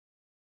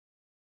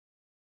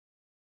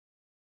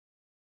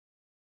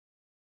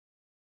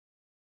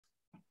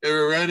Okay,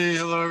 we're ready.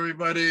 Hello,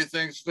 everybody.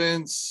 Thanks,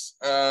 Vince.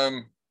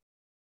 Like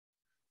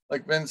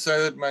Vince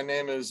said, my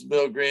name is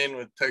Bill Green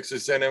with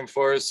Texas A&M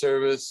Forest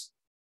Service.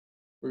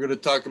 We're going to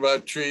talk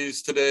about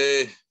trees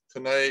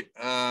tonight.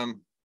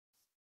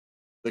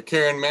 The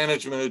care and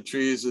management of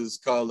trees is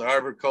called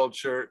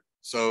arboriculture.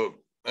 So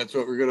that's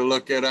what we're going to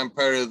look at. I'm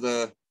part of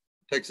the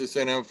Texas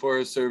A&M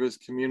Forest Service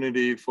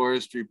Community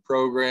Forestry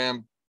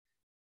Program.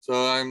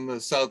 So I'm the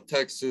South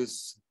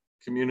Texas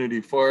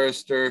Community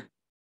Forester.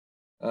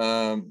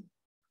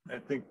 I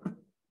think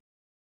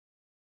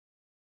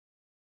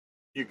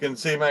you can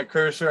see my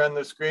cursor on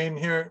the screen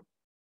here,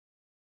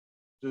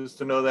 just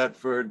to know that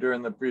for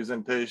during the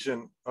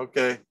presentation.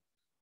 Okay.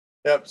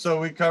 Yep. So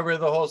we cover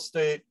the whole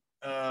state,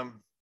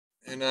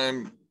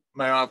 and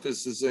my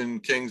office is in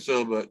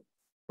Kingsville, but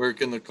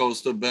work in the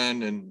Coastal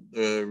Bend and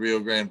the Rio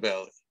Grande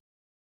Valley.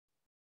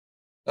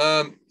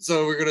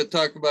 So we're going to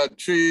talk about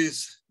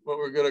trees. What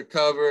we're going to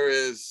cover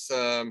is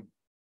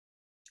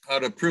how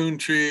to prune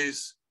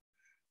trees,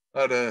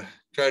 how to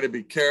try to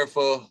be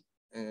careful,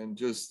 and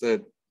just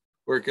that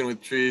working with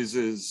trees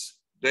is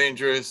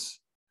dangerous.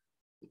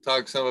 We'll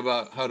talk some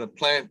about how to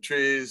plant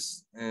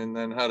trees and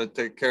then how to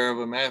take care of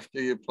them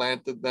after you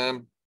planted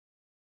them.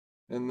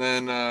 And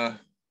then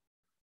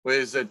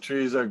ways that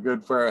trees are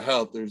good for our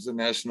health. There's a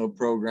national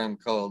program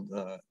called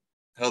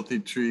Healthy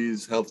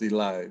Trees, Healthy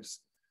Lives.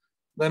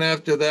 Then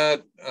after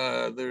that,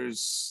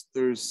 there's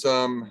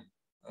some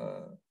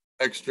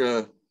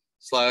extra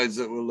slides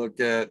that we'll look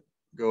at,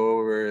 go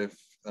over if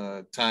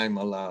time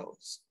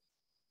allows.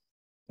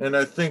 And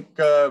I think,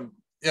 yeah,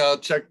 I'll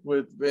check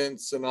with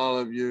Vince and all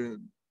of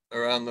you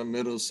around the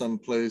middle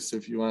someplace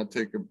if you want to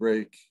take a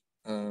break.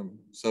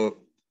 So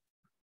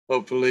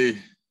hopefully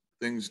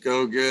things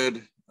go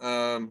good.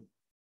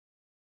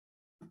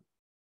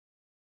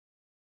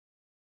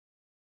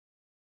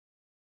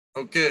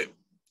 Okay,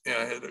 yeah,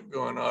 I had it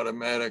going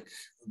automatic.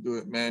 I'll do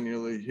it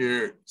manually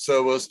here.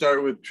 So we'll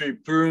start with tree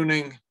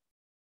pruning.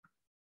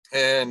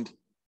 And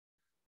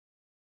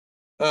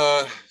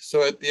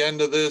so at the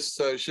end of this,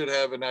 I should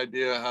have an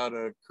idea how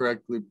to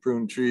correctly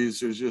prune trees.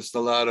 There's just a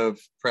lot of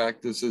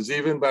practices,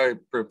 even by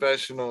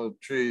professional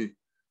tree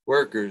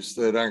workers,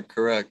 that aren't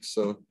correct.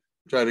 So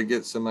try to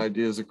get some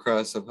ideas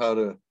across of how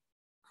to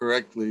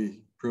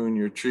correctly prune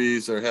your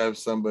trees or have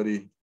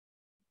somebody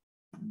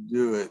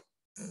do it.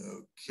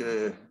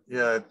 Okay,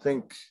 yeah, I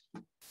think,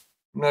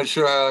 I'm not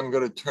sure how I'm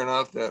going to turn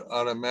off that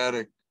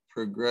automatic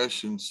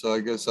progression. So I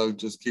guess I'll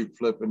just keep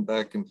flipping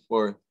back and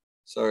forth.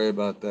 Sorry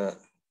about that.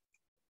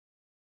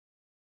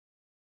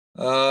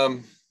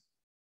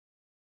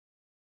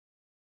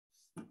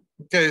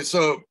 Okay,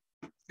 so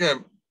yeah,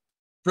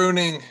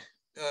 pruning,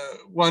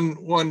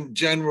 one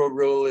general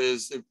rule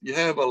is if you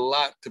have a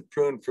lot to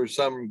prune for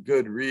some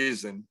good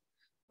reason,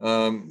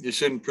 you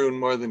shouldn't prune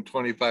more than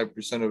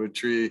 25% of a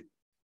tree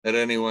at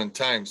any one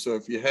time. So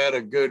if you had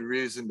a good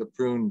reason to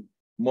prune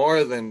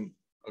more than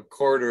a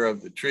quarter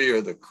of the tree or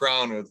the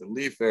crown or the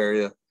leaf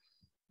area,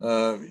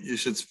 you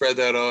should spread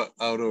that out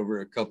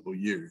over a couple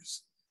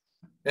years.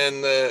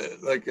 And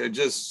like I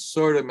just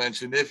sort of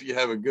mentioned, if you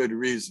have a good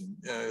reason,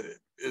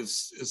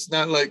 it's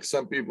not like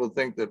some people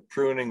think that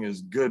pruning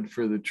is good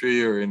for the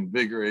tree or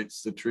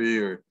invigorates the tree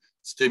or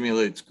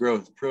stimulates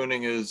growth.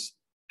 Pruning is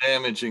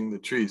damaging the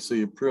tree. So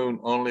you prune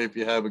only if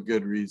you have a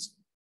good reason.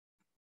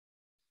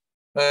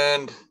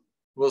 And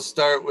we'll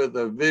start with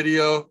a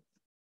video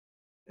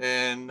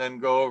and then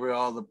go over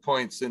all the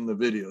points in the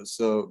video.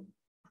 So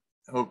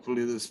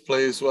hopefully this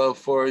plays well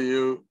for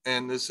you.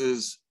 And this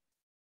is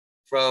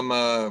from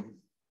a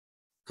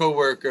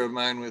co-worker of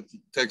mine with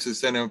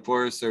Texas A&M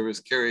Forest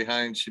Service, Carrie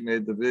Hines. She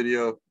made the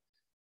video,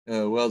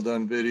 well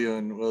done video,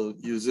 and we'll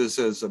use this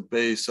as a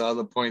base. All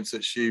the points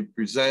that she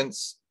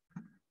presents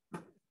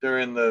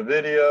during the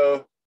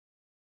video,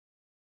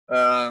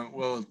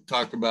 we'll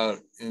talk about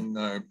in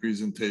our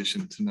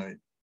presentation tonight.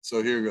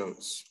 So here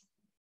goes.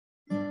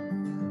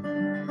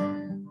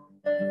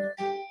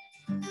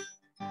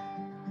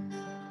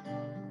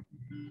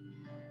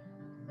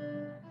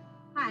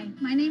 Hi,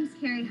 my name is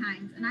Carrie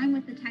Hines, and I'm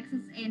with the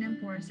Texas A&M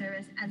Forest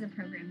Service as a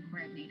program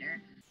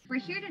coordinator. We're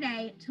here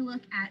today to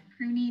look at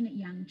pruning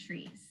young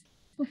trees.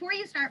 Before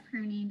you start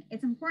pruning,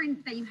 it's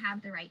important that you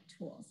have the right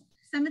tools.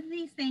 Some of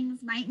these things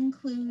might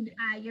include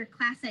your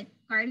classic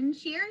garden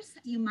shears.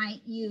 You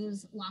might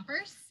use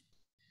loppers.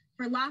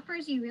 For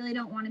loppers, you really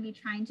don't want to be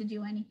trying to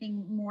do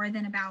anything more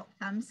than about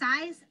thumb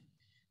size.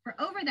 For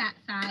over that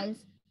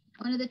size,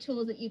 one of the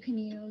tools that you can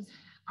use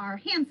are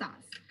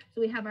handsaws.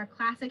 So we have our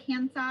classic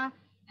handsaw,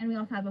 and we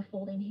also have a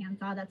folding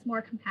handsaw that's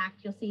more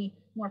compact. You'll see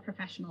more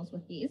professionals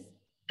with these.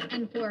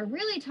 And for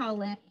really tall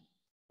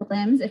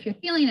limbs, if you're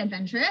feeling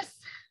adventurous,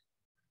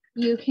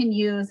 you can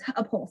use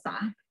a pole saw.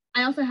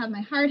 I also have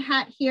my hard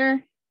hat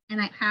here,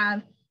 and I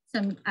have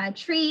some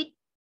tree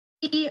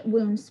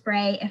wound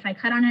spray if I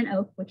cut on an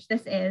oak, which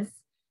this is,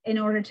 in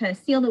order to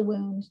seal the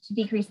wound to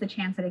decrease the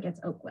chance that it gets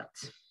oak wilt.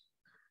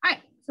 All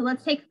right, so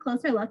let's take a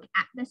closer look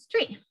at this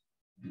tree.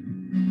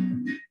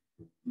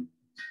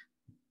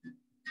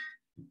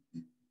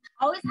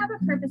 Always have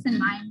a purpose in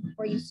mind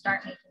before you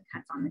start making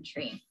cuts on the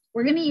tree.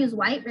 We're going to use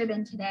white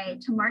ribbon today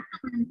to mark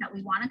the limbs that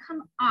we want to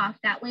come off.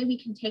 That way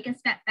we can take a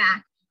step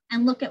back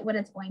and look at what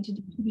it's going to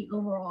do to the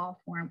overall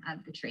form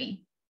of the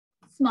tree.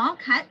 Small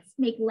cuts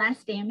make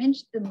less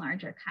damage than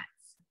larger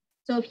cuts.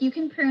 So if you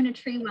can prune a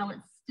tree while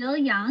it's still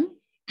young,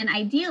 and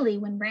ideally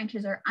when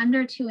branches are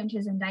under 2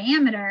 inches in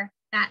diameter,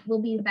 that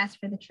will be the best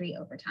for the tree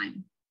over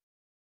time.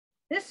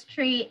 This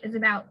tree is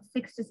about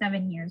 6 to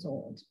 7 years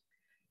old.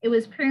 It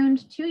was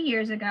pruned 2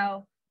 years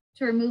ago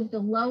to remove the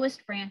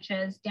lowest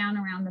branches down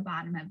around the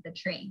bottom of the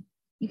tree.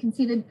 You can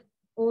see the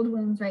old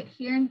wounds right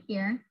here and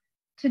here.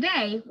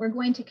 Today, we're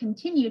going to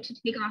continue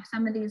to take off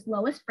some of these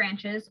lowest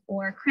branches,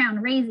 or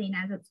crown raising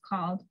as it's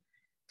called,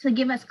 to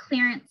give us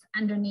clearance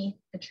underneath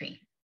the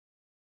tree.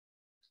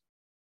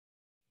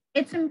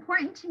 It's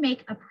important to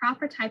make a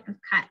proper type of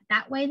cut.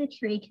 That way the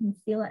tree can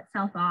seal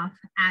itself off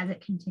as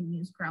it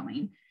continues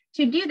growing.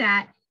 To do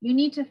that, you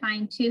need to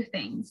find 2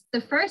 things.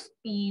 The first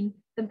being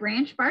the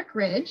branch bark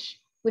ridge,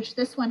 which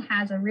this one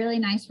has a really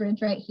nice ridge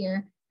right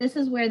here. This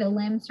is where the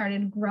limb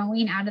started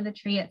growing out of the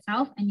tree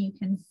itself, and you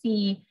can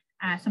see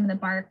some of the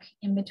bark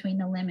in between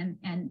the limb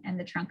and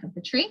the trunk of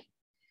the tree.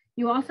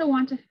 You also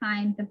want to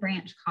find the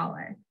branch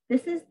collar.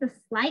 This is the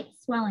slight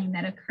swelling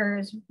that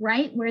occurs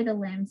right where the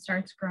limb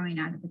starts growing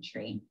out of the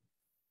tree.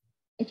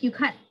 If you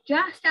cut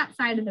just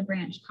outside of the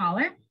branch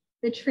collar,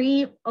 the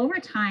tree over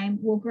time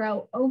will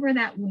grow over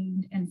that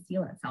wound and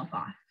seal itself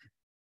off.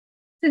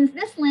 Since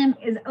this limb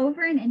is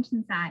over 1 inch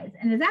in size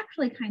and is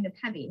actually kind of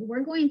heavy,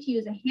 we're going to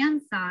use a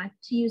handsaw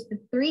to use the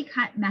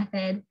 3-cut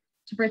method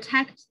to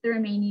protect the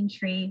remaining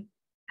tree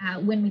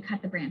when we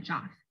cut the branch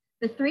off.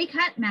 The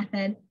 3-cut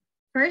method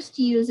first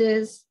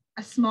uses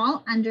a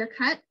small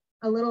undercut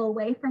a little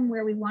away from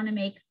where we want to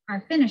make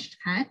our finished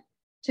cut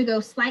to go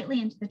slightly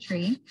into the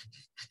tree.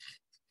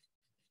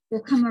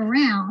 We'll come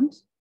around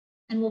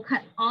and we'll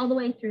cut all the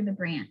way through the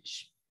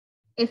branch.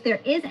 If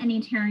there is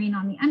any tearing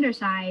on the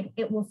underside,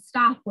 it will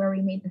stop where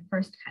we made the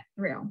first cut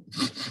through.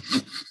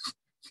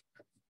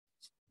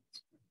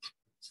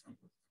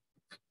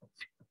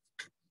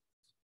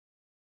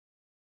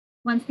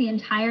 Once the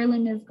entire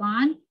limb is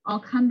gone, I'll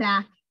come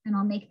back and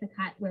I'll make the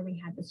cut where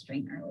we had the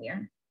string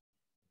earlier.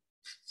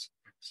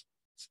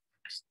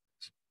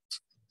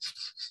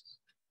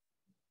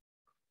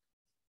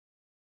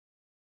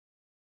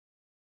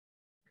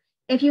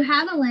 If you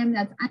have a limb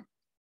that's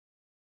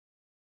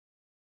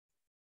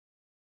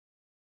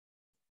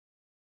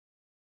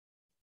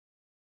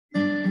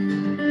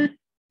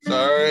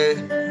Sorry.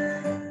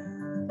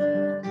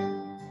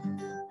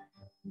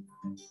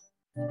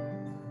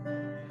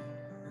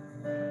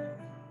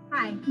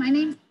 Hi, my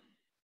name's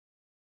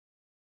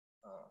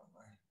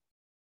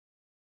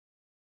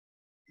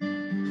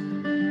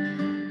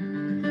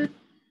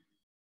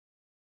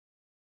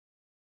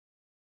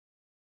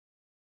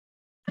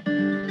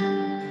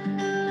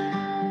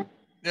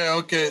Yeah,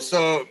 okay,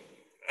 so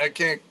I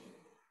can't,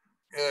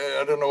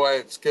 I don't know why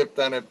it skipped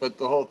on it, but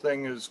the whole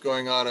thing is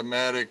going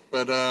automatic.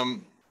 But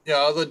yeah,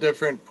 all the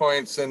different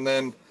points. And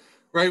then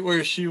right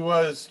where she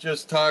was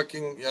just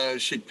talking,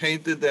 she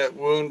painted that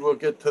wound. We'll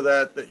get to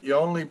that, that you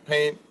only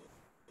paint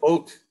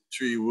oak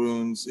tree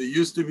wounds. It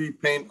used to be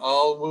paint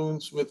all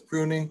wounds with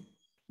pruning.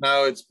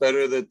 Now it's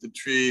better that the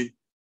tree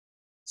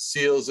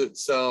seals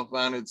itself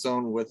on its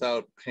own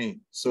without paint.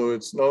 So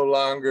it's no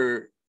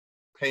longer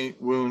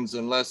paint wounds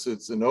unless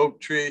it's an oak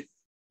tree.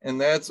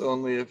 And that's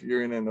only if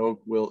you're in an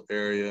oak wilt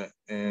area,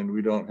 and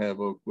we don't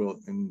have oak wilt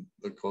in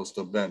the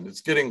coastal bend.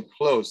 It's getting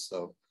close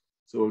though,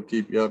 so we'll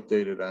keep you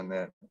updated on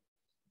that.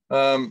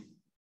 And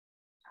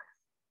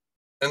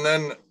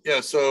then,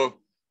 yeah, so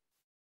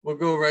we'll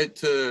go right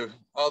to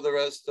all the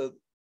rest of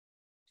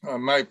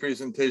my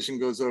presentation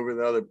goes over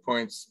the other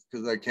points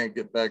because I can't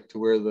get back to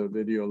where the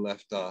video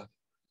left off,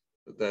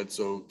 but that's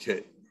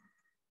okay.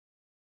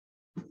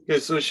 Okay,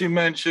 so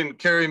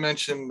Carrie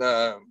mentioned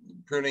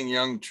pruning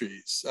young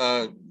trees.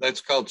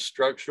 That's called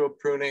structural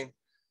pruning.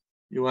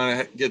 You want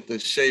to get the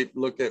shape,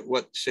 look at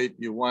what shape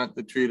you want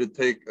the tree to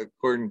take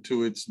according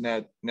to its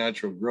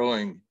natural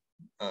growing,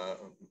 the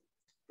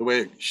way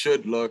it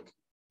should look,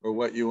 or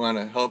what you want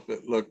to help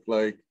it look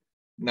like,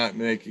 not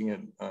making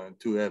it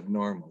too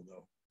abnormal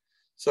though.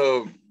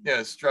 So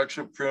yeah,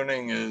 structural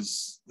pruning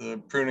is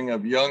the pruning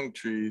of young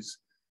trees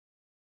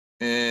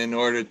in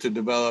order to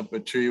develop a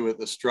tree with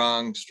a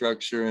strong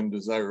structure and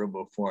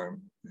desirable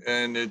form.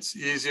 And it's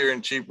easier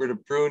and cheaper to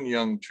prune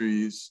young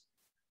trees,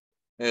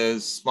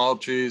 as small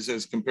trees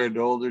as compared to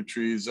older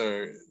trees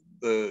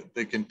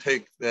they can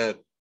take that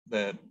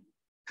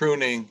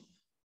pruning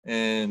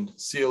and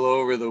seal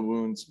over the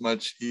wounds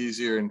much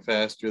easier and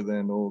faster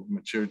than old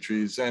mature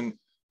trees. And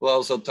we'll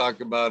also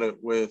talk about it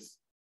with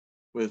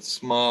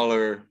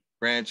smaller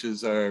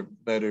branches are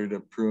better to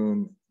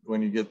prune.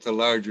 When you get to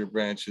larger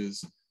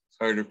branches, it's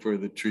harder for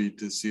the tree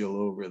to seal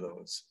over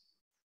those.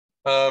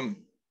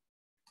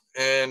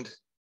 And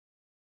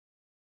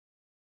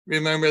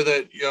remember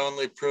that you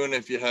only prune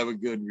if you have a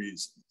good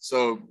reason.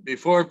 So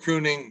before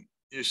pruning,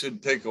 you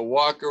should take a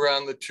walk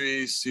around the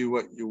tree, see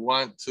what you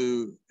want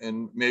to,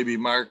 and maybe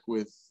mark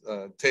with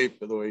tape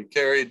the way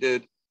Carrie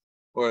did.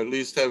 or at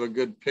least have a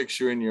good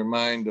picture in your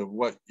mind of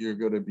what you're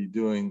going to be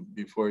doing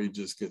before you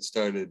just get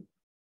started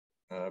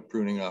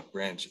pruning off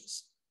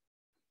branches.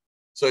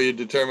 So you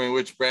determine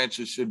which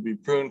branches should be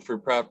pruned for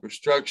proper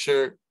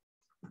structure,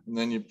 and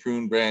then you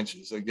prune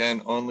branches.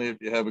 Again, only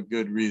if you have a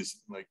good reason,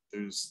 like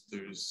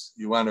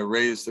you want to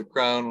raise the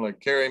crown like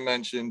Carrie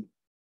mentioned,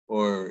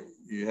 or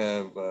you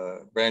have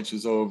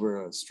branches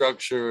over a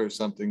structure or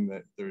something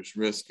that there's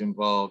risk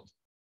involved.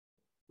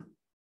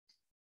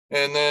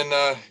 And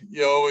then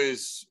you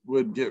always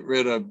would get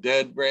rid of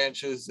dead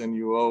branches, and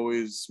you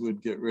always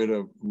would get rid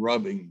of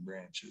rubbing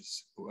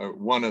branches, or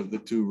one of the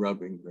two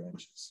rubbing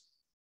branches.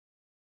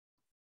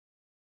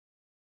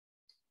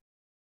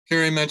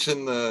 Carrie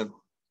mentioned the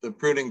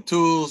pruning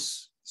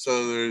tools.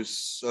 So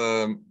there's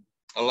a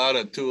lot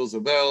of tools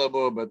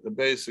available, but the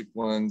basic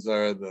ones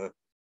are the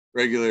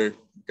regular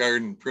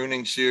garden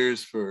pruning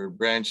shears for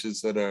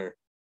branches that are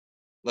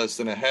less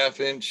than a ½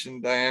 inch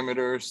in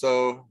diameter or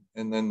so,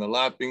 and then the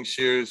lopping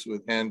shears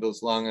with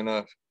handles long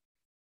enough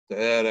to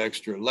add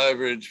extra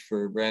leverage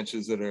for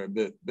branches that are a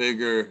bit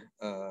bigger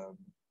or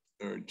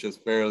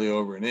just barely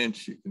over an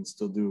inch. You can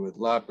still do with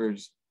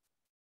loppers.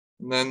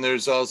 And then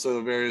there's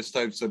also various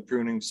types of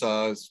pruning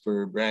saws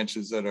for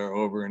branches that are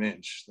over an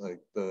inch, like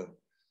the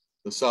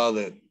saw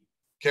that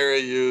Carrie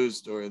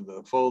used, or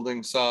the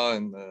folding saw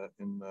in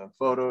the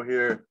photo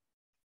here.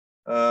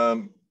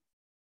 And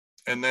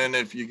then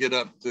if you get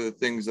up to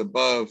things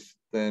above,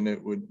 then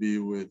it would be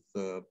with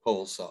the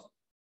pole saw.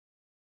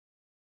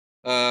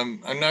 I'm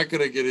not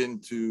going to get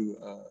into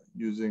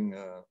using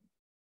a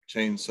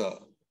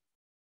chainsaw.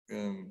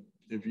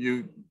 If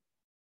you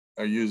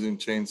are using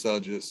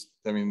chainsaw,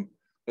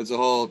 it's a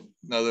whole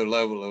another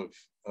level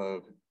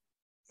of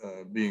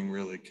being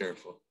really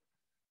careful.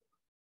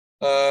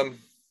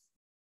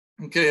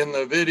 Okay, in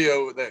the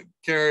video that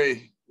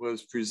Carrie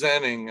was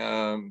presenting,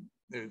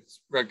 it's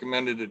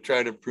recommended to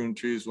try to prune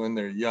trees when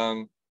they're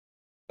young.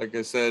 Like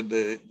I said,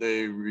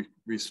 they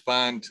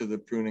respond to the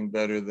pruning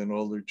better than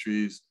older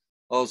trees.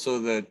 Also,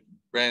 that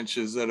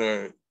branches that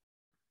are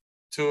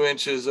 2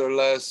 inches or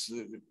less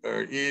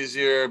are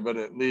easier, but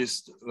at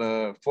least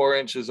 4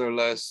 inches or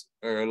less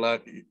are a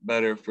lot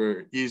better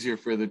easier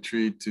for the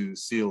tree to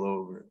seal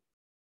over.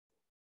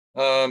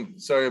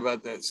 Sorry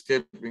about that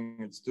skipping,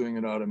 it's doing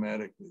it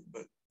automatically,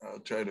 but I'll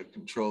try to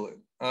control it.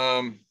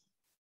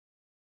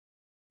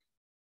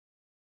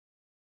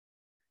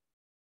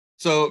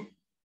 So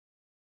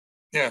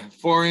yeah,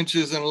 4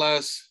 inches and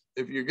less.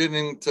 If you're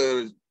getting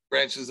to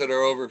branches that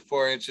are over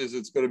 4 inches,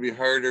 it's going to be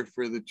harder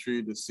for the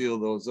tree to seal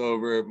those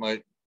over. It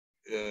might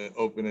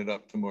open it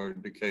up to more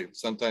decay.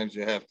 Sometimes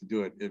you have to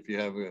do it if you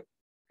have a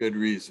good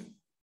reason.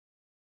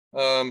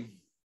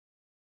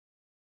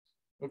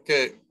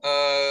 Okay,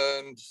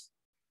 and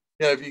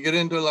yeah, if you get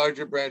into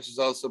larger branches,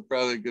 also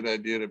probably a good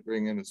idea to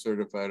bring in a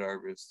certified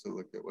arborist to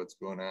look at what's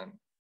going on.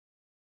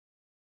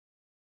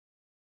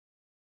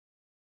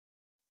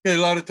 Okay,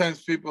 a lot of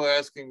times people are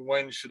asking,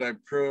 when should I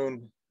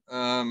prune?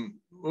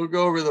 We'll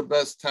go over the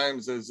best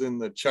times as in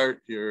the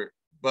chart here,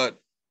 but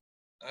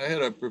I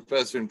had a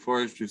professor in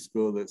forestry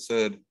school that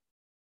said,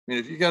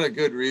 if you got a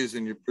good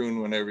reason, you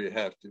prune whenever you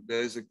have to.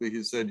 Basically,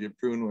 he said you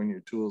prune when your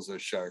tools are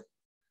sharp.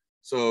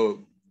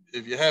 So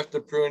if you have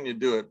to prune, you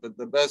do it, but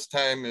the best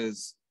time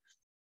is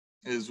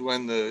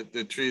when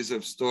the trees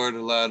have stored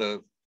a lot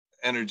of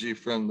energy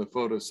from the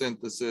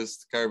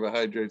photosynthesis,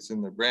 carbohydrates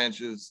in the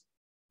branches,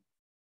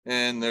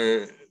 and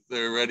they're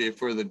ready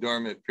for the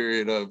dormant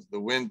period of the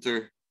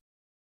winter.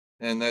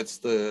 And that's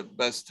the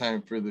best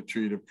time for the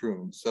tree to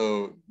prune.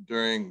 So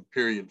during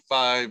period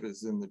 5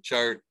 is in the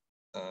chart,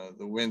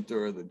 the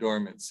winter or the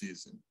dormant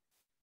season.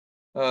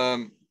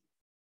 And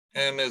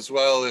as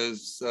well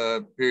as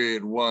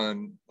period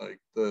 1, like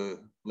the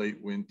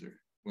late winter,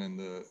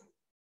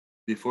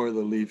 before the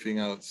leafing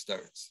out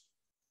starts.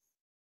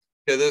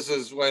 Okay, this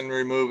is when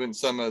removing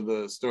some of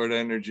the stored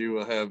energy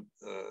will have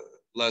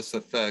less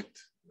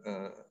effect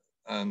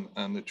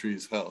on the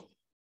tree's health.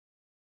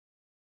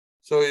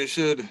 So you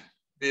should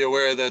be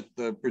aware that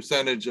the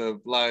percentage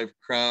of live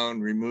crown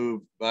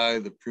removed by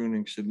the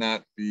pruning should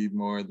not be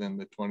more than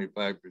the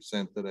 25%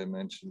 that I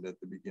mentioned at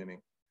the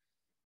beginning.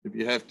 If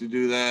you have to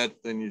do that,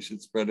 then you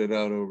should spread it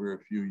out over a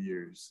few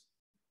years.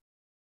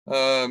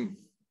 And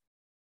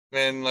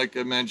like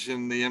I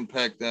mentioned, the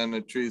impact on the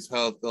tree's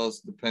health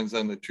also depends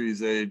on the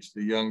tree's age.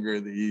 The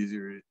younger, the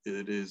easier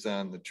it is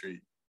on the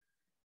tree.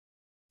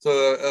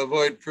 So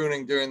avoid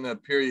pruning during the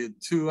period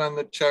 2 on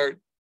the chart,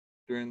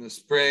 during the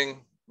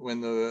spring,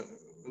 when the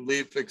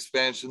leaf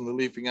expansion, the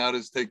leafing out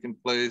has taken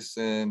place,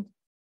 and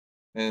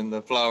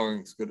the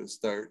flowering is going to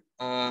start.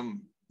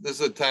 This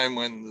is a time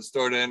when the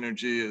stored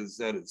energy is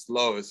at its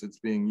lowest, it's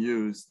being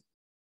used,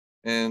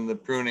 and the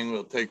pruning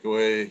will take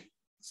away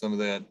some of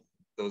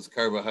those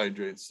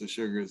carbohydrates, the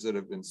sugars that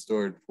have been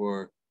stored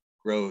for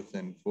growth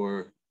and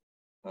for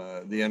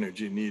the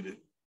energy needed.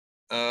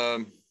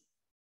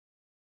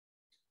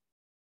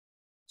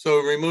 So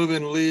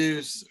removing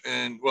leaves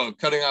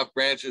cutting off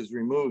branches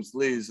removes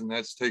leaves, and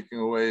that's taking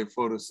away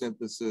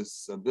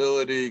photosynthesis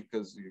ability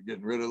because you're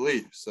getting rid of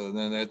leaves. So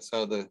then that's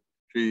how the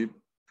tree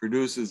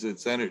produces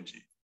its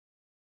energy.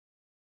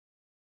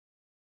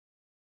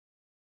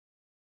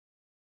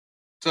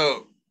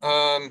 So,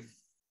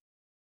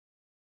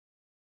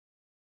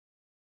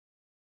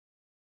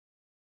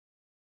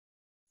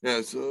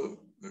 yeah, so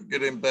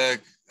getting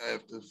back, I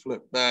have to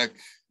flip back.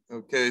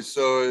 Okay,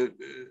 so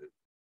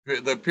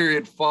the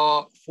period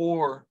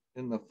 4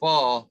 in the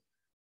fall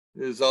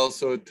is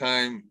also a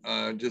time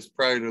just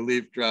prior to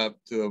leaf drop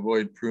to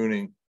avoid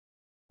pruning,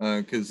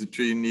 because the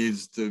tree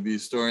needs to be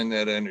storing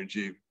that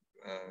energy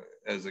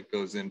as it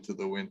goes into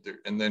the winter.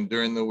 And then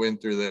during the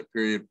winter, that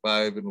period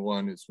 5 and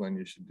 1 is when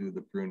you should do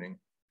the pruning.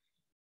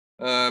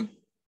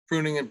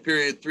 Pruning in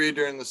period 3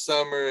 during the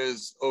summer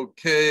is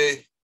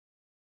okay,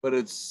 but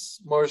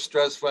it's more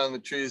stressful on the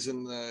trees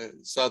in the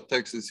South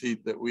Texas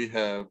heat that we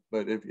have.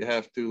 But if you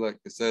have to, like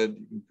I said,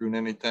 you can prune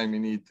anytime you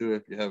need to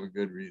if you have a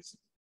good reason.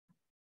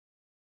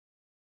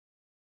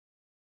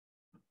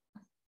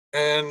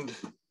 And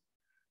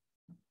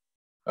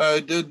I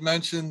did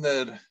mention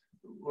that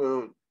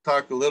we'll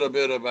talk a little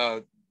bit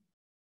about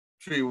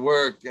tree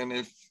work. And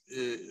if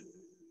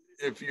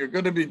you're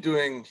going to be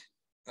doing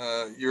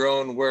your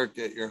own work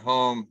at your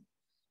home,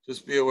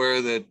 just be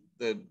aware that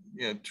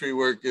tree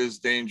work is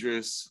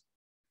dangerous.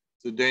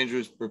 It's a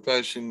dangerous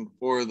profession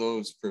for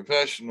those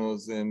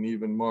professionals, and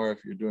even more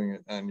if you're doing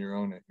it on your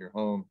own at your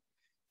home.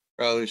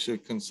 Probably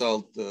should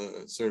consult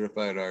a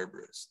certified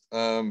arborist.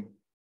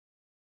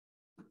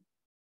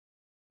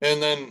 And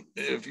then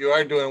if you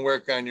are doing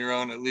work on your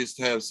own, at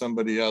least have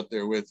somebody out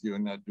there with you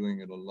and not doing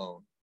it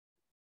alone.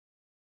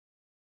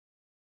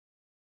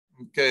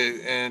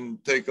 Okay,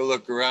 and take a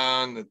look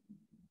around.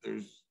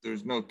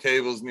 There's no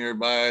cables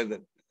nearby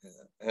that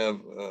have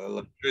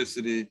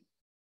electricity.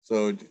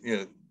 So,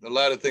 a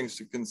lot of things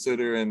to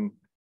consider, and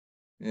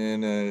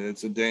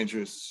it's a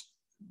dangerous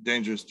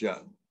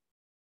job.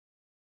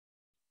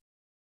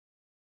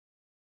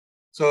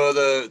 So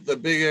the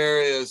big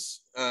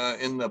areas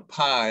in the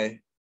pie,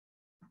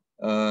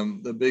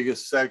 the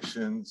biggest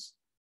sections.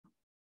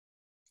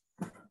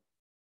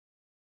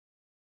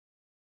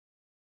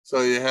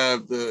 So you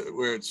have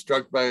where it's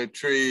struck by a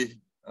tree,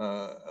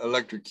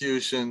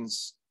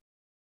 electrocutions,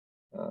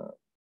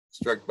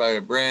 struck by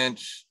a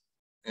branch,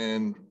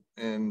 and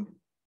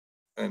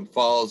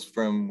falls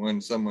from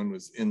when someone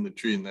was in the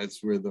tree, and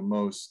that's where the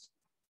most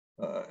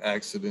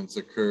accidents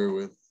occur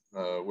with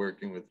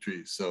working with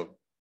trees. So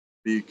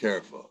be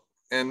careful.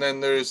 And then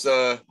there's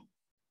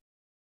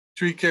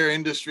Tree Care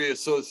Industry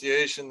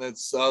Association.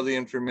 That's all the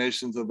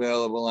information's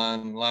available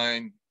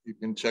online. You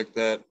can check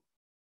that.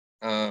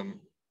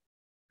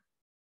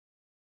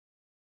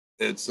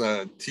 It's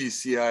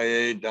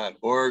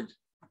tcia.org,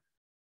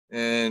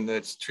 and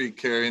that's Tree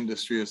Care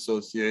Industry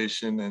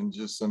Association, and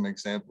just some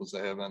examples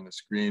I have on the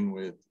screen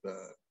with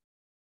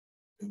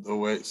the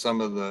way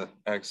some of the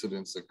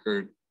accidents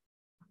occurred.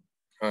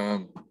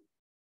 The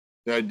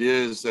idea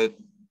is that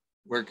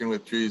working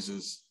with trees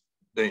is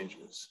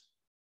dangerous.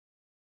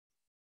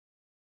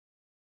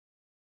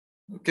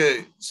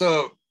 Okay,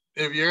 so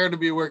if you're to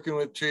be working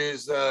with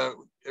trees,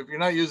 if you're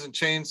not using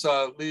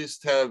chainsaw, at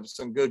least have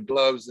some good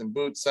gloves and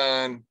boots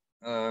on.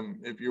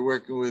 If you're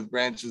working with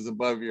branches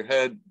above your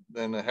head,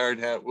 then a hard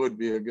hat would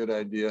be a good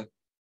idea,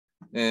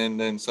 and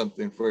then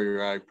something for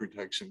your eye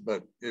protection.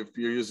 But if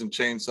you're using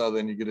chainsaw,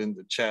 then you get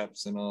into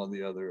chaps and all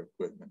the other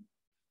equipment.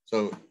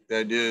 So the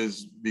idea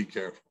is be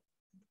careful.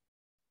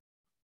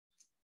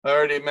 I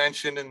already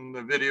mentioned in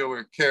the video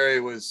where Carrie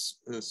was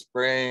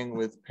spraying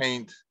with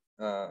paint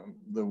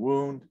the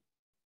wound.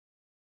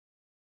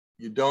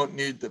 You don't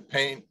need to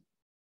paint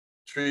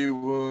tree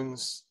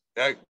wounds.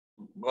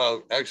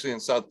 Well, actually in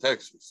South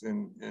Texas,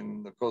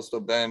 in the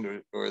Coastal Bend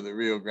or the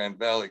Rio Grande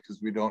Valley, because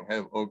we don't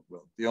have oak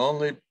wilt. The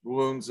only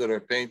wounds that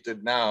are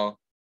painted now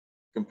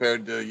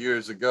compared to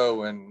years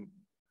ago when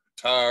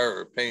tar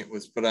or paint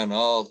was put on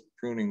all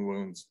pruning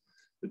wounds,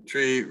 the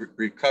tree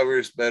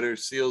recovers better,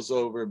 seals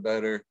over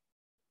better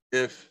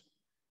if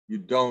you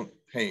don't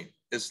paint.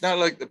 It's not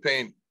like the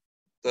paint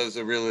does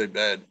a really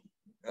bad,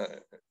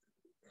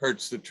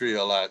 hurts the tree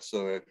a lot.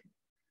 So if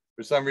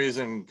for some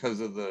reason, because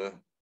of the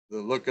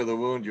look of the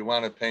wound, you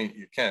want to paint,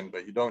 you can,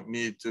 but you don't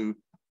need to.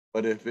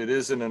 But if it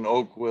is in an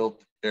oak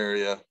wilt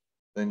area,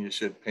 then you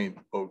should paint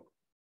oak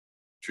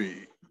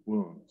tree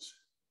wounds.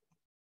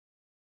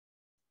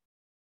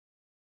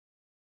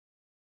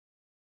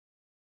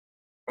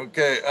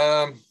 Okay,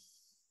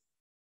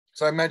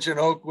 so I mentioned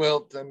oak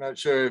wilt. I'm not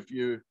sure if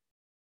you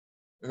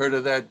heard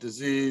of that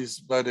disease,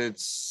 but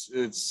it's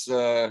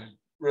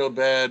real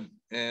bad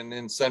and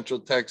in Central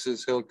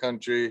Texas, Hill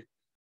Country,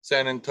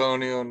 San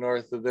Antonio,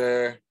 north of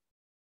there.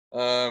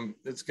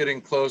 It's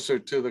getting closer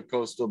to the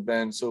coastal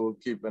bend, so we'll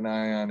keep an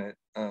eye on it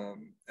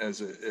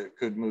as it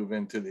could move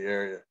into the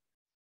area.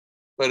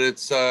 But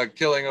it's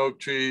killing oak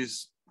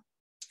trees,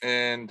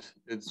 and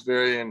it's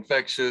very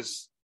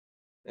infectious,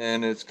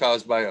 and it's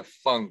caused by a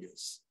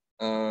fungus.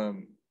 All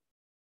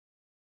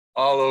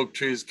oak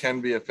trees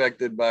can be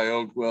affected by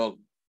oak wilt.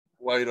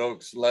 White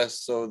oaks less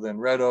so than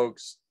red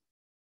oaks.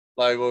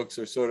 Live oaks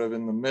are sort of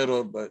in the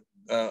middle, but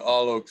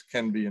all oaks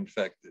can be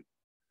infected.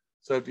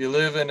 So if you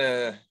live in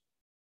a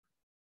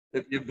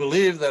if you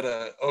believe that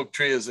an oak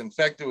tree is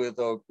infected with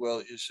oak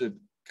wilt, you should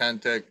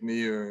contact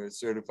me or a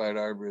certified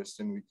arborist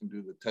and we can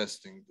do the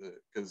testing,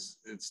 because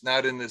it's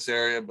not in this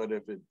area, but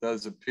if it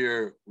does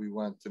appear, we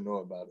want to know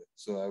about it.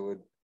 So I would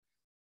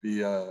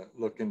be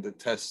looking to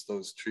test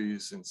those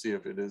trees and see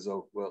if it is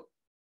oak wilt.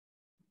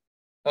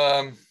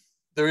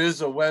 There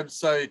is a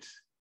website,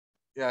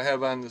 yeah, I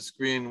have on the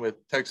screen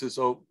with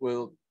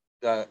texasoakwilt.org.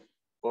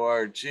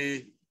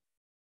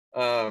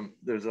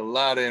 There's a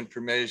lot of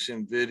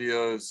information,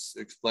 videos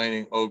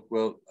explaining oak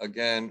wilt.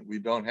 Again, we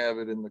don't have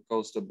it in the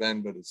coastal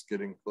bend, but it's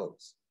getting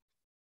close.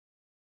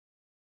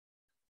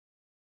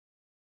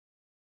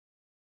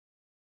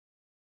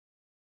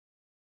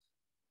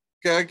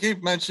 Okay, I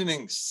keep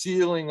mentioning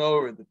sealing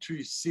over. The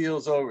tree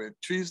seals over.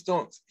 Trees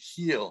don't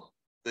heal,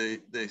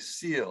 they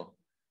seal.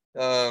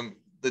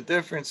 The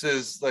difference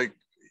is, like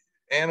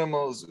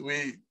animals,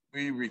 we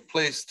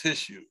replace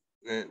tissue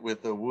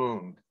with a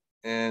wound,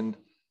 and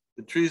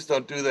the trees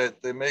don't do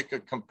that. They make a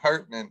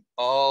compartment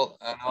on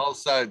all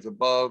sides,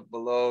 above,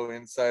 below,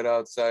 inside,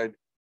 outside.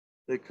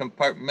 They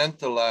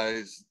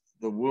compartmentalize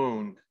the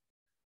wound.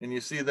 And you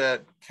see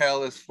that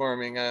callus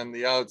forming on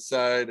the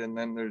outside, and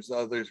then there's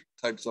other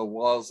types of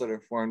walls that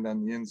are formed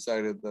on the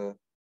inside of the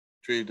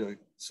tree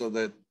so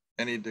that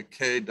any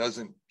decay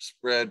doesn't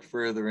spread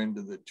further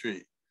into the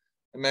tree.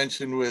 I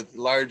mentioned with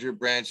larger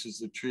branches,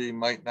 the tree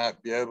might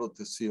not be able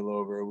to seal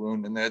over a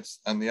wound, and that's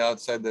on the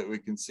outside that we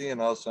can see,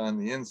 and also on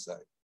the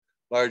inside.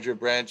 Larger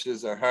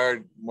branches are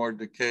hard, more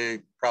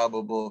decay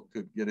probable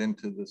could get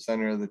into the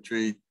center of the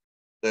tree,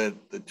 that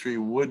the tree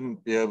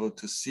wouldn't be able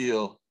to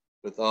seal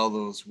with all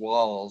those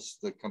walls.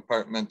 The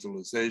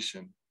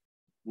compartmentalization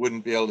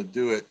wouldn't be able to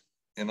do it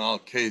in all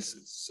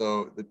cases.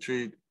 So the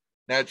tree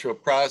natural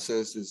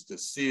process is to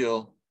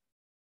seal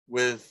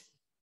with,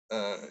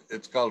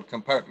 it's called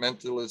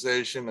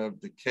compartmentalization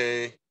of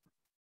decay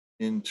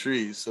in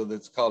trees. So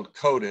that's called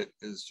coat it,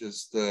 is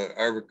just the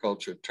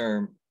arboriculture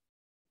term.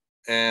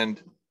 And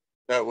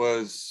that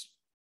was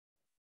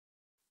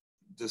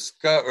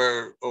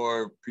discovered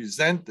or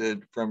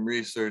presented from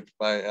research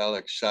by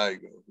Alex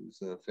Shigo,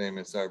 who's a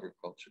famous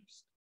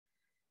arboriculturist.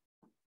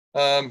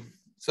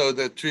 So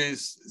the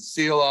trees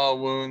seal all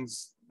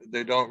wounds.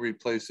 They don't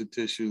replace the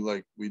tissue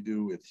like we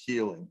do with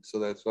healing. So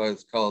that's why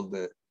it's called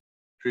that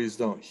trees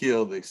don't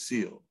heal, they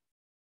seal.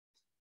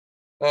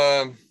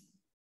 So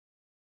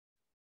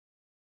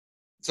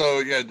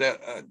yeah,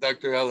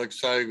 Dr. Alex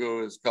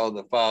Shigo is called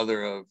the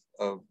father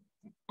of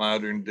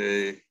modern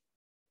day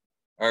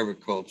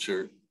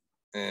arboriculture,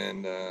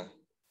 and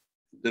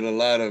did a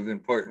lot of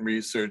important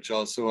research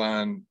also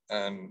on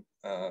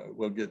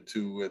we'll get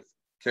to with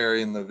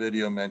Carrie in the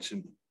video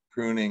mentioned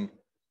pruning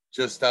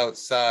just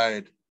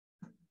outside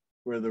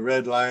where the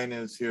red line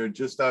is here,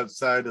 just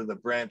outside of the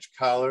branch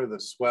collar, the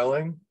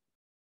swelling.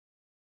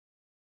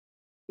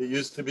 It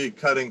used to be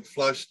cutting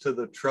flush to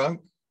the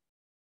trunk,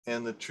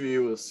 and the tree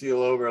will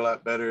seal over a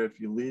lot better if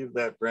you leave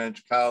that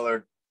branch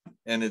collar,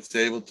 and it's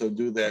able to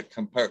do that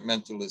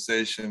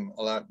compartmentalization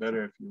a lot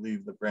better if you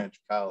leave the branch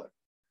collar.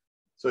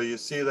 So you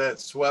see that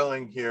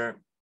swelling here,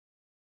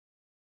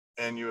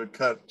 and you would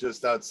cut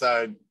just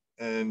outside,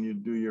 and you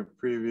do your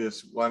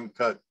previous 1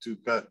 cut, 2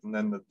 cut, and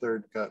then the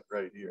 3rd cut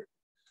right here.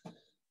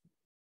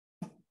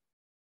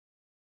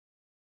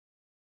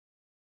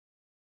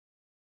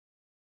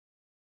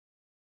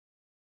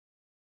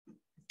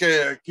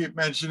 Okay, I keep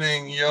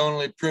mentioning you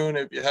only prune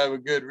if you have a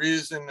good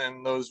reason,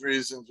 and those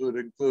reasons would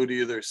include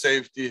either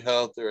safety,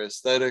 health, or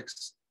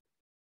aesthetics.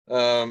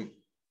 And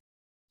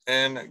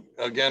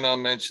again, I'll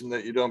mention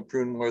that you don't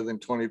prune more than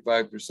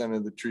 25%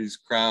 of the tree's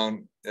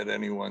crown at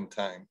any one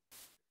time.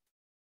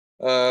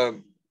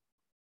 And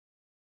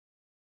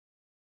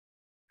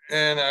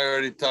I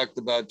already talked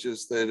about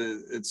just that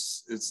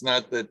it's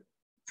not that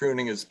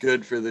pruning is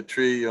good for the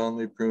tree. You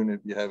only prune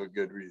if you have a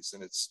good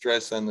reason. It's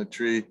stress on the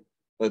tree,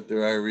 but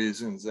there are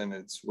reasons and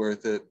it's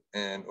worth it.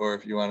 And, or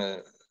if you want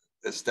to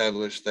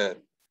establish that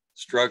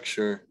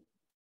structure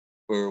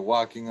for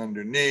walking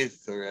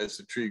underneath, or as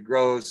the tree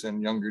grows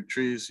and younger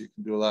trees, you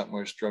can do a lot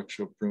more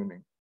structural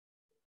pruning.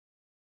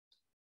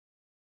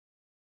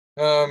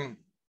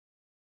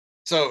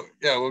 So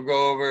yeah, we'll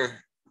go over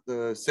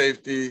the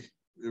safety,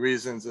 the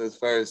reasons as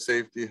far as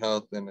safety,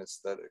 health, and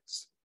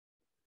aesthetics.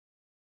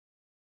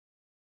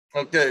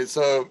 Okay,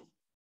 so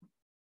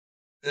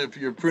if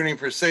you're pruning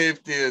for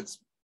safety, it's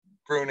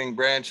pruning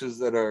branches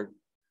that are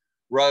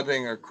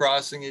rubbing or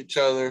crossing each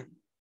other,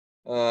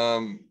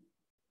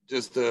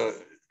 just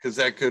because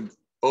that could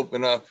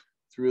open up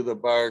through the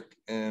bark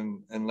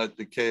and let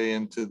decay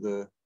into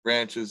the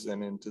branches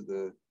and into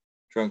the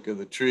trunk of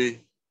the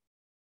tree.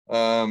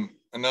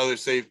 Another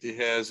safety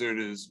hazard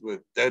is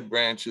with dead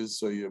branches.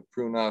 So you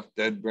prune off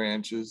dead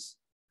branches,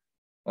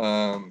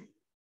 or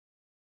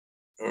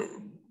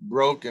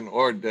broken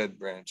or dead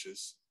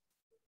branches.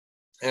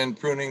 And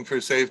pruning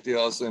for safety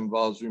also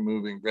involves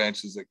removing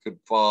branches that could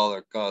fall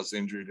or cause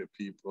injury to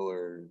people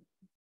or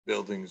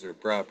buildings or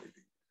property.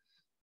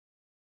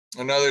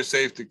 Another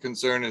safety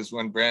concern is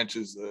when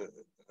branches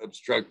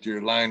obstruct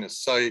your line of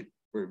sight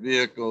for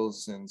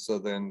vehicles, and so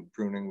then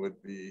pruning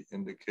would be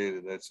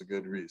indicated. That's a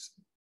good reason.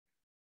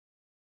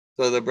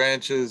 So the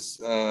branches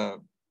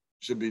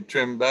should be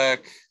trimmed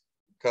back,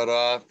 cut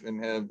off,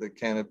 and have the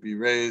canopy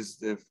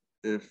raised if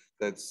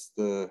that's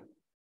the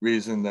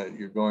reason that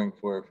you're going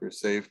for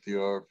safety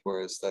or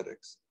for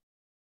aesthetics.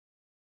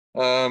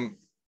 One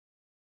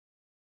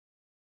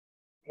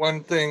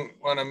thing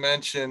I want to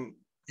mention,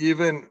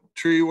 even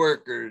tree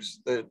workers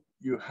that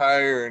you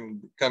hire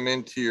and come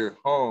into your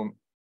home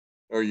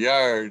or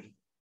yard,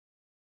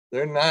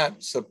 they're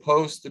not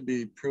supposed to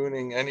be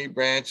pruning any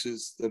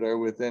branches that are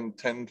within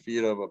 10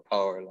 feet of a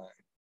power line.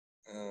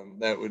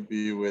 That would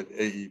be with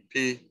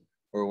AEP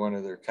or one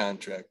of their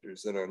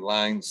contractors that are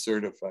line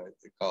certified,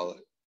 they call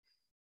it.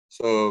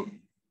 So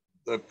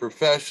the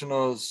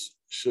professionals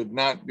should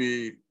not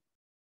be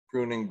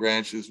pruning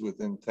branches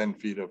within 10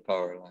 feet of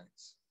power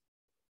lines.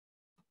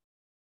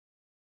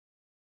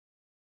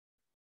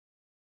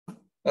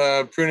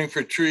 Pruning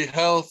for tree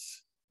health.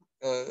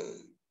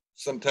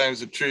 Sometimes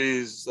the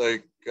trees,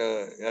 like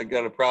I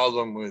got a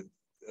problem with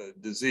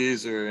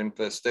disease or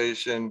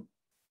infestation,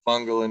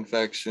 fungal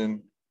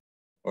infection,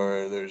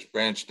 or there's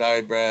branch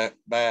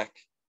dieback,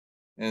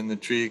 and the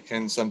tree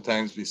can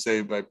sometimes be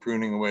saved by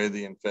pruning away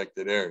the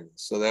infected areas.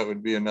 So that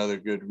would be another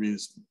good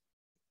reason.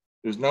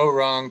 There's no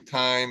wrong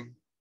time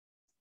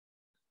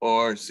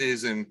or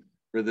season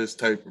for this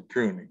type of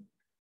pruning.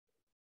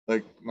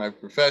 Like my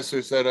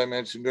professor said, I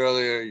mentioned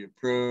earlier, you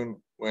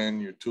prune when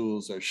your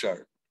tools are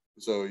sharp.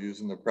 So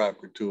using the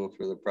proper tool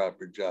for the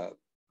proper job.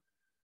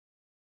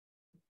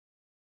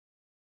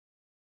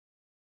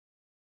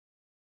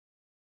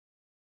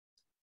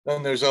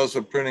 Then there's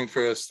also pruning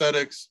for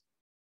aesthetics.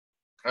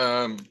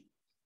 The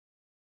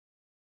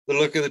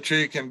look of the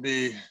tree can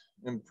be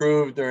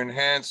improved or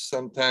enhanced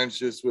sometimes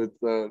just with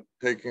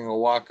taking a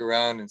walk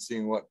around and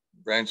seeing what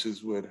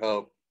branches would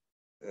help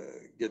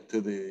get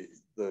to the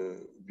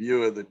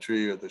view of the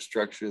tree or the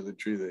structure of the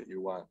tree that you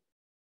want.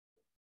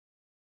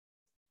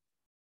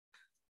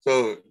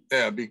 So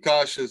yeah, be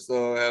cautious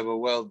though,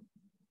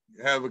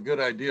 have a good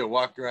idea,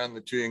 walk around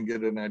the tree and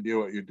get an idea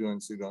what you're doing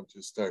so you don't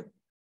just start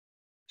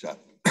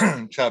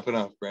chopping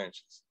off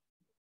branches.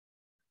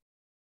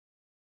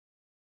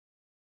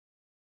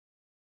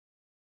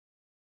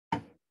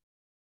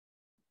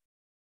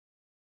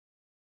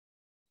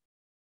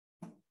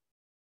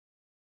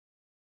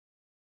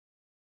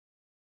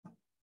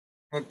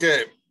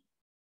 Okay,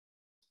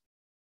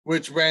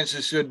 which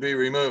branches should be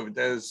removed?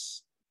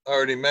 As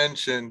already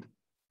mentioned,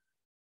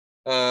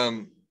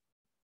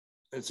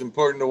 it's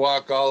important to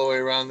walk all the way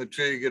around the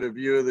tree, get a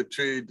view of the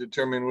tree,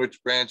 determine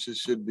which branches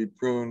should be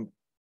pruned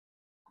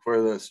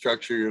for the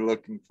structure you're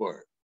looking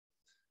for.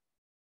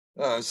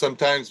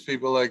 Sometimes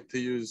people like to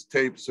use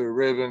tapes or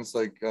ribbons,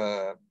 like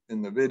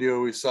in the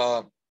video we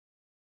saw,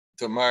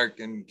 to mark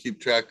and keep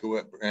track of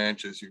what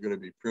branches you're going to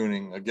be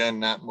pruning. Again,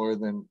 not more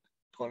than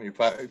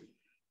 25%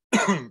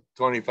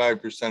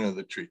 of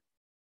the tree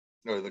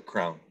or the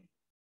crown.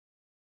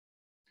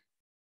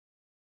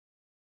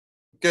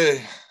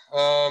 Okay.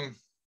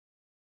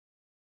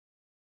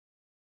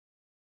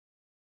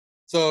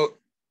 So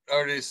I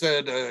already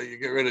said you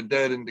get rid of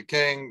dead and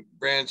decaying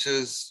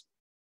branches.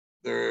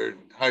 They're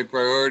high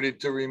priority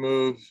to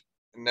remove.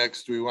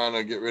 Next, we want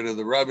to get rid of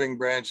the rubbing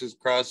branches,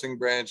 crossing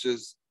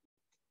branches,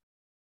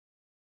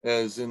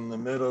 as in the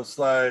middle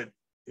slide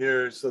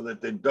here, so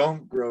that they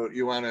don't grow.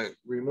 You want to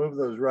remove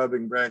those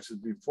rubbing branches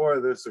before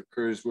this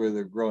occurs where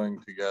they're growing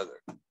together.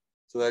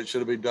 So that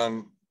should be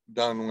done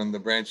when the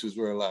branches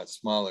were a lot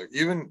smaller.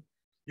 Even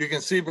you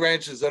can see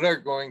branches that are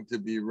going to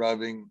be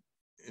rubbing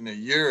in a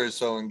year or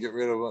so and get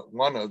rid of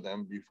one of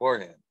them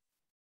beforehand.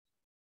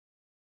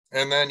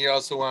 And then you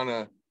also want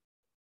to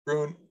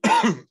prune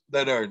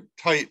that are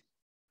tight,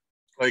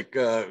 like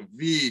a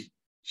V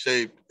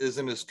shape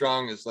isn't as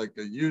strong as like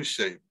a U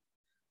shape.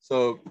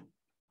 So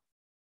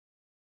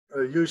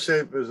a U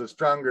shape is a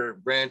stronger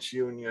branch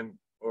union,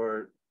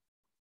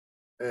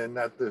 and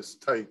not this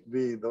tight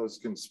V. Those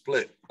can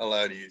split a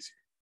lot easier.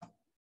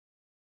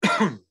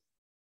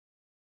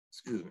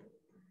 Excuse me.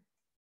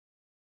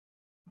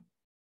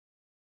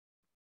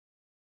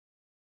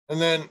 And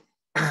then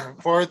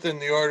fourth in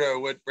the order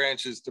of what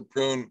branches to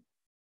prune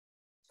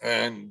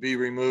and be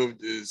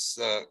removed is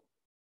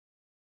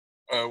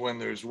when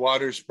there's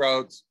water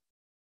sprouts.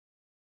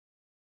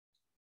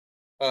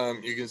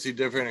 You can see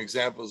different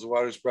examples of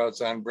water sprouts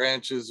on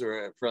branches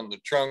or from the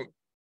trunk.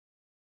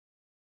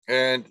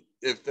 And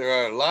if there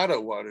are a lot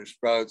of water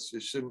sprouts, you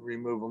shouldn't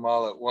remove them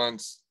all at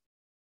once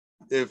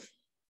if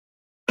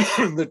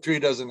the tree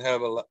doesn't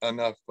have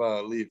enough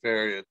leaf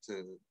area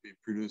to be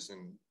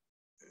producing.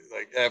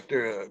 Like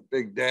after a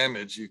big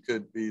damage, you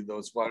could be,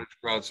 those water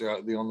sprouts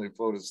are the only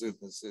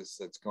photosynthesis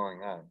that's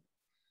going on.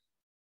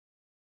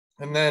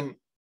 And then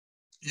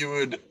you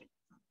would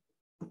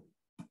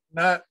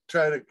not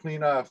try to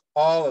clean off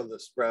all of the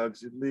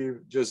sprouts. You'd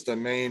leave just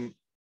main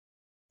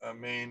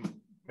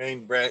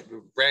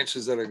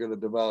branches that are going to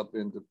develop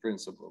into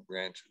principal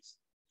branches.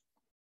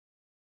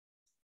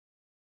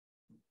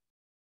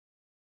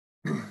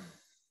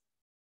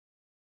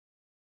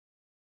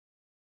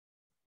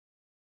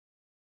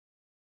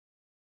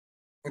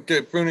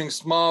 Okay, pruning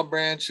small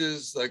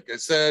branches, like I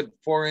said,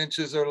 4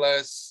 inches or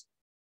less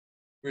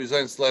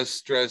presents less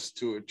stress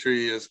to a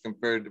tree as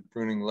compared to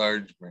pruning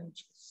large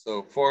branches.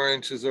 So 4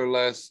 inches or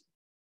less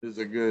is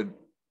a good,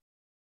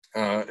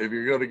 if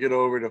you're going to get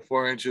over to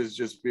 4 inches,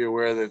 just be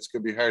aware that it's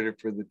going to be harder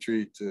for the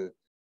tree to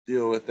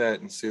deal with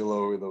that and seal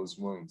over those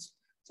wounds.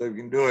 So if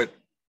you can do it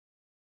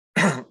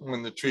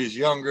when the tree's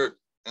younger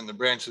and the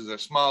branches are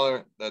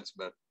smaller, that's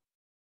better.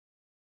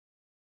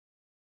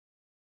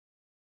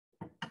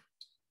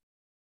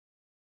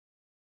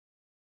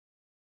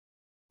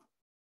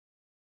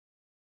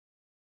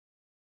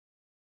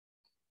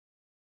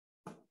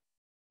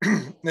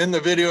 In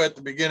the video at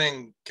the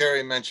beginning,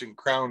 Carrie mentioned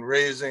crown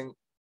raising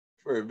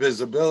for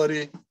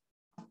visibility.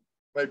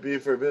 Might be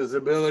for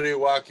visibility,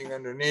 walking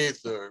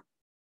underneath, or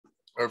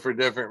for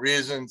different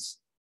reasons.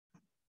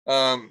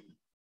 But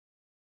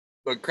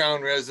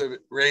crown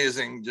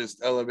raising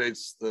just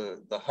elevates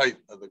the height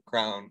of the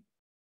crown.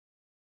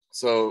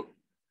 So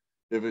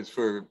if it's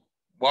for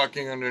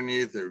walking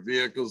underneath or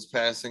vehicles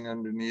passing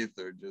underneath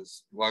or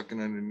just walking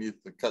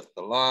underneath to cut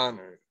the lawn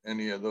or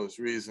any of those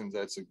reasons,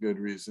 that's a good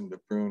reason to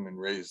prune and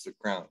raise the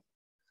crown.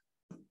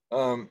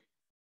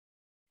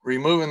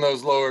 Removing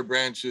those lower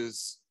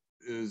branches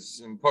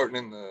is important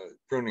in the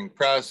pruning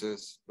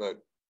process,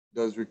 but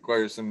does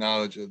require some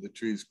knowledge of the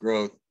tree's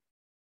growth.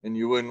 And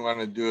you wouldn't want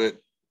to do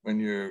it when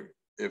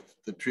if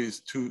the tree's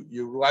too,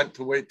 you want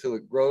to wait till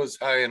it grows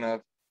high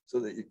enough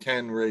so that you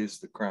can raise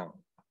the crown.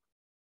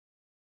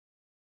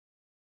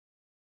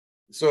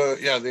 So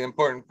yeah, the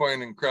important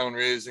point in crown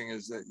raising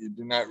is that you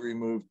do not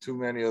remove too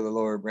many of the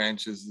lower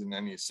branches in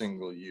any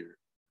single year.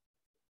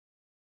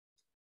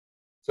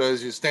 So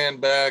as you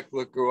stand back,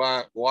 look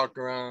around, walk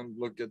around,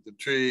 look at the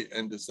tree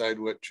and decide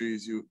what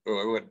trees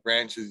or what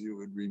branches you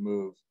would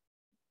remove.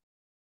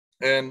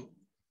 And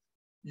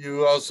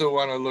you also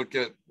want to look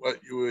at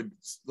what you would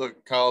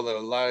call the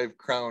live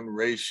crown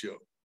ratio.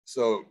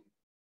 So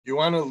you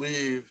want to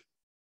leave,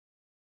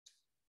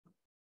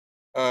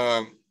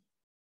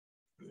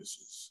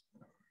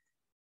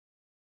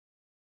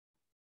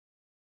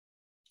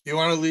 you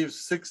want to leave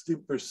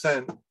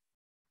 60%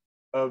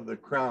 of the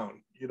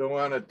crown. You don't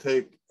want to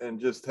take and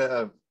just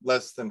have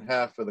less than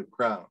half of the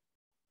crown.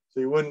 So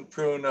you wouldn't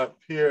prune up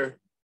here.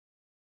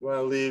 You want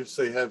to leave,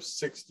 so you have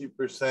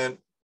 60%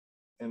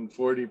 and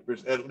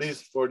 40%, at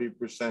least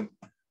 40%.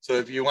 So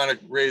if you want to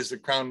raise the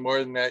crown more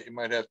than that, you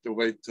might have to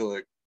wait till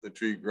the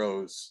tree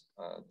grows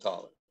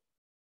taller.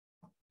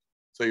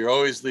 So you're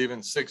always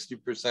leaving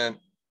 60%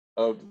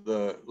 of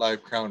the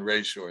live crown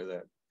ratio, or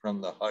that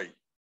from the height.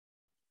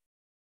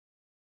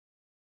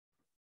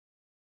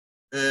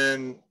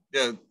 And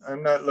yeah,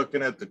 I'm not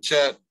looking at the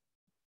chat,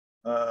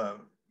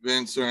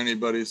 Vince or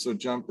anybody, so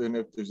jump in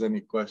if there's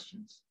any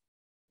questions.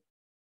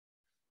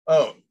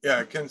 Oh, yeah,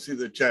 I can see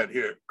the chat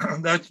here.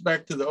 That's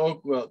back to the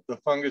oak wilt, the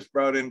fungus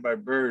brought in by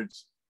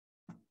birds.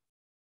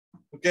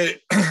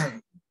 Okay,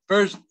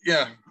 first,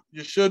 yeah,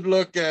 you should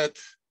look at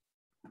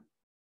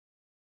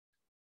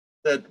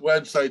that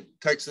website,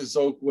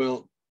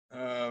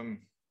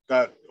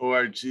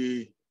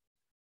 texasoakwilt.org,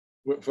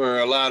 for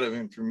a lot of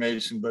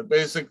information. But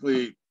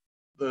basically,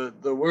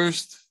 the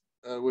worst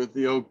with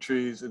the oak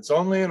trees, it's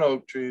only in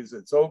oak trees,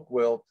 it's oak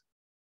wilt.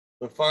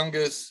 The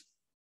fungus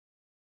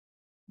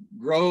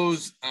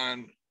grows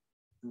on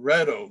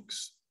red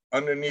oaks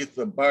underneath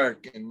the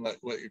bark in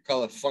what you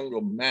call a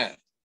fungal mat.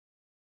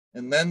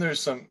 And then there's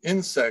some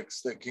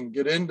insects that can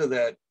get into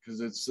that because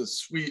it's a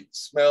sweet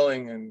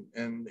smelling,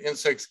 and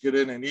insects get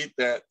in and eat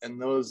that. And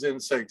those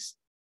insects,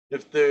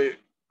 if they're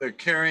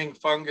carrying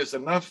fungus,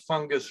 enough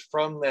fungus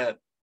from that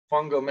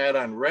fungal mat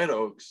on red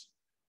oaks,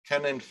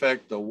 can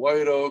infect a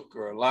white oak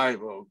or a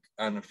live oak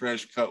on the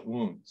fresh cut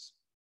wounds.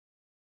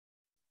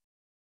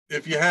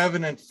 If you have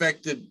an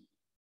infected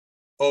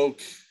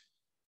oak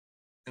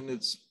and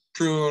it's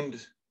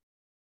pruned,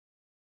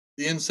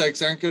 the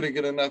insects aren't going to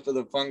get enough of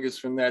the fungus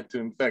from that to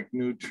infect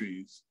new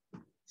trees.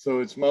 So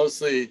it's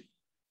mostly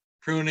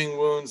pruning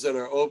wounds that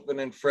are open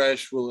and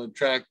fresh will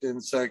attract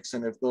insects.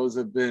 And if those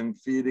have been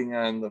feeding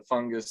on the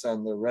fungus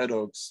on the red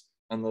oaks,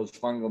 on those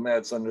fungal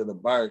mats under the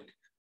bark,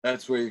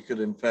 that's where you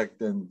could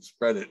infect and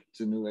spread it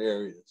to new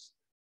areas.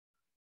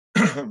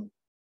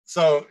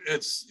 So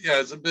it's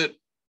a bit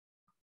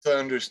to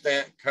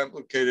understand,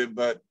 complicated,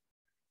 but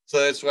so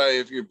that's why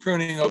if you're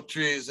pruning oak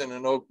trees in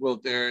an oak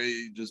wilt area,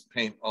 you just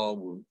paint all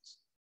wounds.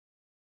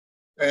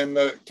 And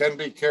can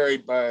be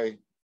carried by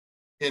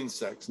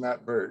insects,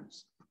 not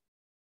birds.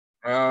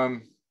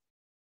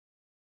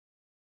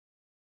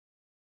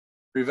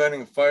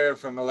 Preventing fire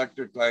from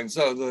electric lines.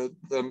 So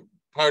the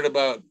part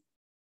about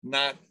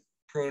not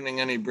pruning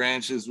any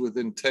branches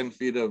within 10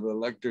 feet of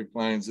electric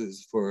lines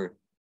is for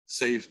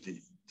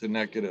safety, to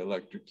not get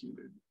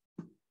electrocuted.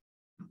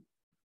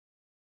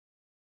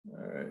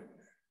 All right.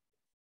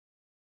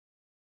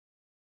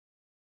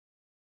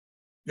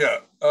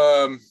 Yeah,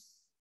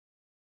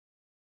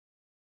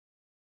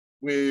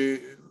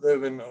 we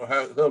live in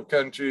hill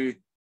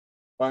country,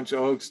 bunch of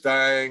oaks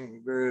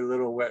dying, very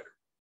little wet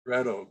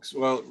red oaks.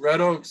 Well,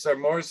 red oaks are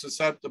more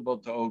susceptible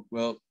to oak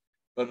wilt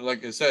But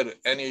like I said,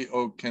 any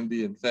oak can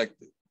be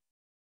infected.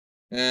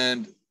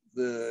 And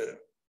the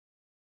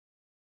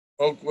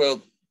oak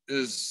wilt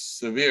is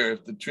severe.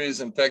 If the tree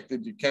is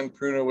infected, you can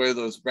prune away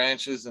those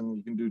branches and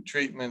you can do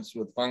treatments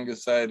with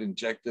fungicide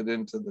injected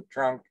into the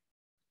trunk.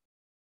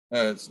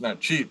 It's not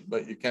cheap,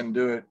 but you can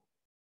do it.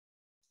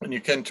 And you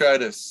can try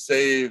to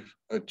save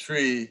a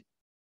tree,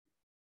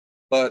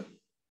 but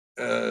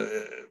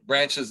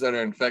branches that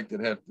are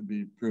infected have to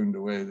be pruned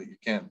away, that you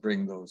can't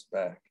bring those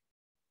back.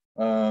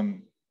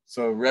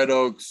 So red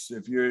oaks,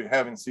 if you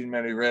haven't seen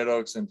many red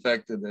oaks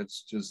infected,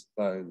 that's just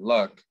by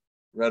luck.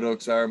 Red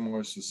oaks are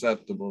more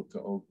susceptible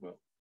to oak wilt.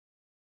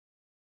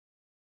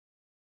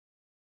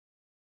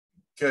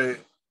 Okay,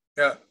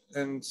 yeah,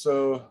 and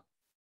so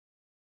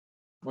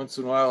once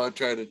in a while I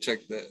try to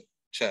check the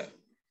chat.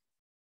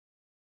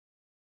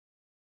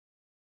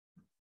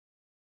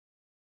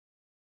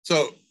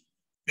 So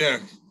yeah,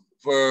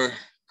 for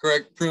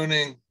correct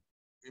pruning,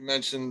 we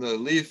mentioned the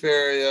leaf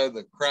area,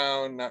 the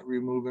crown, not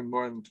removing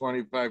more than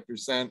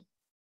 25%.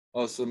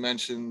 Also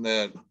mentioned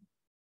that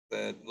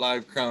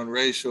live crown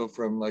ratio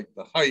from like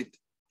the height.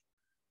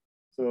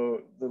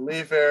 So the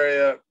leaf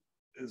area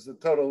is the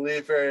total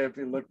leaf area. If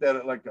you looked at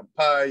it like a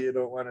pie, you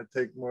don't want to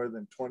take more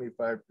than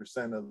 25%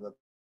 of the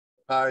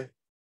pie.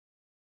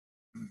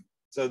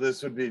 So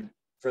this would be,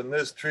 from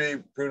this tree,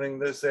 pruning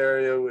this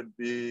area would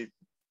be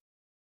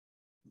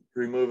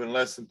removing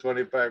less than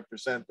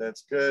 25%.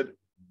 That's good.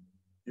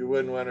 You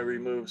wouldn't want to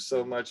remove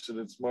so much that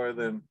it's more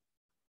than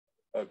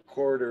a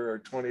quarter or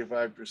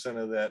 25%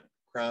 of that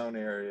crown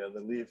area,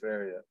 the leaf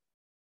area.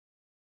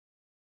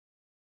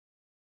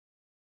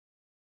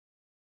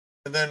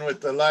 And then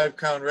with the live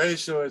crown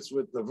ratio, it's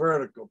with the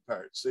vertical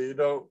part. So you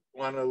don't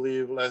want to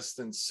leave less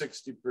than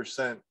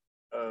 60%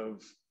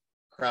 of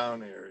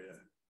crown area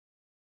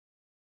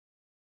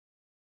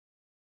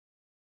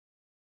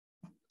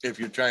if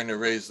you're trying to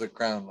raise the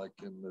crown like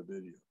in the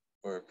video,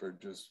 or for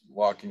just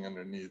walking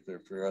underneath or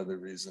for other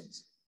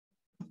reasons.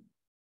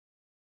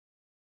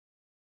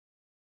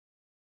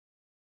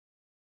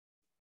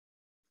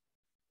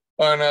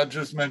 Oh, and I'll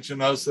just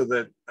mention also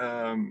that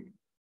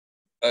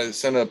I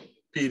sent a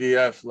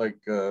PDF, like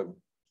a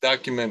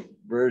document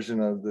version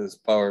of this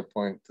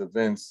PowerPoint to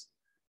Vince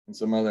and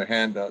some other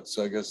handouts.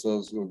 So I guess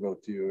those will go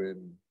to you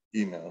in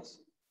emails.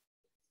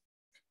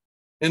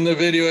 In the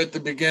video at the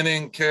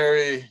beginning,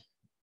 Carrie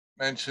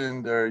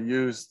mentioned or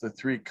used the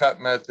 3-cut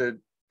method.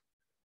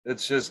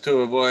 It's just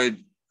to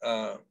avoid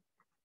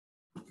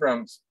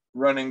from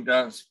running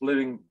down,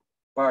 splitting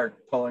bark,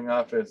 pulling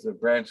off as the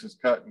branch is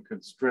cut and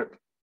could strip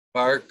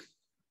bark.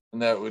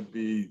 And that would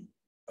be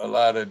a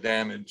lot of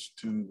damage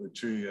to the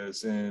tree,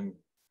 as in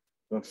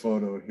the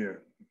photo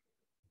here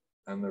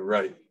on the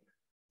right.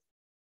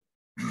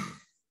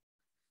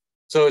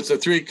 So it's a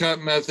 3-cut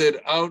method.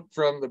 Out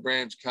from the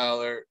branch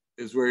collar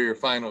is where your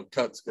final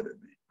cut's gonna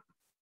be.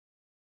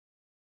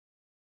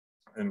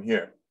 And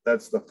here,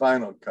 that's the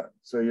final cut.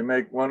 So you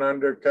make one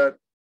undercut,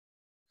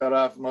 cut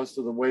off most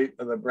of the weight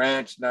of the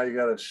branch. Now you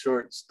got a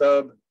short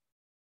stub,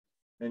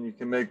 and you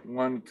can make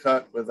one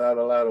cut without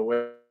a lot of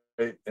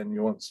weight, and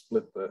you won't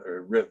split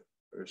or rip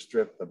or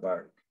strip the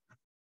bark.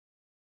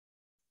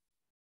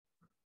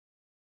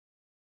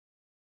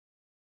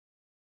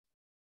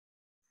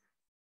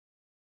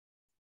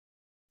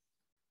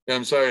 Yeah,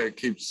 I'm sorry, it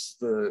keeps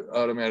the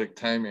automatic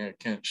timing. I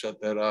can't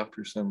shut that off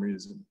for some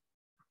reason.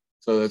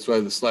 So that's why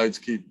the slides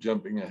keep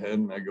jumping ahead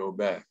and I go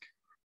back.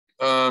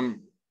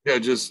 Yeah,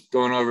 just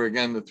going over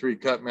again the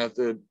 3-cut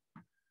method.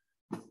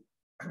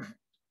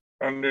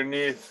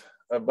 Underneath,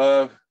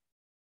 above,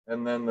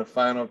 and then the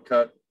final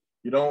cut.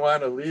 You don't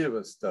want to leave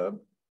a stub,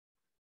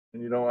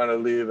 and you don't want to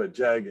leave a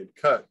jagged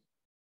cut.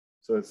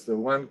 So it's the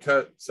 1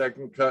 cut,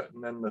 2nd cut,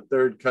 and then the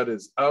 3rd cut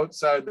is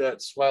outside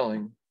that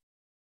swelling,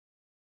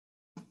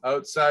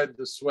 outside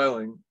the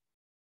swelling,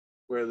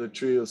 where the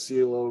tree will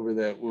seal over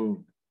that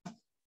wound.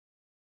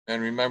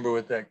 And remember,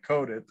 with that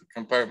coated,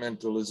 the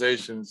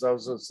compartmentalization is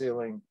also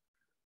sealing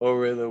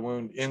over the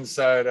wound,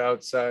 inside,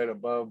 outside,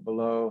 above,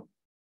 below,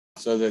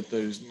 so that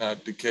there's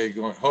not decay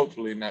going,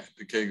 hopefully not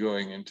decay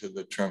going into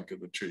the trunk of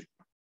the tree.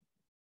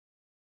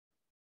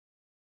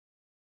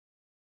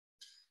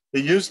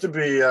 It used to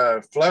be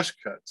flush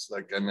cuts,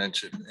 like I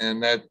mentioned,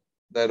 and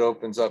that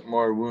opens up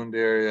more wound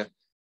area.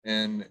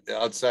 And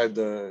outside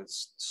the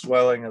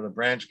swelling of the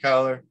branch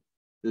collar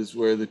is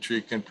where the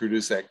tree can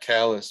produce that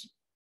callus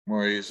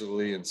more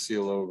easily and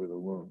seal over the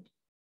wound.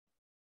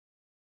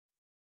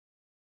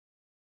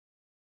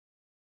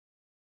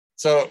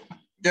 So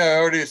yeah, I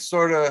already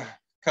sort of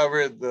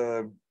covered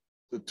the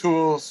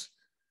tools,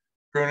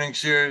 pruning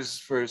shears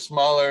for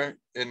smaller.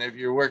 And if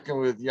you're working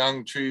with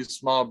young trees,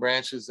 small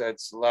branches,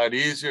 that's a lot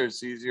easier.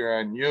 It's easier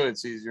on you,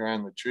 it's easier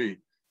on the tree.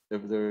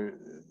 If they're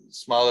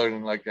smaller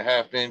than like a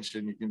 1/2 inch,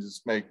 and you can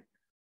just make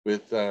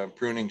with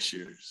pruning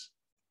shears.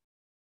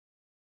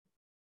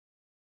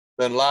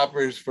 Then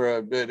loppers for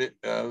a bit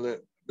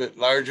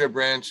larger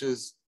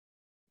branches.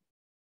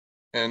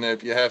 And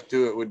if you have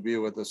to, it would be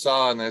with a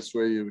saw, and that's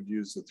where you would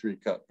use the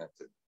 3-cut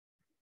method.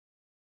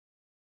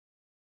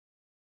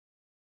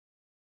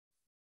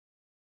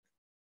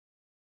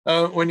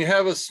 When you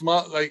have a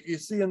small, like you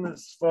see in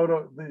this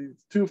photo, the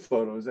two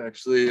photos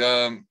actually,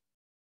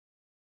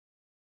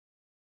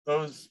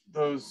 those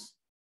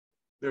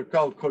they're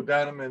called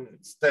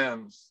codominant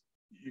stems.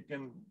 You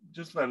can,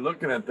 just by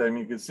looking at them,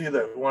 you can see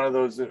that one of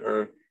those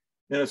are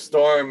in a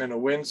storm, in a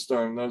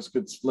windstorm, those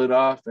could split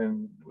off,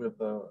 and with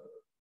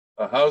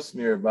a house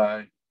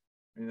nearby,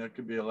 I mean, that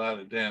could be a lot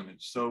of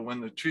damage. So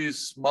when the tree's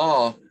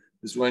small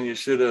is when you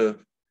should have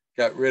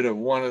got rid of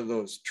one of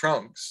those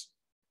trunks,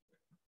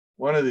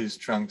 one of these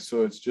trunks,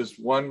 so it's just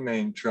one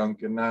main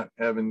trunk and not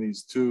having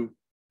these two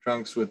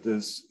trunks with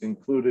this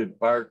included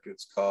bark,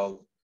 it's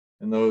called,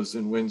 and those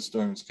in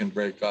windstorms can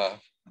break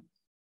off.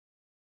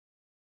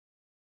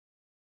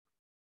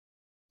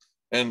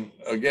 And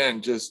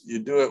again, just you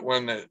do it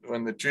when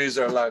the trees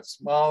are a lot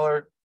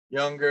smaller,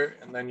 younger,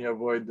 and then you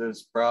avoid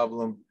this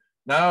problem.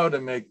 Now to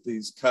make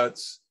these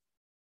cuts,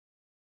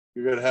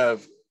 you're gonna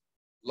have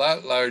a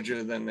lot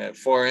larger than that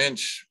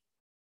 4-inch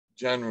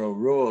general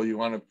rule. You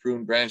want to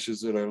prune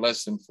branches that are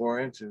less than 4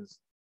 inches.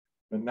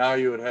 But now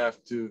you would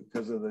have to,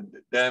 because of the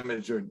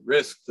damage or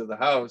risk to the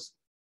house,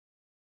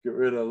 get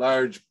rid of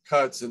large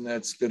cuts, and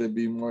that's going to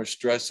be more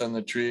stress on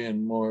the tree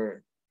and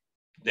more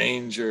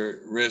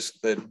danger, risk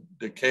that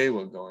decay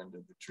will go into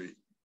the tree.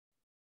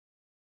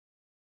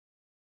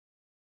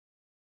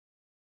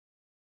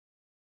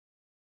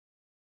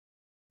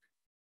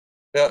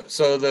 Yeah,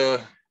 so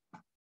the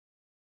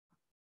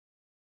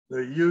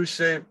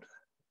U-shaped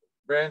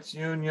branch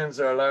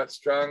unions are a lot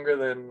stronger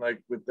than like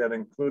with that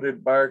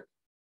included bark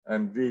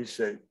and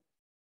V-shaped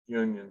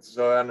unions.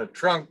 So on a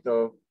trunk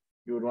though,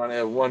 you would want to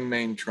have one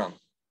main trunk.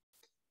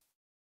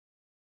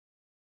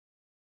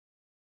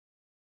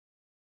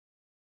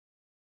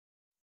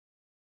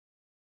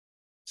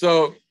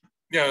 So,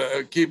 yeah,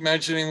 I keep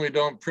mentioning we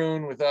don't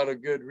prune without a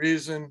good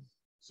reason.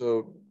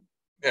 So,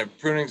 yeah,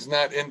 pruning is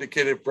not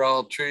indicated for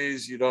all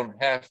trees. You don't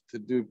have to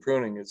do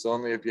pruning. It's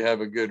only if you have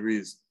a good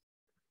reason.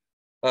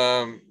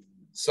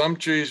 Some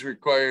trees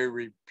require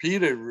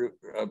repeated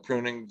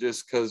pruning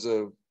just because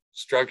of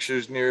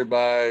structures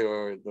nearby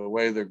or the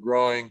way they're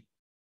growing.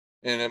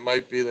 And it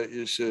might be that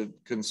you should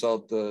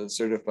consult the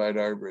certified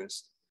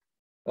arborist.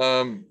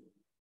 If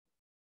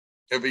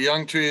a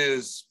young tree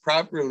is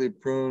properly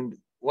pruned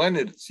when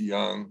it's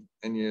young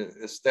and you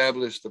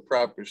establish the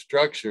proper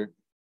structure,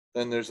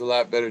 then there's a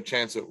lot better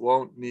chance it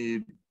won't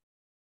need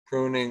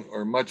pruning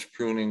or much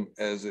pruning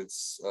as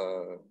it's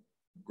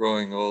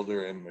growing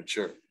older and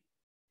mature.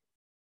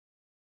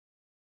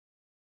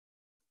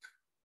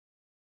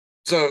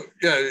 So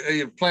yeah,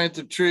 you plant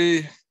a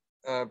tree,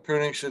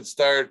 pruning should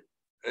start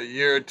a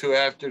year or two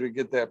after to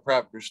get that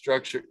proper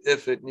structure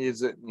if it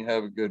needs it and you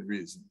have a good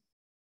reason.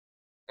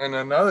 And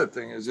another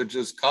thing is it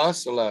just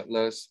costs a lot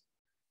less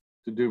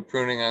to do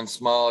pruning on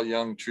small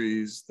young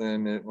trees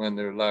than when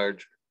they're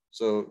large.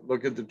 So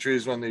look at the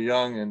trees when they're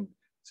young and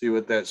see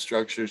what that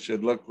structure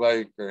should look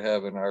like, or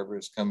have an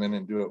arborist come in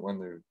and do it when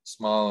they're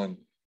small and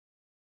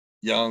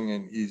young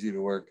and easy to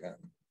work on.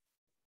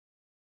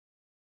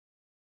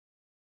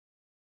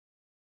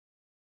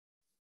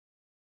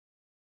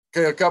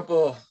 Okay, a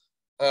couple,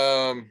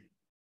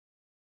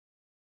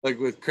 like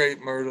with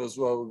crepe myrtles,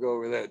 well, we'll go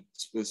over that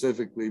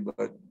specifically,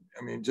 but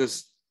I mean,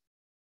 just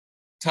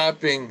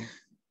topping,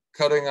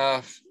 cutting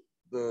off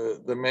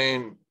the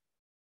main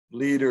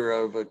leader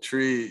of a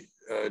tree,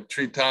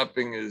 tree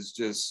topping is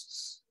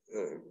just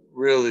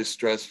really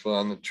stressful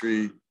on the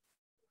tree.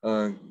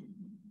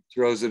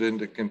 Throws it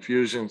into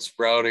confusion,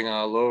 sprouting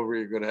all over.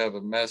 You're going to have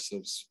a mess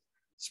of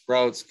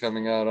sprouts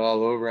coming out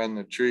all over on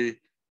the tree.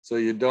 So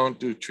you don't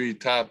do tree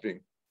topping.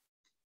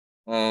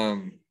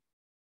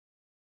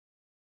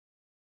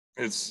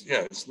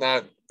 It's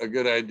not a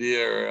good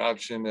idea or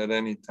option at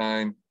any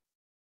time.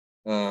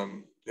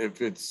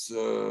 If it's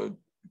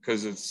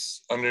because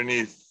it's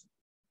underneath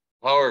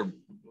power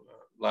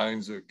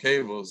lines or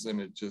cables, then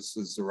it just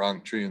is the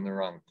wrong tree in the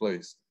wrong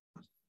place.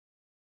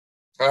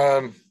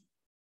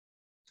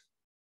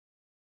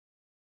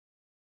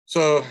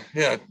 So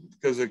yeah,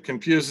 because it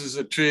confuses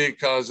the tree,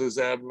 causes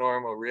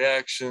abnormal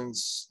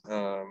reactions,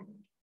 a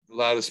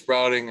lot of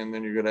sprouting, and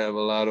then you're going to have a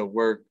lot of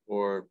work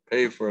or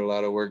pay for a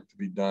lot of work to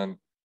be done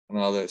on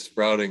all that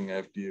sprouting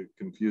after you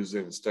confuse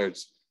it and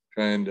starts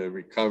trying to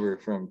recover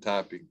from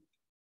topping.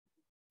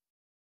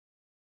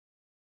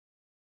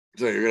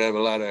 So you're going to have a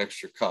lot of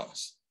extra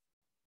costs.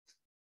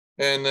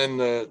 And then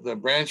the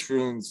branch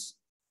prunes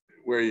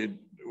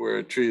where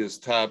a tree is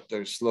topped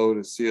are slow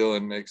to seal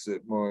and makes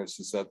it more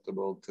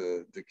susceptible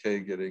to decay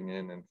getting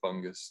in and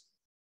fungus.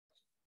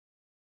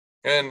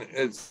 And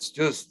it's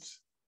just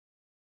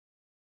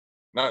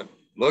not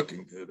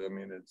looking good. I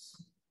mean, it's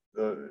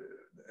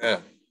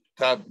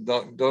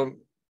don't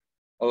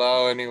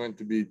allow anyone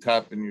to be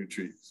topping your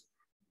trees.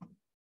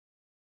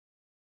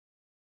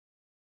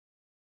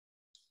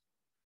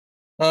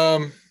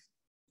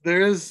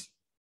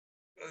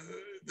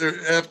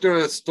 After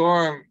a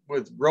storm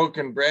with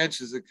broken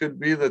branches, it could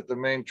be that the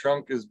main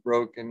trunk is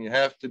broken. You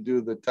have to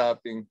do the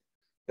topping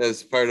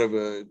as part of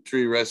a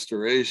tree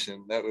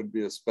restoration. That would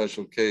be a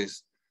special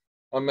case.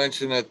 I'll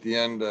mention at the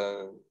end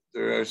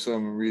there are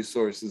some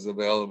resources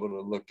available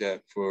to look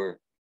at for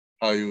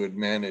how you would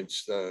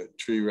manage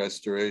tree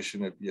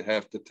restoration if you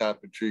have to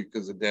top a tree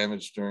because of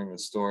damage during a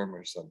storm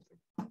or something.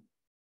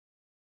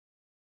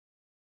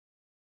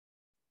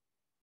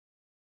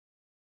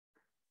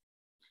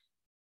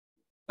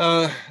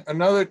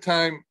 Another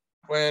time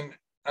when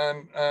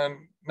on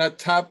not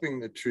topping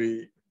the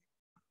tree,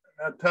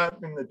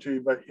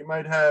 but you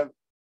might have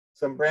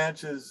some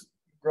branches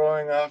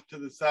growing off to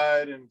the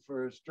side, and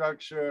for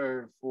structure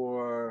or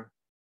for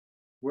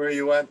where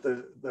you want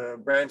the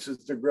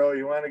branches to grow,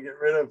 you want to get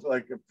rid of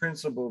like a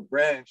principal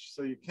branch.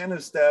 So you can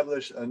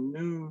establish a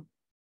new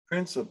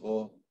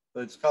principal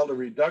that's called a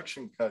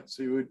reduction cut.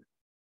 So you would,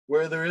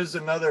 where there is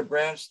another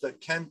branch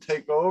that can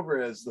take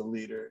over as the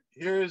leader,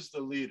 here is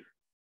the leader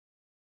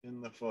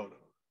in the photo.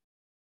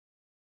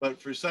 But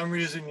for some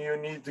reason you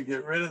need to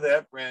get rid of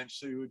that branch.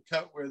 So you would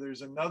cut where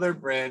there's another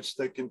branch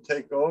that can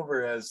take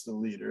over as the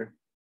leader.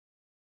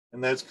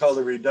 And that's called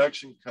a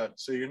reduction cut.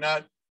 So you're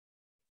not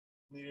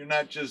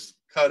just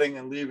cutting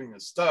and leaving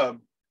a stub.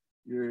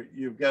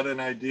 You've got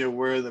an idea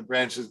where the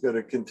branch is going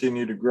to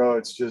continue to grow.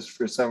 It's just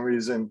for some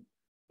reason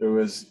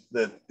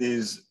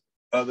these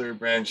other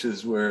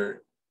branches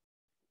were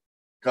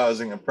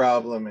causing a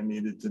problem and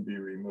needed to be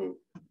removed.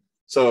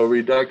 So a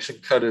reduction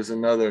cut is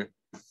another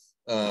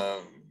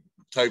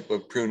type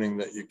of pruning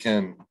that you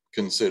can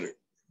consider.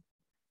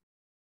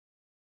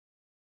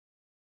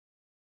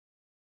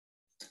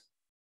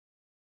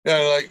 Yeah,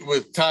 like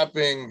with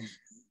topping,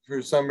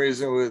 for some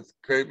reason with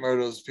crepe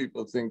myrtles,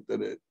 people think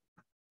that it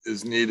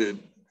is needed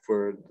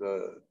for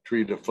the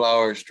tree to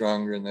flower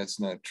stronger, and that's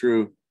not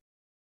true.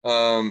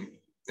 And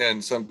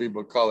some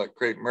people call it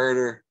crepe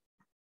murder.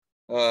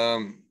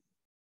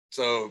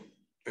 So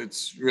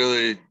it's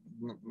really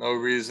no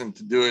reason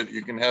to do it.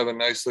 You can have a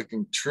nice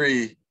looking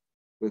tree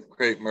with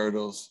crepe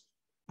myrtles.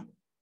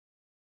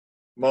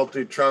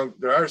 Multi-trunk,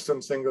 there are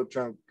some single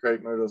trunk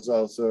crepe myrtles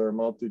also, or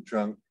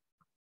multi-trunk,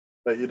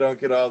 but you don't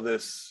get all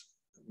this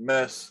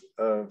mess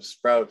of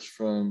sprouts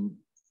from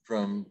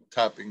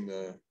topping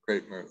the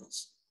crepe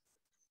myrtles.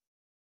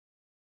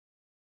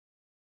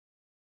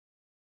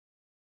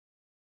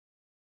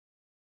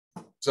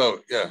 So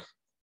yeah,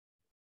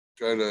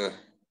 try to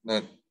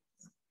not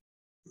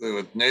live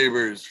with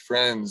neighbors,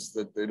 friends,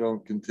 that they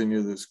don't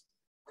continue this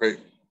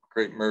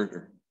crepe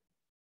murder.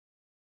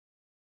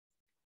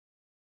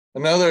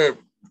 Another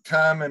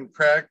common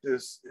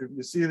practice, if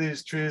you see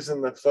these trees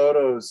in the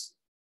photos,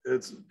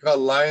 it's called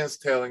lion's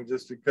tailing,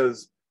 just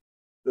because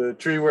the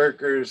tree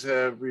workers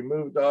have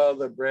removed all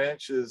the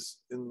branches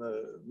in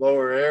the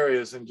lower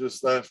areas and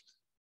just left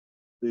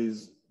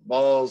these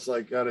balls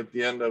like out at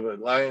the end of a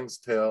lion's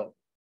tail.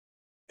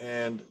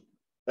 And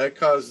that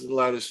causes a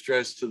lot of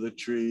stress to the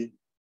tree.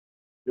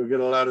 You'll get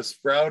a lot of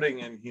sprouting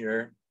in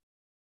here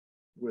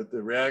with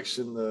the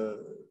reaction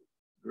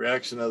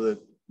of it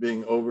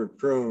being over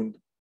pruned.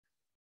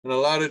 And a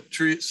lot of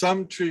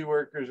some tree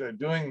workers are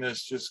doing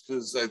this just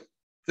because I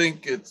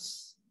think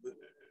it's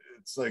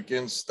like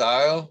in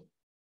style.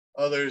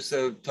 Others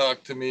have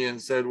talked to me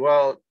and said,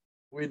 well,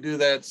 we do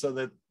that so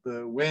that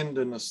the wind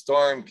and the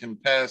storm can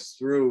pass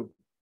through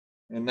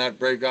and not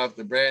break off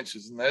the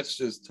branches. And that's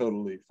just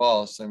totally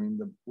false. I mean,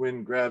 the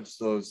wind grabs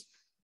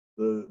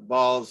the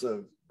balls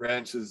of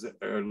branches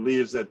or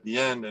leaves at the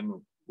end and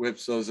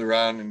whips those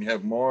around, and you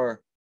have more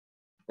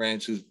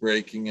branches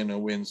breaking in a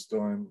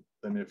windstorm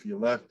than if you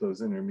left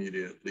those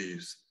intermediate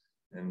leaves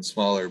and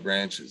smaller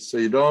branches. So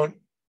you don't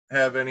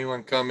have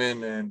anyone come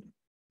in and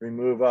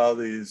remove all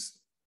these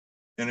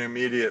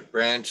intermediate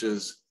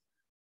branches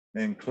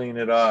and clean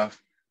it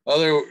off.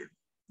 Other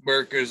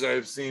workers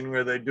I've seen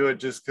where they do it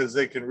just because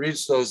they can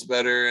reach those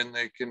better and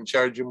they can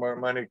charge you more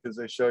money because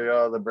they show you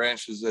all the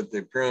branches that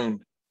they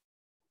pruned.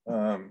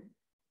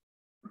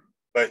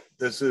 But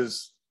this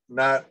is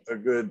not a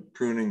good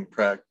pruning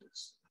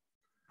practice.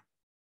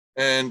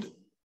 And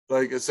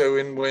like I said,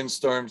 in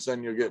windstorms,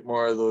 then you'll get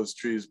more of those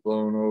trees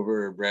blown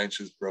over or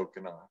branches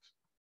broken off.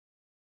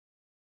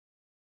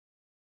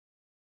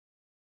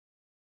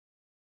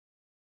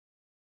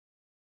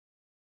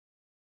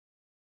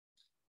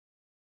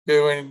 Okay,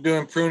 when you're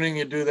doing pruning,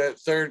 you do that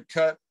third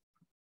cut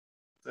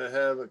to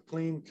have a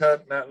clean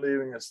cut, not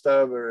leaving a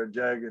stub or a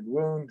jagged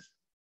wound.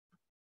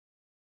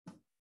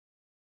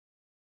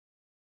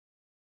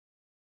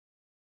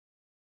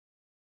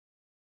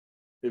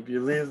 If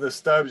you leave the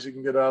stubs, you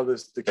can get all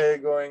this decay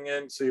going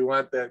in. So you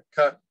want that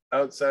cut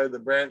outside the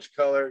branch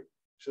color.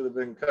 Should have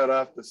been cut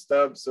off the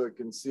stub so it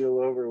can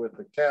seal over with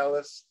the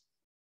callus,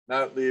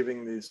 not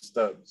leaving these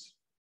stubs.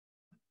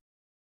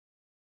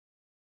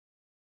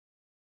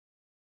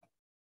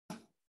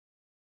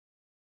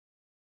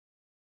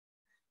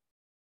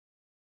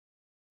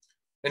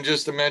 And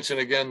just to mention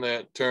again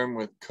that term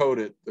with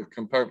coated, the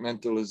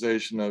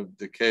compartmentalization of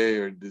decay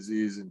or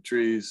disease in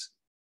trees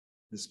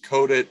is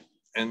coated.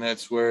 And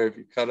that's where if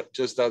you cut it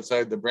just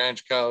outside the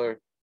branch collar,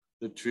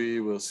 the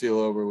tree will seal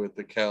over with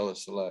the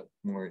callus a lot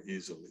more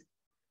easily.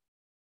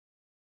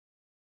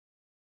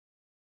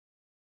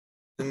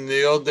 In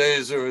the old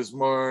days, there was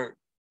more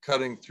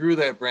cutting through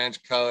that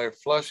branch collar,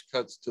 flush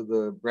cuts to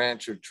the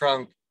branch or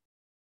trunk,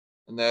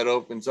 and that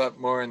opens up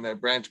more, and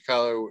that branch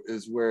collar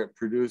is where it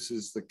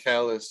produces the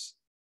callus.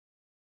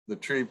 The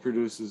tree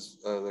produces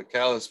the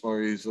callus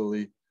more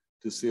easily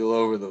to seal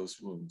over those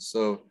wounds.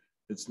 So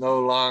it's no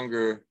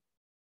longer,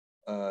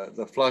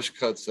 the flush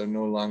cuts are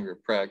no longer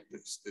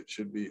practiced. It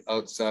should be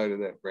outside of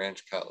that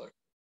branch collar.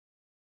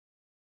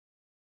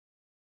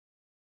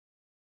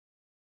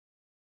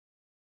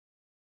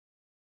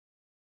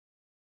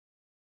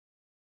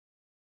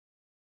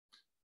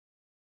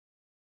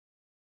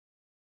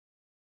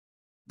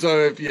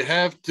 So if you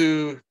have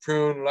to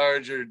prune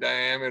larger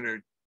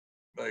diameter,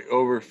 like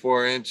over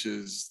 4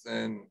 inches,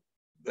 then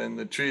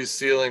the tree's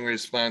sealing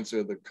response,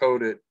 or the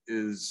coat it,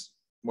 is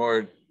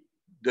more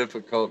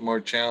difficult, more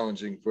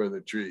challenging for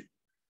the tree.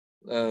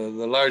 The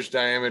large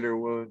diameter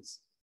wounds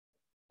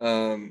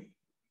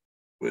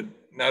would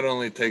not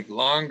only take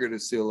longer to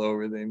seal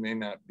over, they may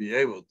not be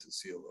able to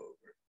seal over.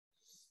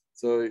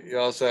 So you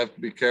also have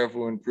to be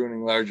careful when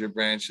pruning larger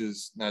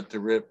branches, not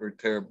to rip or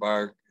tear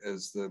bark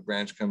as the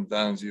branch comes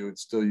down. So you would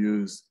still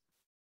use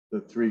the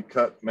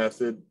 3-cut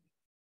method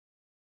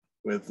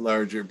with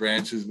larger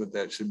branches, but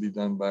that should be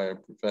done by a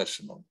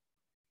professional.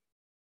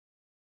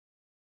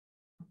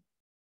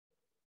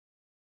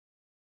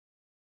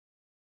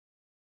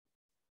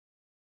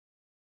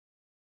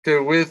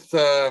 Okay, with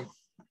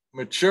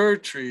mature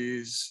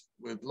trees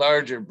with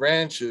larger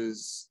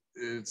branches,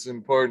 it's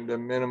important to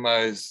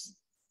minimize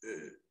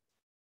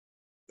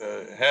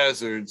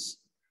hazards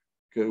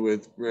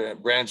with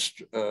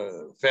branch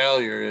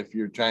failure if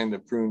you're trying to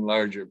prune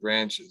larger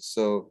branches.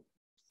 So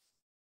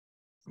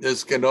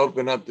this can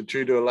open up the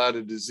tree to a lot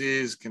of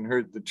disease, can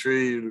hurt the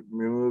tree,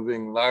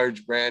 removing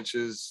large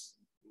branches,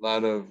 a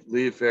lot of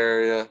leaf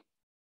area.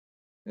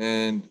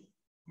 And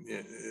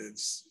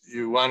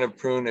you want to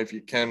prune if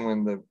you can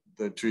when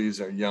the trees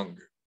are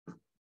younger.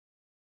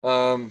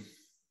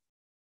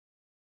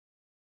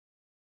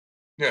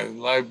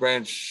 Live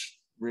branch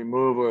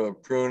removal or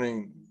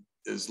pruning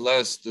is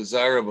less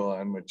desirable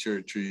on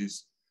mature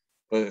trees,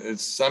 but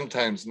it's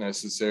sometimes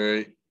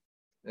necessary.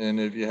 And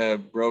if you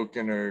have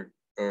broken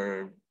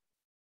or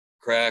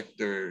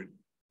cracked or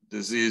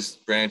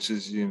diseased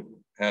branches, you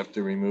have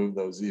to remove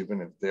those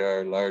even if they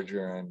are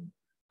larger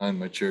on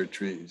mature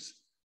trees.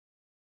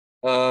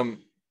 In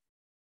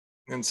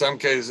some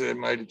cases, it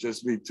might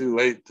just be too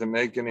late to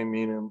make any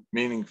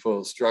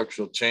meaningful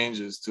structural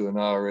changes to an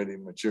already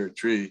mature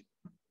tree.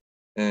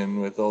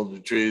 And with older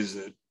trees,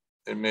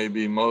 it may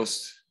be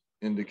most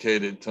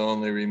indicated to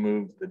only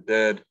remove the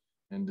dead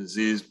and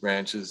diseased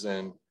branches,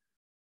 and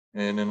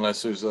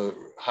unless there's a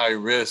high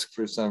risk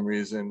for some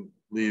reason,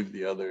 leave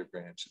the other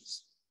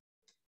branches.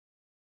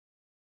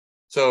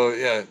 So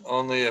yeah,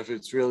 only if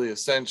it's really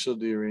essential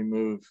do you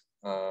remove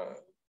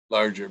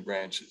larger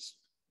branches.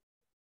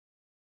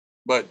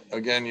 But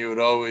again, you would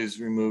always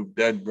remove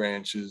dead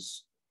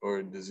branches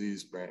or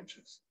diseased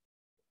branches.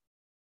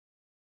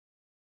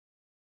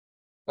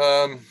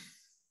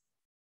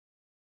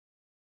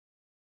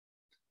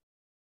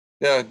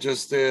 Yeah,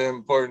 just the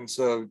importance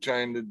of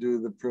trying to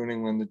do the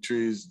pruning when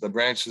the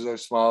branches are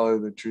smaller,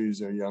 the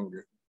trees are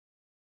younger.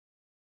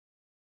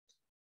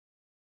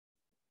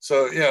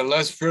 So yeah,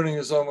 less pruning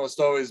is almost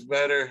always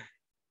better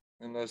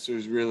unless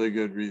there's really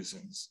good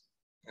reasons,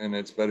 and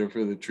it's better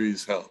for the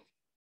tree's health.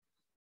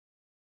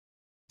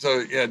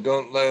 So yeah,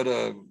 don't let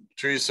a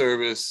tree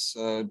service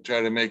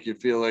try to make you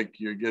feel like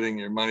you're getting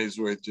your money's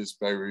worth just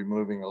by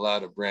removing a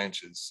lot of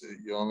branches.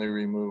 You only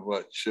remove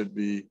what should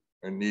be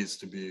or needs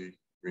to be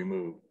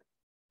removed.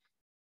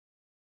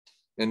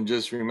 And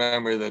just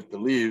remember that the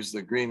leaves,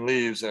 the green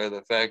leaves, are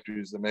the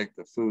factories that make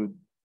the food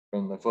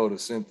from the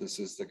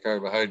photosynthesis, the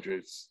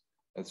carbohydrates.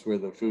 That's where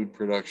the food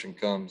production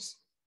comes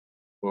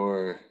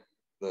for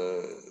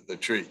the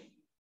tree.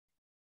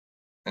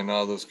 And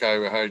all those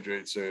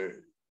carbohydrates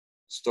are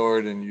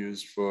stored and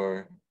used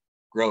for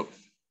growth.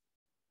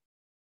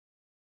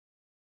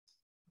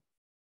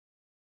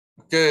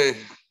 Okay,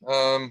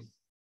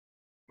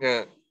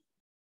 yeah,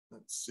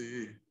 let's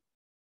see.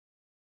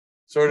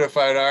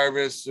 Certified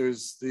arborists,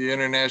 there's the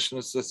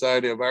International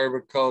Society of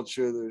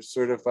Arboriculture, there's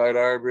certified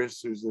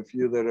arborists, there's a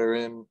few that are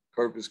in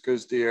Corpus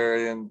Christi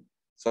area and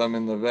some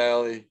in the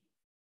valley,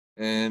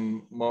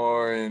 and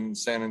more in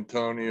San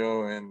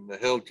Antonio and the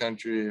Hill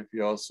Country if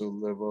you also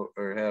live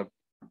or have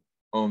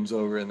homes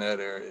over in that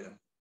area.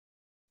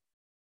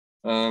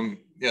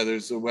 Yeah,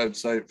 there's a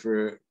website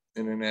for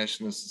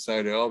International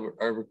Society of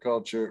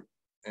Arboriculture,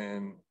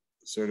 and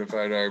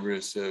certified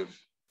arborists have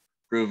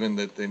proven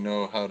that they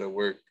know how to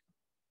work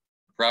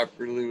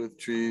properly with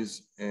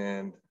trees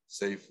and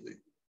safely.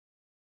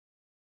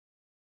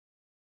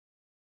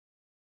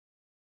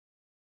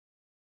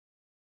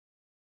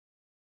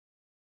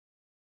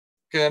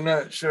 Okay, I'm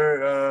not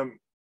sure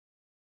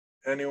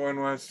anyone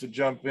wants to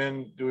jump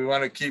in. Do we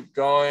want to keep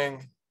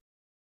going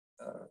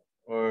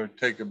or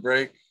take a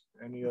break?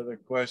 Any other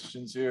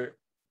questions here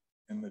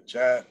in the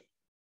chat?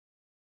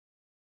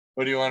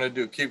 What do you want to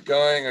do? Keep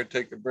going or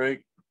take a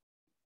break?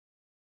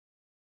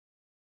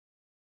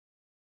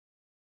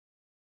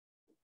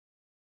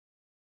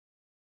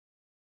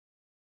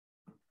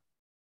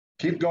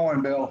 Keep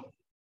going, Bill.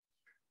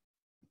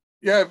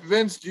 Yeah,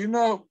 Vince, do you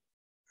know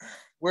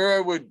where I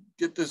would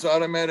get this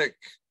automatic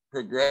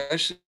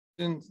progression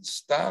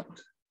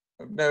stopped?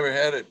 I've never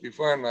had it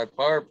before in my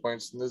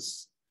PowerPoints, and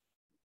this.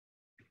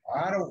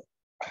 I don't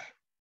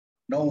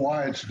know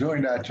why it's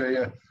doing that to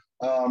you.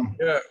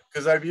 Yeah,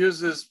 because I've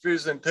used this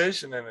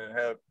presentation and it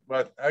have,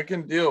 but I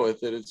can deal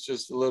with it. It's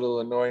just a little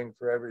annoying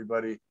for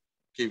everybody.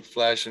 Keep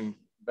flashing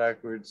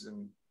backwards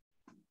and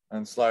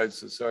on slides.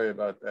 So sorry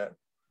about that.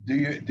 Do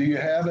you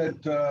have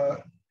it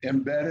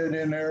embedded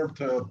in there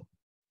to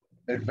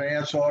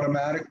advance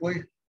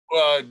automatically?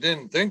 Well, I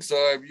didn't think so.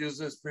 I've used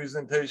this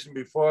presentation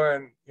before,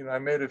 and I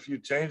made a few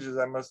changes.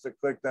 I must have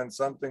clicked on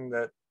something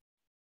that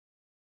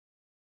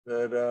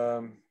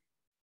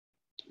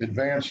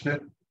Advanced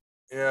it.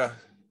 Yeah,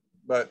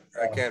 but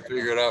I can't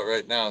figure it out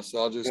right now. So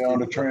I'll just on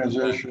the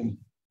transition.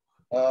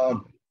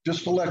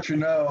 Just to let you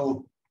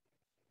know,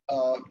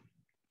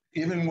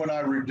 even when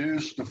I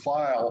reduce the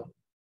file,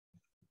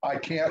 I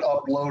can't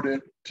upload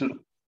it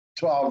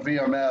to our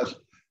VMS.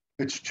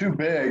 It's too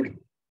big.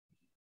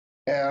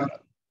 And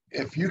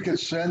if you could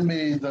send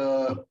me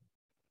the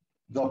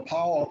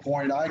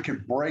PowerPoint, I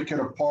could break it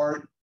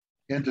apart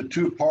into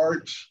 2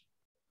 parts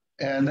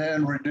and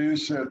then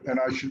reduce it, and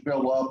I should be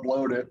able to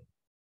upload it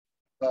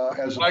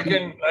as a I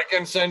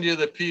can send you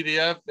the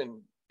PDF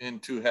in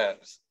 2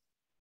 halves.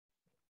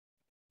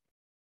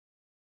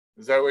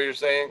 Is that what you're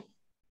saying?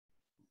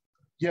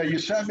 Yeah, you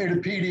sent me the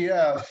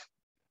PDF,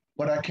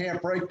 but I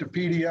can't break the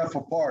PDF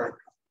apart.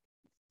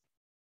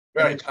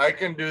 Right, I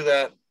can do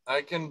that.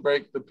 I can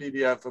break the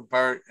PDF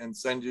apart and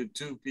send you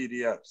 2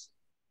 PDFs.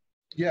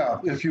 Yeah,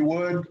 if you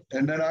would,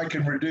 and then I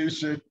can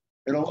reduce it.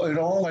 It'll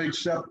only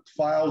accept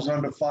files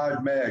under 5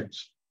 megs.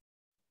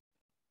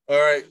 All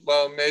right,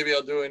 well, maybe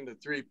I'll do it into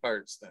 3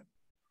 parts then.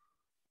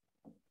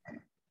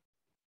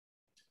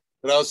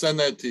 But I'll send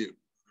that to you.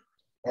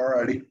 All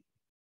righty.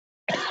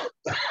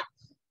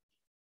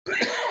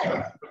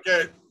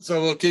 Okay,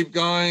 so we'll keep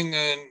going,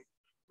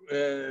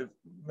 and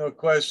no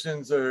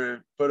questions,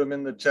 or put them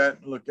in the chat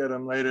and look at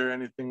them later,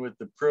 anything with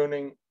the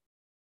pruning.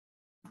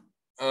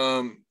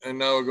 And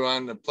now we'll go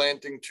on to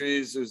planting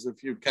trees. There's a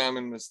few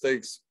common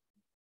mistakes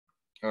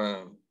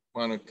I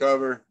want to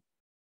cover.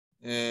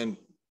 And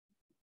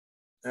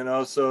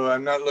also,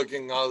 I'm not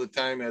looking all the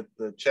time at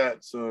the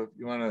chat, so if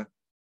you want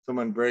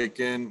someone break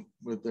in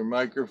with their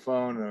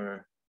microphone,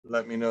 or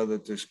let me know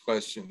that there's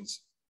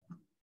questions.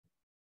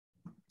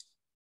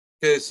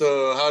 Okay,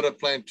 so how to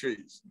plant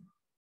trees.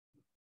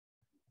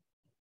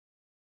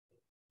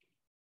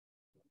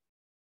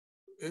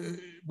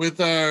 With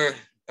a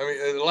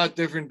lot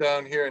different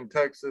down here in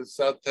Texas,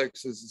 South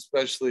Texas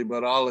especially,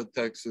 but all of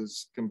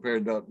Texas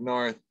compared to up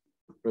north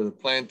for the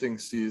planting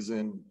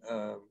season.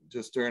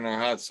 Just during our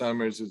hot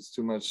summers, it's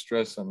too much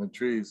stress on the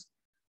trees.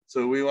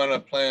 So we want to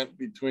plant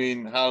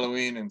between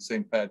Halloween and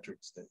St.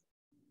 Patrick's Day,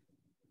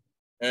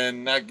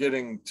 and not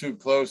getting too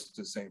close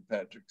to St.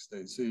 Patrick's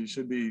Day. So you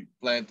should be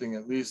planting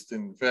at least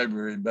in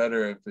February,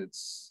 better if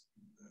it's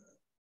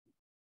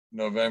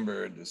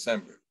November or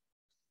December.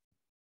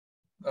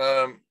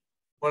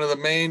 One of the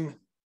main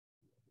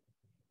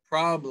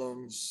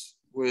problems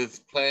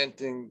with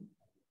planting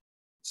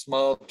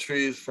small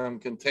trees from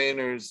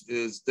containers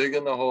is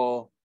digging the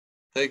hole,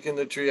 taking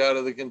the tree out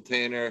of the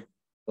container.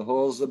 The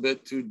hole's a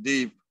bit too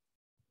deep,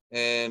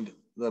 and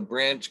the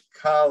branch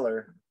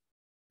collar,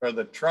 or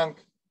the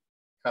trunk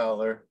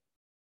collar,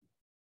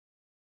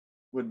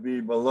 would be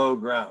below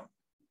ground.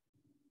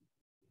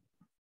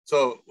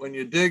 So when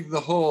you dig the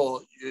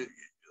hole, a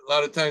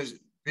lot of times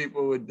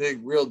people would dig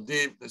real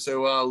deep. They say,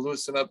 well, I'll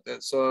loosen up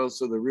that soil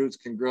so the roots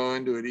can grow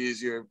into it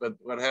easier. But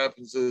what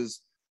happens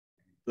is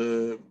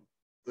the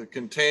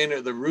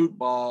container, the root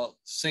ball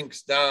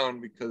sinks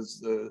down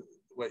because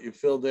what you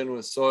filled in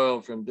with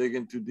soil from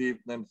digging too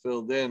deep and then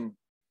filled in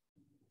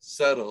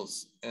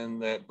settles.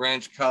 And that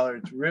branch collar,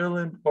 it's real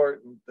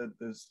important that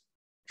this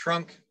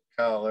trunk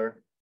collar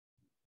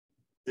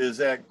is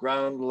at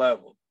ground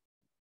level,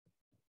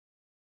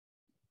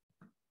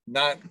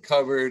 not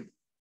covered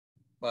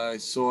by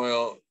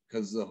soil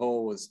because the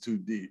hole was too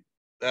deep.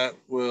 That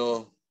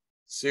will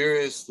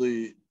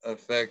seriously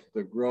affect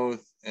the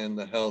growth and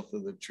the health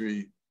of the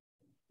tree.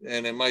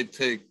 And it might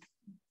take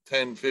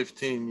 10,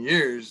 15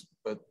 years,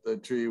 but the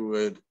tree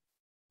would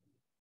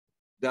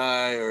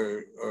die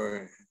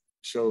or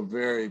show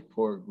very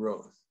poor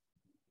growth.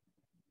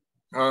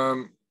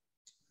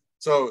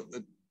 So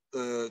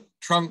the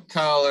trunk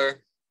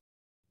collar,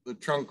 the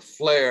trunk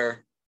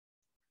flare,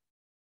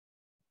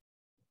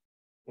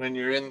 when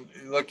you're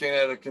looking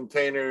at a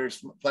container,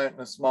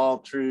 planting a small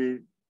tree,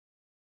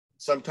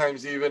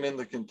 sometimes even in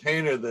the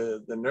container,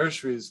 the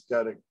nursery's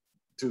got it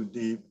too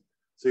deep.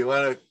 So you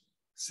want to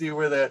see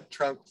where that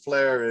trunk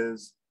flare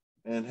is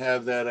and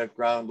have that at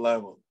ground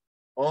level.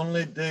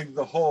 Only dig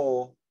the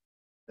hole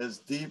as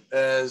deep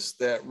as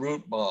that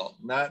root ball,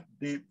 not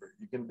deeper.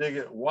 You can dig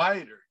it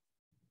wider,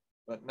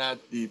 but not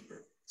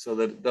deeper, so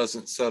that it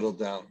doesn't settle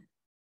down.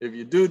 If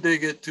you do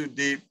dig it too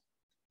deep,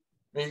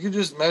 you can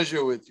just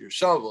measure with your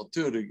shovel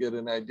too to get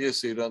an idea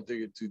so you don't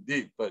dig it too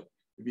deep. But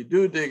if you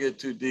do dig it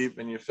too deep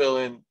and you fill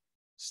in,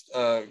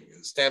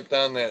 stamp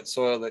down that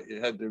soil that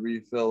you had to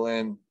refill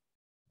in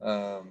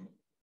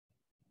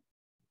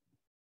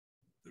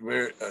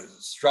very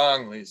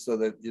strongly, so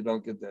that you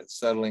don't get that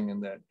settling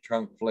and that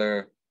trunk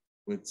flare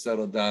would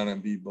settle down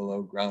and be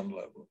below ground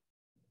level.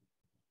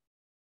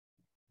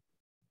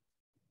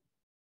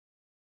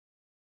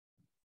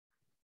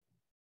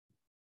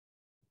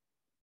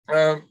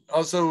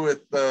 Also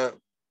with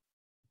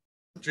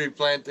tree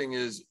planting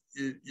is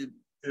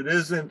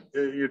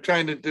you're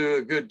trying to do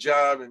a good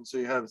job, and so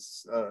you have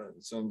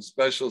some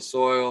special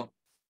soil,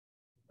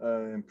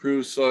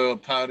 improved soil,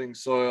 potting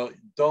soil.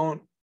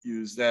 Don't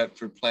use that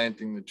for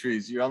planting the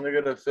trees. You're only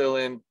going to fill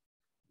in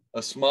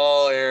a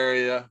small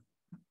area,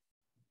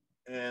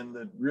 and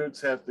the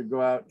roots have to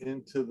go out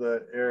into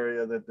the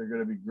area that they're going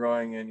to be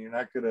growing in. You're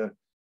not going to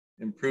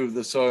improve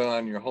the soil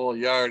on your whole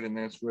yard, and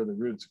that's where the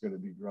roots are going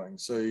to be growing.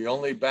 So you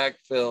only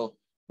backfill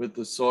with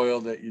the soil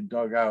that you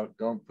dug out.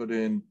 Don't put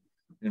in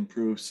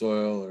improved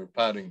soil or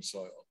potting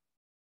soil.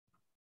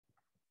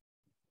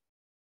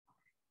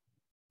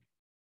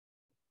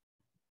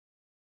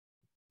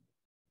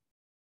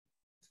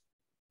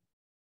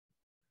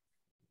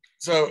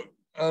 So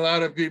a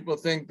lot of people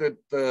think that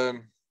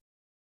the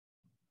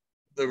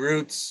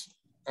roots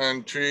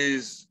on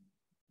trees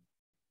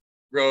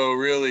grow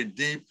really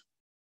deep,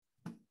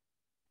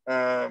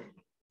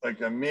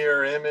 like a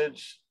mirror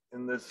image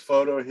in this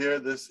photo here.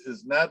 This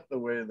is not the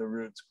way the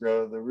roots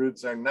grow. The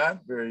roots are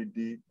not very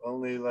deep,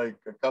 only like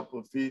a couple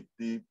of feet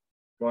deep,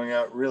 going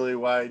out really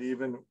wide,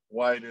 even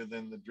wider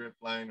than the drip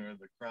line or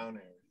the crown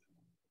area.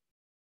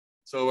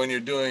 So when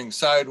you're doing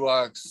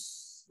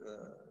sidewalks,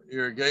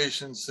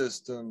 irrigation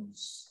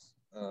systems,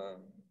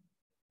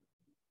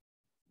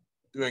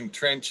 doing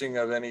trenching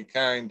of any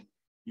kind,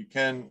 you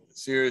can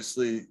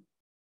seriously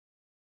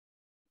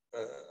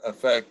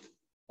affect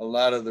a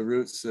lot of the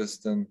root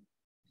system.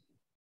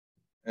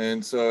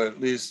 And so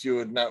at least you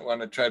would not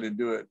want to try to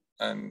do it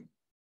on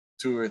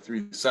 2 or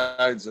 3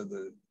 sides of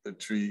the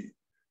tree.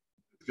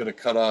 It's going to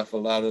cut off a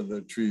lot of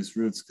the tree's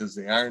roots because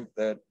they aren't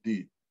that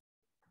deep.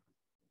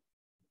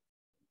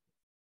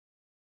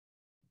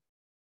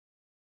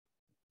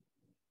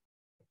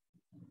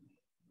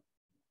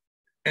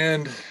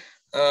 And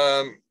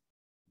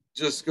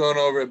just going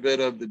over a bit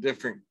of the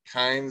different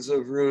kinds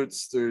of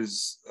roots.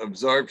 There's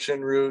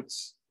absorption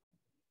roots,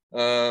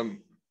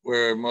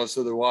 where most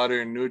of the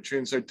water and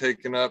nutrients are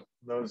taken up.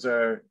 Those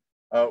are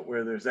out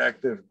where there's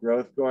active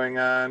growth going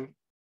on.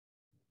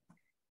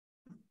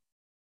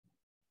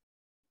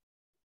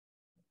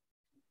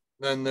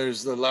 Then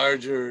there's the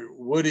larger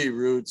woody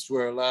roots,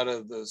 where a lot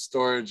of the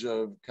storage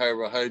of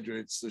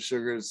carbohydrates, the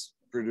sugars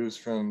produced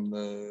from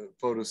the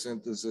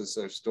photosynthesis,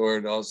 are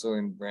stored also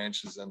in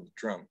branches on the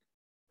trunk,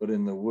 but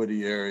in the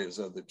woody areas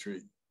of the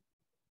tree.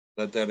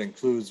 But that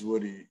includes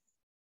woody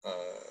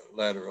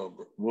lateral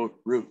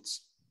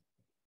roots.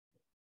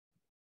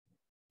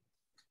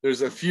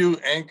 There's a few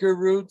anchor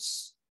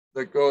roots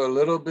that go a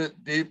little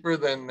bit deeper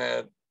than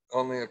that,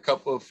 only a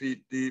couple of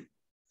feet deep,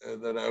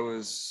 that I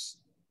was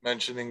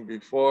mentioning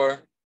before.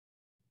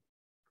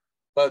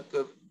 But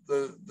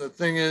the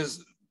thing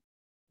is,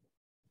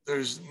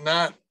 there's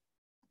not,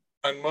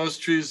 on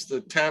most trees,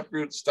 the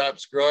taproot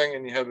stops growing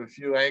and you have a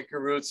few anchor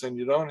roots, and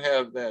you don't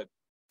have that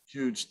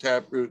huge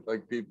taproot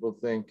like people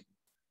think,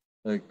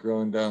 like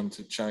growing down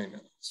to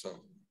China. So,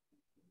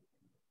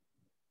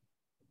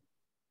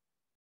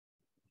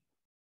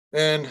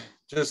 and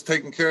just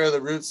taking care of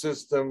the root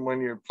system when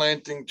you're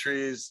planting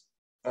trees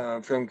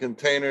from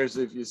containers.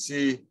 If you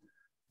see,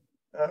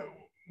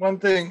 one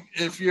thing,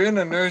 if you're in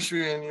a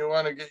nursery and you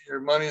want to get your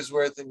money's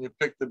worth and you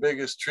pick the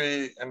biggest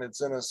tree and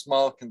it's in a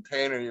small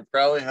container, you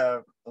probably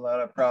have a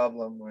lot of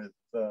problem with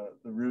the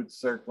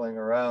roots circling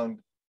around.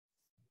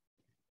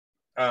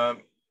 You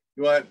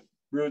want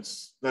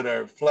roots that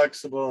are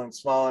flexible and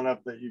small enough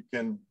that you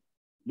can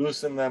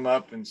loosen them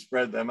up and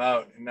spread them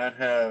out, and not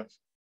have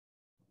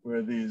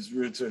where these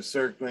roots are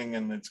circling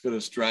and it's going to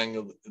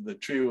strangle, the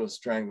tree will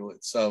strangle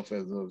itself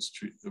as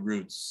the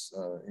roots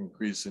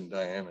increase in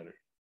diameter.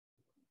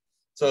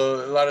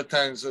 So a lot of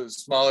times a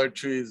smaller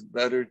tree is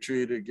better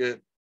tree to get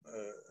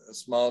a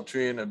small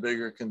tree in a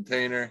bigger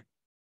container,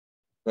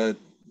 but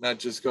not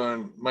just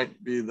going,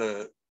 might be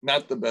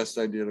not the best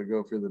idea to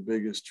go for the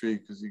biggest tree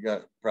because you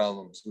got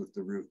problems with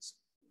the roots.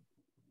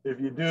 If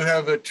you do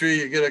have a tree,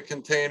 you get a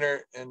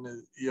container and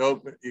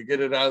you get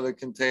it out of the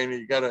container,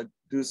 you got to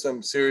do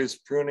some serious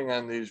pruning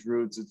on these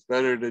roots. It's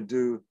better to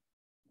do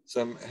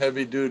some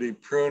heavy duty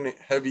pruning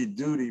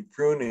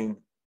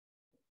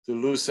to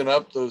loosen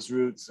up those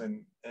roots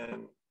and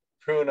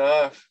prune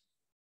off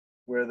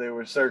where they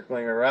were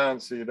circling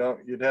around. So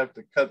you'd have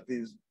to cut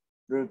these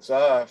roots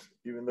off,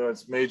 even though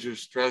it's major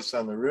stress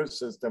on the root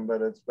system,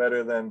 but it's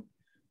better than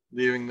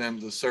leaving them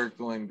to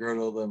circle and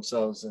girdle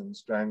themselves and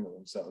strangle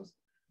themselves.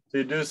 So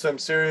you do some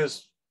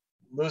serious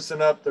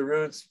loosen up the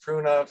roots,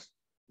 prune off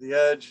the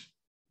edge.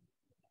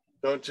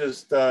 Don't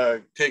just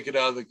take it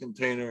out of the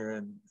container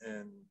and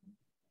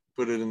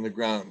put it in the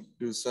ground.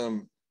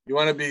 You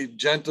want to be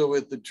gentle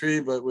with the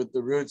tree, but with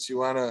the roots, you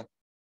want to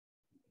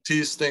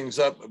tease things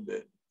up a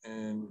bit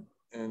and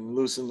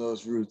loosen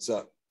those roots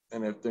up.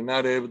 And if they're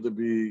not able to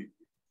be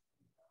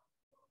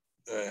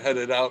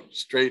headed out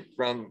straight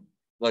from,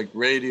 like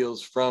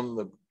radials from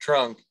the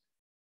trunk,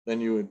 then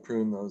you would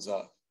prune those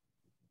off.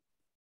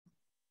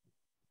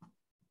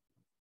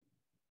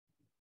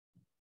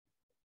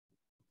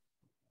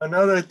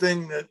 Another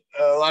thing that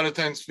a lot of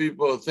times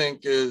people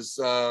think is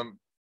that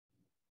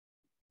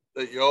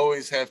you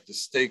always have to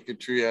stake a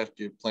tree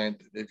after you plant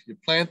it. If you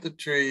plant the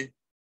tree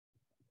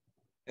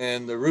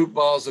and the root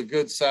ball is a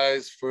good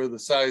size for the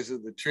size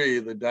of the tree,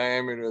 the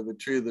diameter of the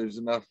tree, there's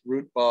enough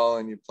root ball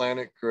and you plant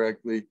it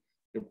correctly,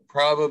 it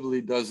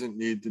probably doesn't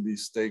need to be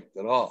staked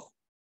at all.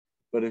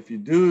 But if you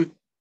do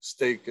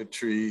stake a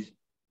tree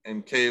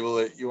and cable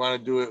it, you want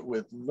to do it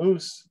with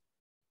loose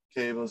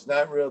cables,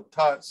 not real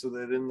taut, so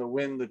that in the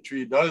wind the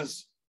tree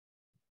does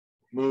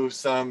move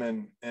some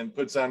and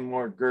puts on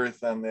more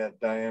girth on that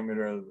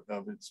diameter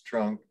of its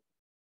trunk.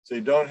 So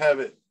you don't have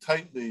it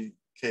tightly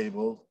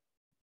cabled.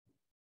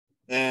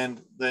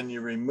 And then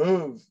you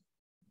remove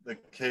the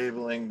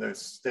cabling, the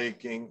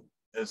staking,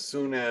 as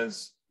soon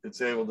as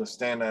it's able to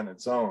stand on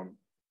its own,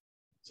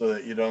 so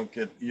that you don't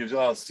get, you've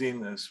all seen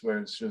this, where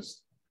it's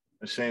just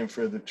a shame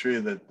for the tree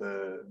that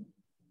the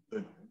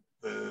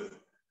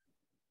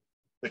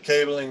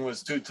cabling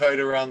was too tight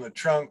around the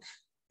trunk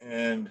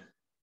and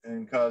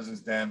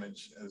causes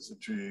damage as the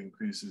tree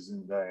increases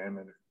in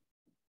diameter.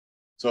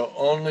 So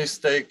only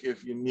stake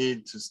if you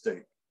need to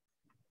stake.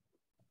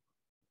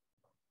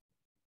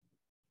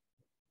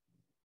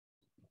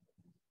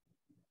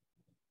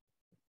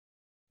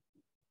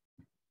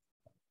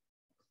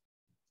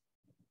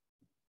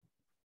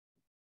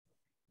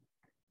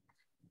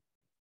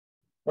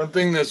 One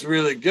thing that's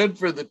really good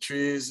for the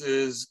trees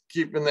is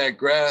keeping that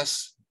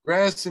grass.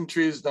 Grass and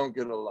trees don't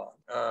get along.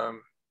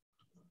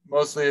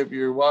 Mostly if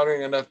you're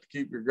watering enough to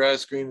keep your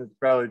grass green, it's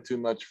probably too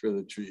much for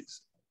the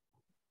trees.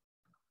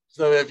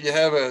 So if you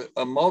have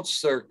a mulch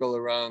circle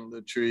around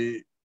the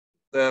tree,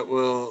 that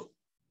will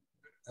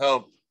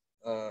help.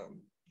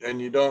 And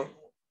you don't,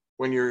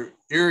 when you're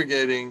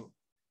irrigating,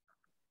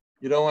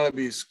 you don't want to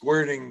be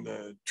squirting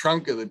the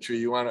trunk of the tree.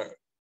 You want to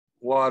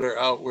water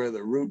out where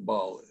the root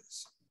ball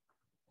is.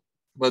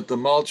 But the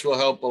mulch will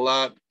help a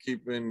lot,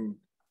 keeping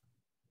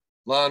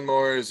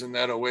lawnmowers and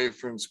that away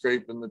from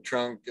scraping the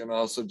trunk, and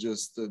also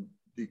just the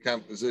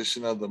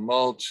decomposition of the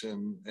mulch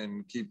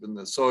and keeping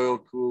the soil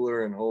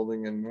cooler and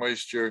holding in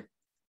moisture.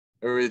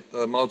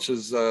 The mulch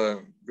is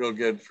real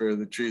good for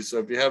the trees. So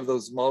if you have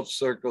those mulch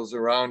circles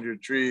around your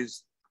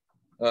trees,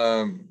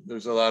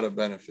 there's a lot of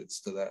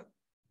benefits to that.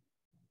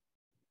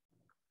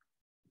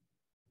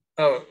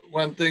 Oh,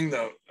 one thing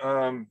though,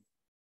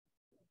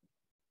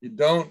 you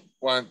don't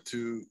want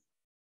to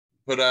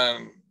put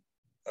on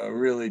a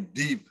really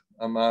deep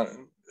amount,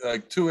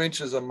 like 2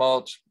 inches of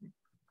mulch,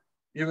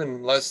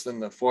 even less than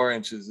the 4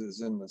 inches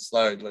is in the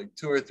slide, like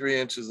 2 or 3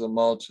 inches of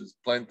mulch is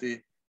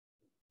plenty.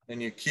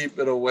 And you keep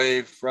it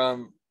away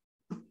from,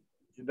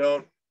 you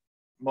don't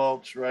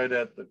mulch right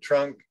at the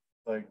trunk,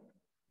 like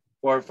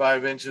 4 or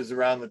 5 inches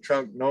around the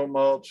trunk, no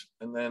mulch,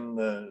 and then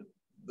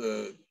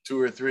the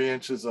 2 or 3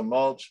 inches of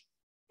mulch,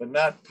 but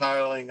not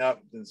piling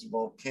up this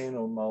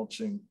volcano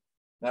mulching,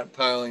 not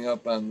piling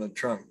up on the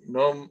trunk.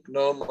 No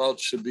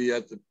mulch should be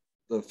at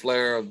the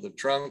flare of the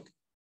trunk,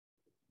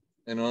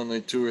 and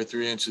only 2 or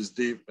 3 inches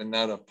deep, and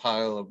not a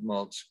pile of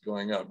mulch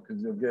going up,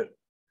 because you'll get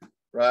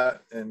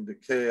rot and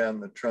decay on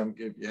the trunk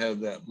if you have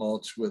that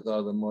mulch with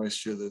all the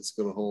moisture that's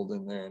going to hold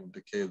in there and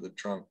decay the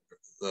trunk,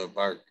 the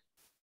bark.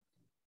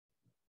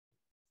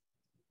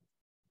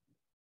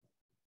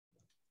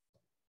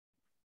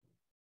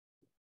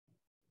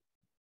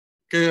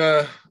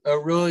 Okay, a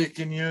rule you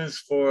can use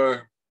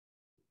for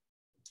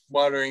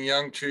watering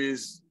young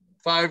trees,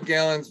 5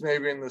 gallons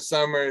maybe in the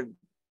summer.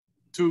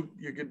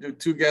 You could do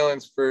 2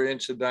 gallons per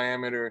inch of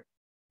diameter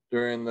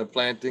during the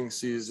planting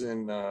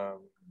season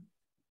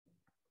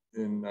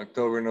in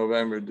October,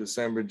 November,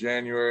 December,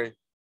 January.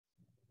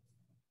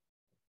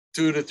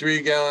 2 to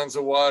 3 gallons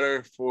of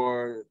water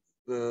for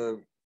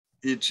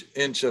each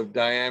inch of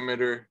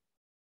diameter.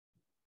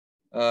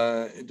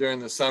 During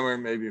the summer,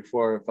 maybe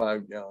 4 or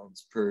 5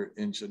 gallons per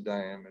inch of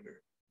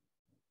diameter.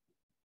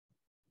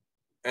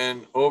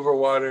 And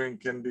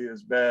overwatering can be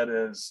as bad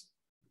as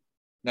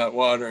not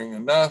watering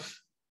enough.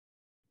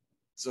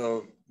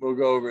 So we'll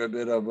go over a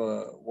bit of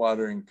a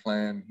watering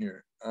plan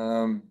here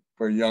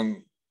for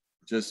young,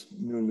 just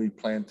newly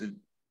planted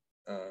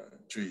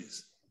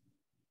trees.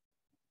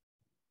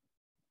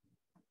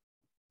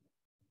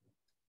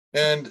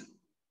 And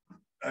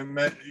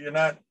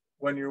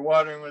when you're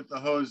watering with the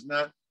hose,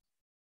 not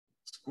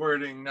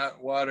squirting,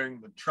 not watering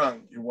the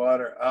trunk. You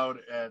water out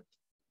at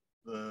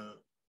the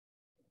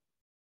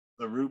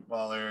root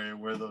ball area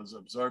where those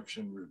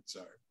absorption roots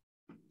are,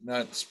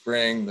 not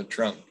spraying the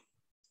trunk.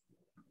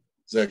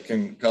 That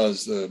can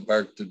cause the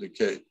bark to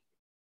decay.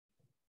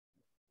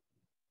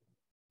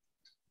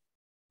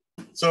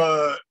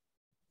 So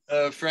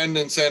a friend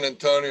in San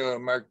Antonio,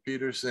 Mark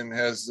Peterson,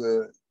 has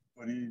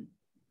what he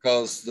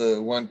calls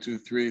the 1, 2,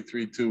 3,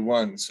 3, 2,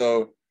 1.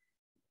 So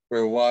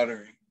for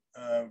watering,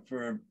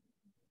 for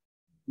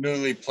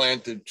newly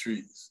planted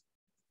trees.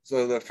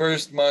 So the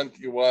first month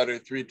you water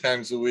 3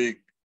 times a week,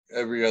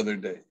 every other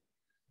day.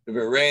 If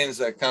it rains,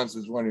 that counts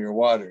as one of your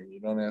watering. You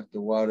don't have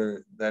to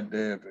water that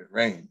day if it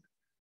rained.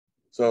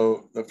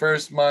 So the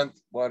first month,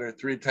 water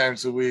 3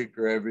 times a week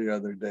or every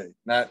other day,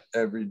 not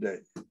every day.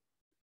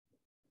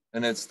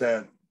 And it's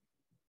that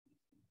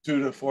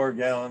 2 to 4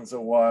 gallons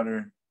of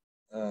water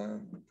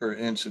per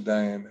inch of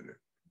diameter.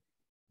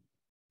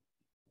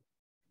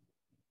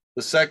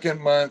 The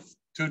second month,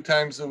 2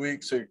 times a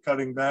week, so you're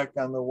cutting back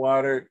on the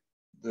water.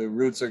 The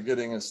roots are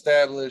getting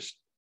established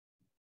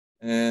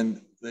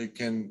and they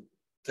can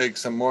take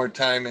some more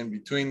time in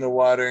between the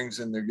waterings,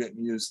 and they're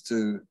getting used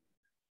to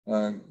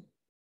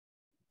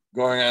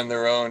going on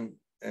their own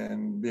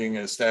and being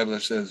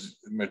established as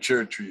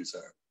mature trees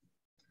are.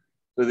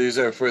 So these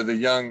are for the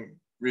young,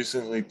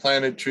 recently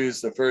planted trees.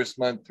 The first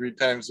month, 3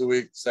 times a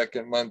week.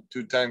 Second month,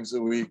 2 times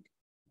a week.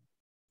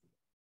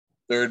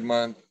 Third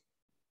month,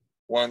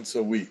 once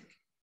a week.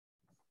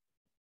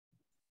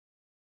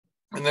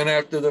 And then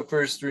after the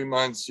first 3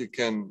 months, you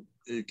can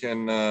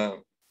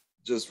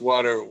just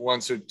water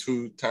 1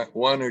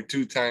 or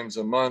 2 times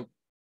a month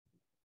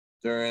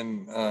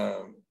during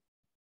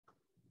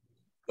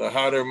the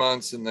hotter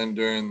months, and then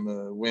during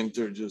the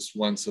winter, just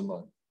once a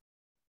month.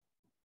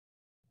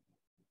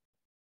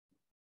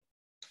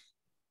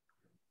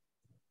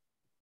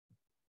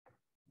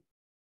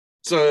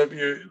 So if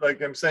you're,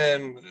 like I'm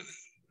saying,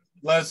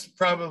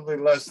 probably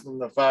less than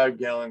the 5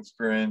 gallons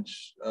per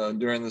inch.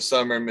 During the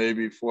summer,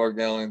 maybe 4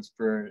 gallons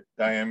per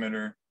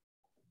diameter.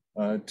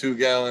 2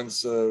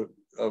 gallons of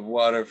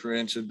water per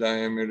inch of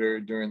diameter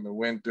during the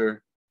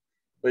winter.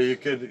 But you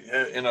could,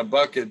 in a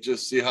bucket,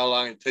 just see how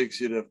long it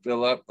takes you to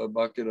fill up a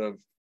bucket of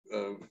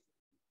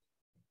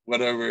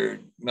whatever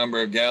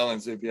number of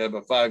gallons. If you have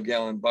a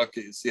 5-gallon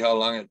bucket, you see how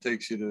long it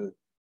takes you to,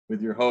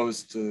 with your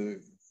hose,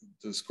 to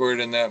squirt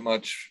in that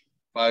much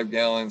 5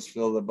 gallons,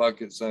 fill the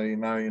bucket. So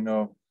now you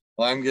know,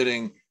 well, I'm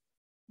getting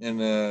in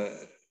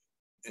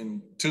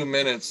 2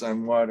 minutes,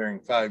 I'm watering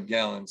 5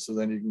 gallons. So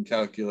then you can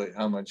calculate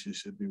how much you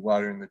should be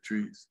watering the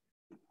trees.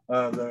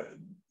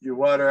 You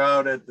water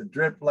out at the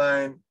drip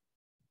line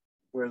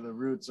where the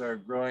roots are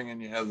growing, and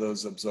you have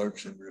those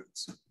absorption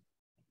roots.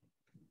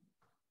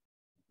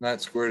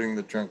 Not squirting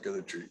the trunk of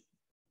the tree.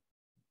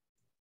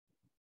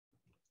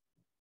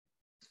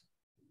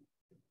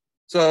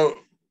 So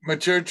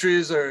mature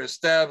trees are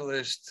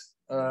established.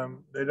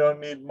 They don't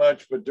need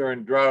much, but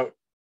during drought,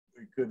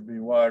 we could be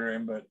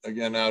watering, but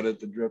again, out at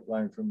the drip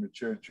line for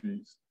mature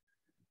trees.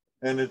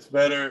 And it's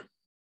better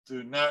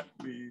to not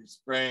be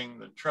spraying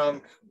the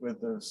trunk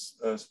with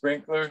a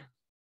sprinkler.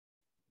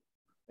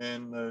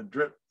 And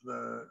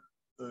the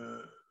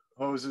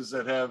hoses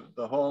that have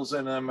the holes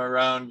in them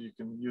around, you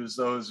can use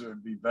those. It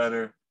would be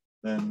better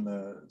than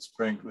the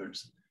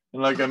sprinklers.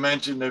 And like I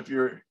mentioned, if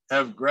you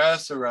have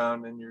grass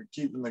around and you're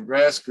keeping the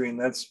grass green,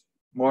 that's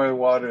more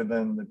water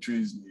than the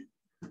trees need.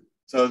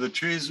 So the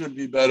trees would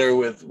be better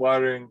with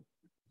watering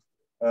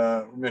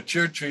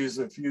mature trees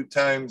a few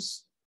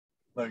times,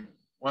 like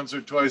once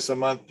or twice a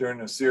month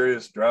during a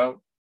serious drought.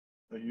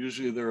 But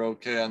usually they're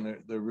okay on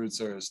the roots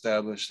are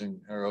established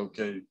and are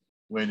okay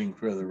waiting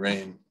for the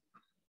rain.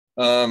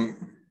 The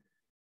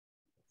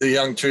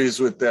young trees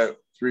with that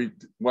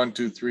 1,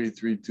 2, 3,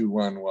 3, 2,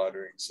 1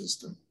 watering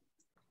system.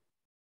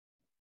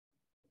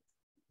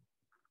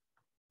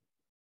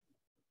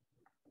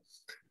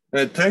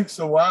 And it takes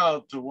a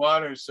while to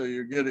water, so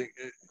you're getting,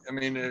 I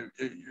mean, you're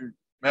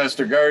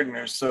master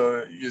gardener,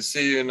 so you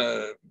see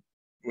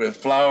with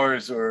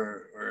flowers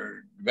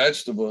or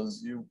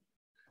vegetables, you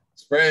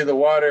spray the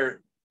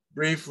water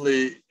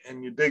briefly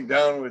and you dig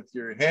down with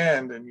your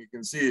hand and you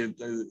can see it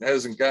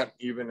hasn't got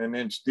even an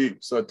inch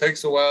deep. So it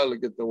takes a while to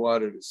get the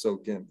water to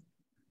soak in.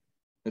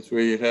 That's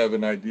where you'd have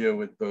an idea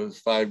with those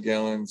 5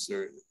 gallons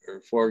or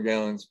 4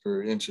 gallons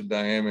per inch of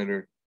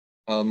diameter,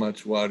 how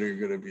much water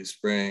you're going to be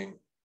spraying.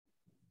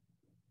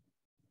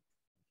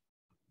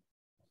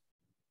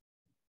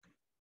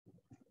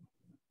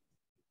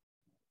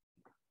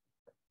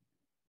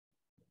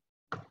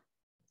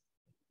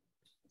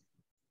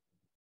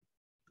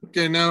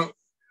 Okay, now,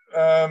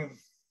 the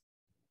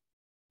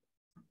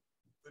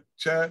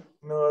chat,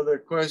 no other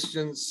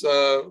questions.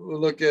 We'll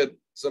look at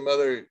some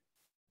other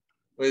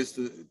ways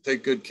to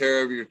take good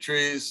care of your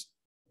trees.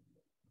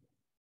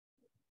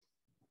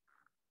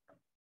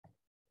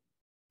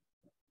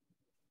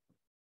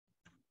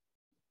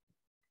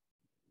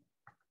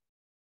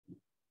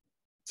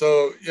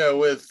 So yeah,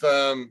 with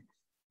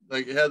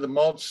like you had the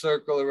mulch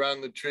circle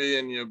around the tree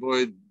and you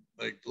avoid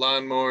like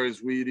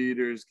lawnmowers, weed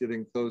eaters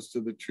getting close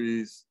to the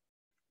trees.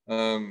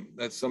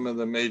 That's some of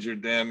the major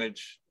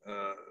damage.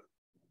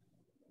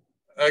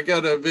 I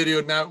got a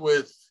video not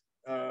with,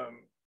 but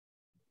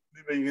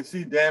you can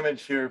see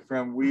damage here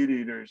from weed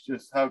eaters,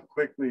 just how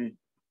quickly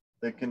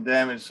they can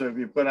damage. So if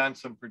you put on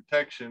some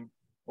protection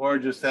or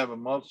just have a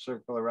mulch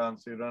circle around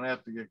so you don't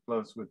have to get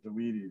close with the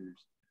weed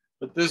eaters.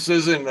 But this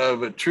isn't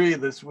of a tree.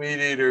 This weed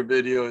eater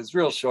video is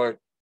real short,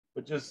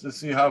 but just to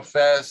see how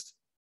fast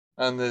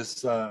on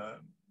this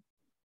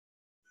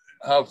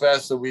how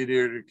fast the weed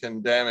eater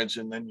can damage,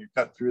 and then you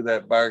cut through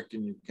that bark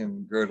and you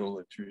can girdle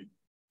the tree.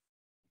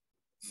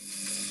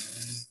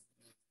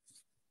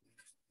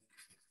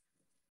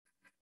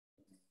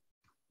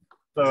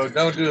 So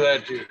don't do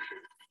that to your tree.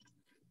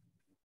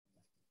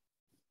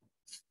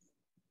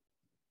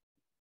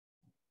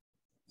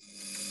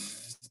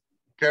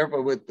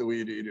 Careful with the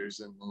weed eaters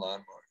and the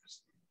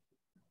lawnmowers.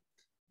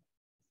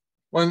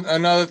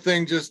 Another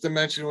thing just to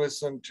mention with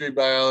some tree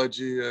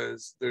biology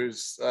is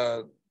there's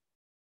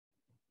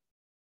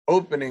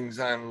openings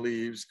on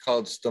leaves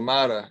called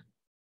stomata,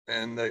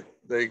 and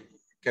they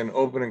can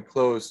open and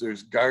close.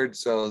 There's guard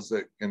cells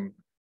that can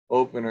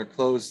open or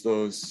close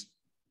those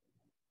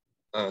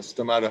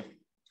stomata,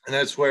 and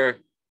that's where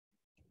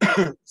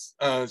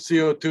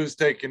CO2 is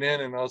taken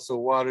in and also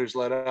water is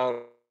let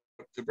out.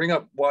 To bring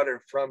up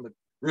water from the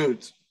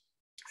roots,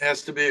 it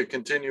has to be a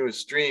continuous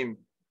stream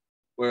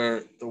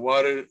where the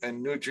water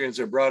and nutrients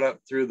are brought up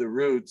through the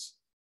roots,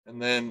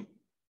 and then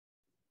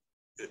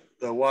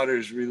the water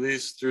is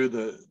released through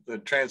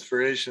the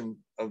transferation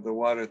of the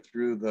water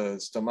through the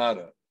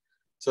stomata.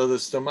 So the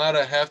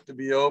stomata have to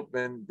be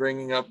open,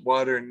 bringing up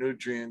water and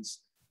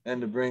nutrients,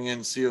 and to bring in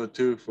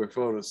CO2 for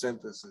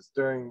photosynthesis.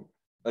 During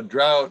a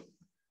drought,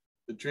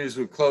 the trees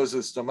would close the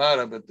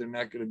stomata, but they're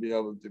not going to be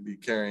able to be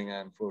carrying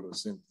on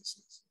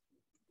photosynthesis.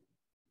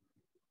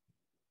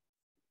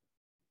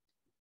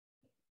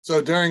 So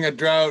during a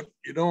drought,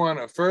 you don't want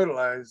to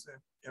fertilize.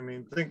 I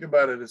mean, think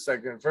about it a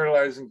second.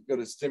 Fertilizing is going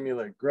to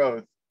stimulate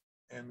growth,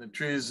 and the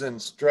tree's in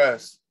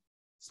stress.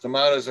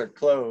 Stomatas are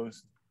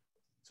closed.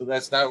 So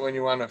that's not when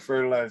you want to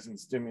fertilize and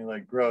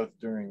stimulate growth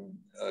during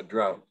a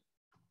drought.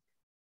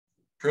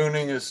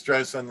 Pruning is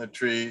stress on the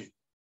tree.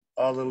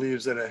 All the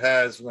leaves that it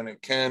has, when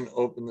it can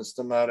open the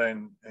stomata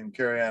and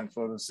carry on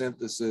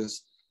photosynthesis.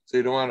 So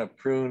you don't want to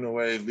prune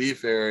away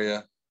leaf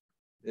area.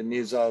 It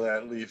needs all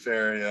that leaf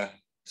area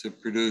to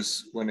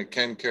produce when it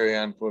can carry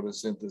on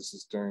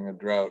photosynthesis during a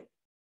drought.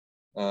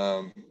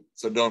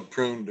 So don't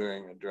prune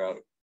during a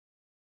drought.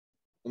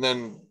 And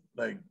then,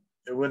 like,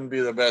 it wouldn't be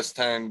the best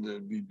time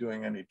to be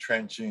doing any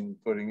trenching,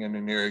 putting in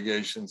an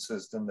irrigation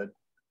system that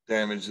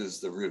damages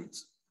the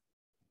roots.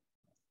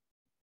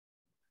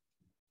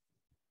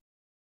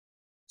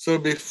 So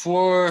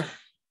before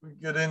we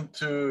get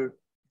into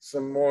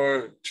some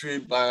more tree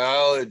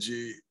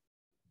biology,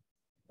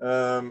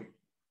 I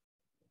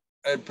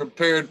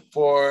prepared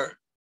for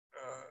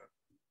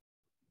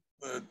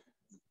the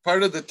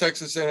part of the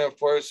Texas A&M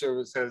Forest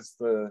Service has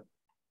the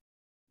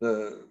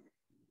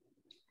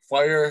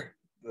fire,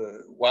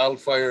 the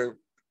wildfire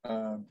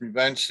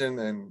prevention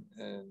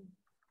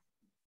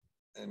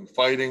and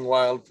fighting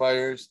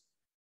wildfires.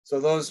 So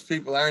those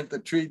people aren't the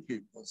tree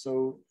people.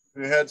 So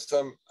we had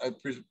some, I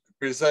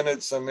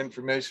presented some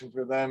information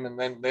for them, and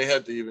then they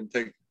had to even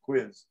take a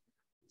quiz.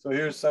 So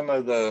here's some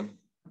of the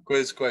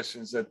quiz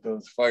questions that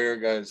those fire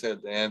guys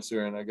had to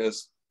answer. And I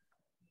guess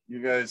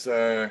you guys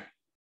are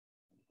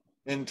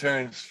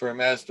interns for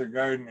Master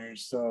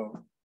Gardeners.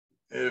 So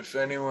if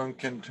anyone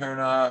can turn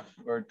off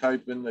or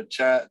type in the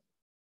chat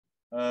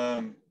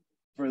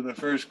for the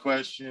first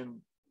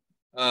question,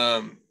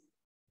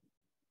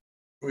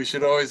 we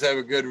should always have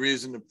a good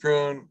reason to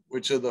prune.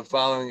 Which of the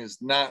following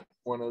is not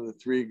one of the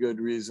 3 good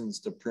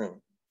reasons to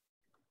prune?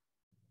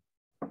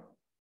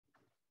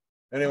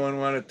 Anyone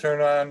want to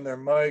turn on their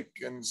mic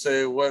and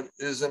say what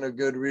isn't a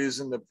good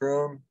reason to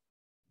prune?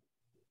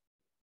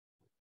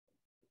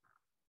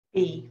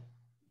 C.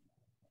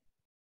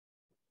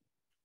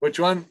 Which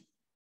one?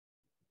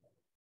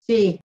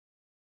 C.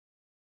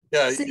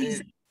 Yeah,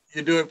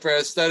 you do it for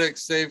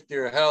aesthetics, safety,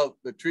 or health,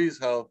 the tree's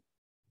health,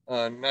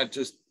 not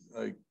just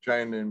like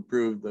trying to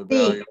improve the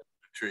value of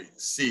the tree.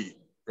 C,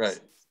 right.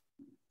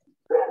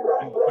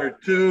 And for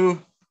 2,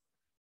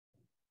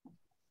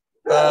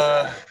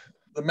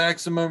 the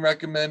maximum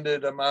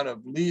recommended amount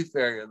of leaf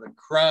area, the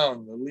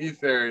crown, the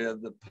leaf area,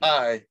 the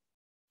pie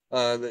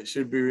that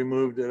should be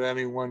removed at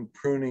any one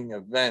pruning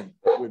event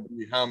would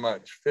be how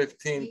much?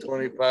 15,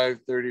 25,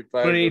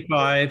 35?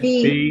 25,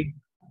 B.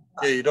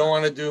 Yeah, you don't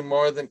want to do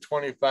more than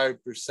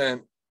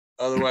 25%.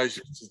 Otherwise,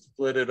 you should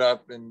split it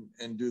up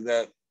and do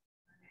that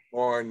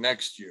more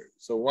next year.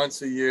 So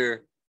once a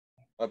year,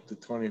 up to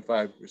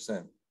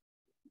 25%.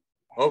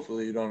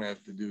 Hopefully, you don't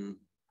have to do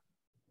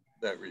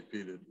that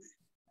repeatedly.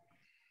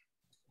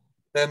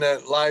 Then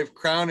that live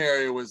crown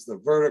area was the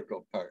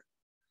vertical part.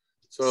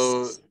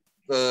 So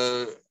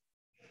the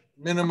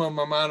minimum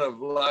amount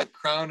of live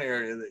crown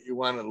area that you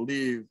want to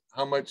leave,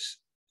 how much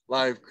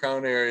live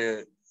crown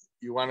area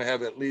you want to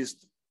have, at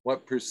least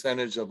what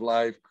percentage of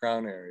live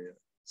crown area?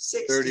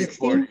 60. 30,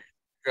 40.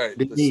 Right,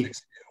 the 60 it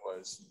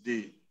was,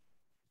 D.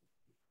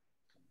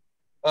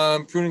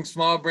 Pruning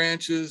small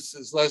branches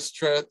is less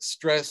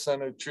stress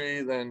on a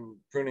tree than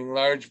pruning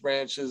large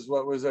branches.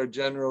 What was our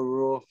general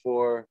rule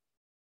for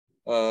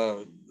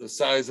the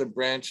size of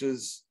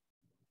branches?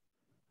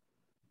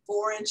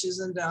 4 inches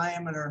in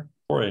diameter.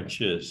 4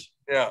 inches.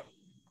 Yeah.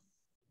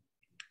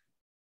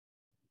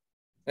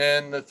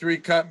 And the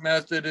 3-cut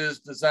method is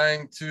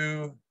designed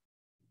to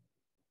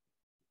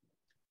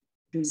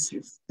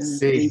C.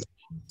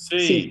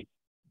 C.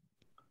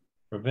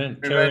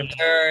 Prevent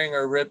tearing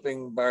or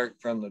ripping bark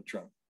from the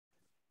trunk.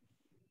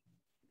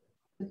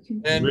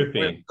 And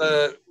ripping.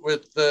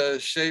 with the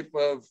shape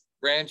of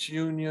branch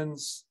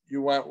unions,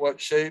 you want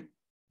what shape?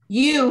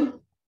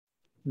 U.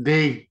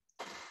 D.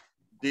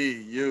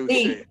 D, U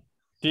D. shape.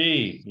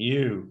 D,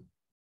 U.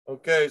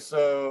 Okay,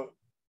 so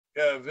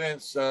yeah,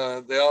 Vince,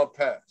 they all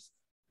passed.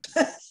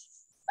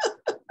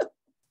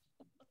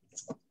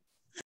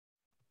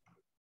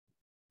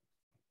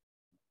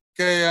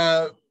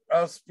 Okay,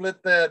 I'll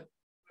split that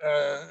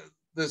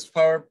this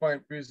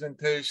PowerPoint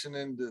presentation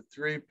into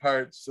 3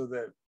 parts so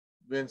that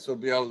Vince will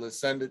be able to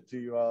send it to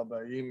you all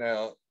by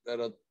email.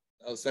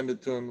 I'll send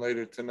it to him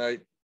later tonight.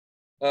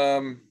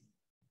 And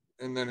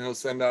then he'll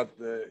send out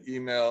the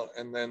email,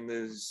 and then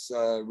there's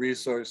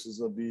resources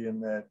will be in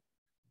that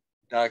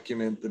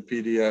document, the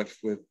PDF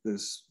with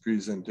this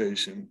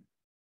presentation.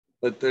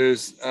 But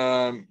there's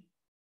then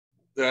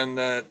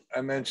that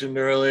I mentioned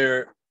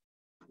earlier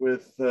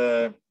with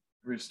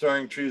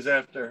restoring trees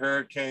after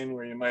hurricane,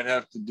 where you might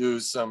have to do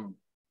some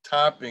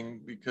topping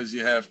because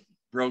you have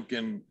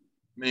broken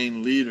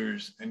main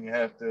leaders and you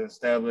have to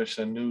establish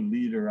a new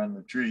leader on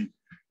the tree.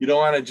 You don't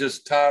want to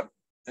just top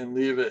and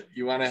leave it.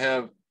 You want to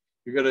have,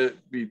 you're going to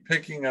be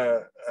picking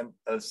a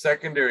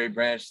secondary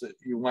branch that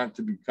you want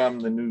to become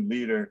the new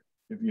leader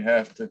if you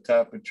have to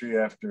top a tree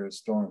after a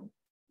storm.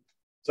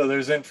 So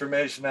there's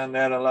information on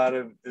that. A lot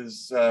of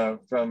is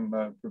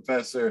from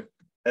Professor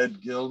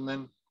Ed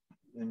Gilman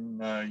in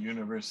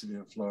University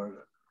of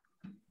Florida.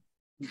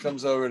 He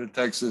comes over to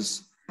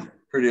Texas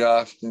pretty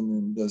often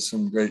and does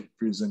some great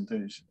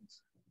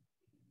presentations.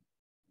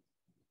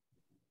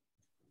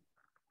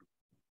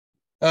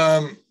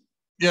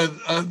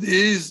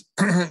 These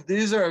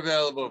these are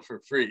available for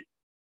free.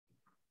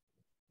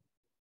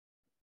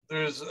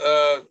 There's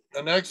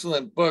an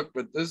excellent book,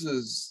 but this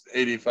is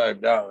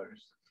 $85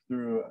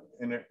 through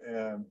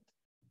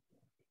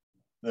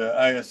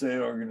the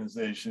ISA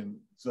organization.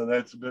 So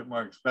that's a bit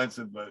more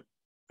expensive, but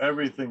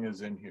everything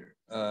is in here.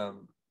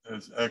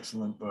 It's an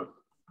excellent book.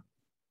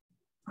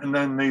 And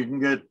then you can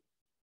get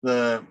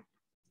the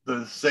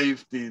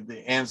safety,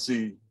 the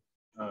ANSI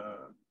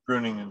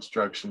pruning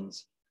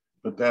instructions,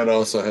 but that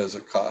also has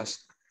a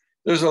cost.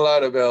 There's a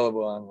lot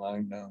available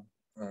online now.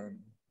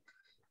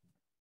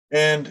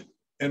 And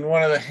in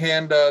one of the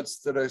handouts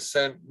that I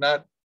sent,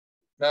 not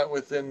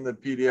within the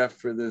PDF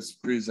for this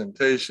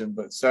presentation,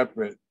 but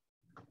separate,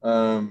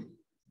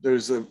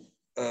 there's a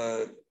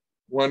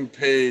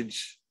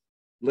one-page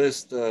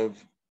list of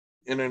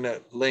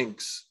internet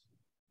links.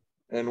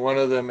 And one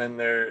of them in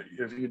there,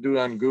 if you do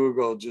on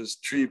Google,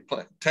 just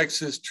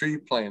Texas tree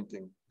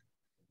planting.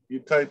 You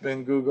type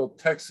in Google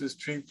Texas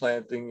tree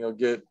planting, you'll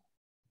get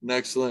an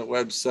excellent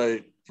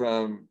website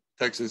from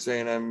Texas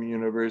A&M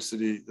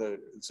University. That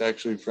it's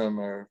actually from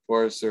our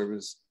Forest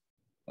Service.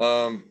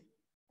 And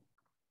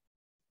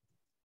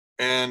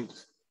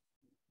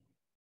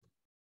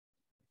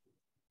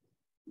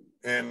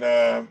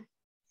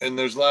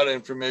there's a lot of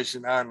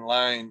information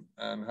online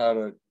on how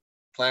to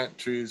plant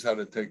trees, how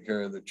to take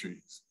care of the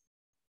trees.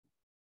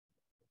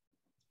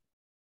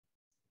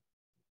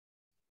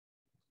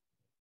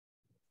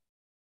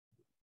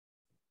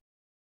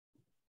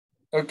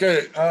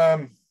 Okay,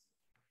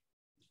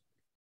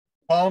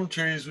 palm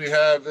trees we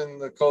have in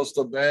the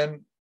coastal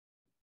bend.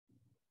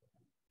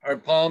 Are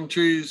palm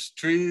trees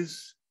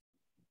trees?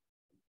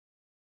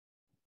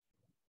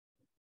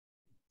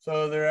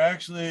 So they're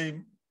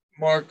actually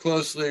more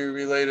closely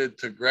related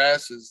to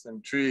grasses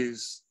than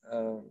trees.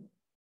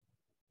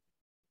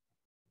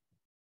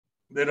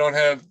 They don't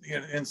have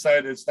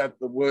inside, it's not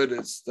the wood,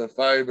 it's the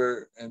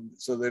fiber. And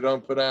so they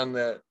don't put on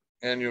that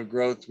annual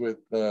growth with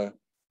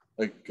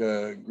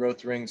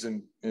growth rings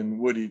in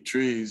woody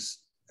trees,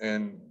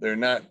 and they're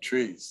not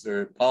trees.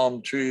 They're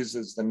palm trees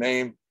is the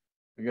name.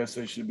 I guess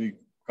they should be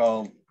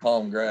called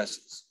palm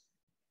grasses.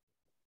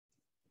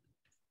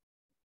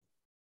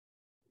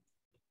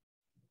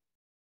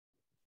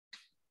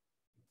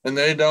 And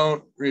they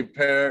don't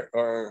repair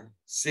or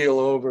seal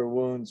over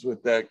wounds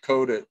with that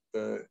coated.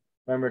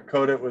 Remember,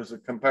 coated was a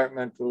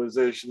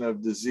compartmentalization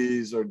of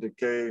disease or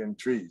decay in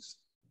trees.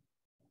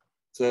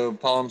 So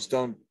palms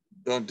don't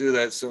do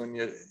that. So when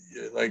you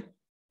like,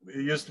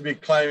 it used to be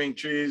climbing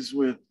trees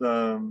with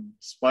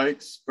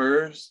spikes,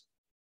 spurs,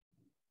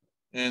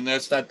 and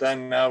that's not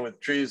done now with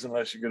trees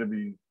unless you're going to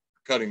be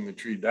cutting the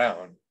tree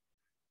down.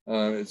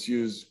 It's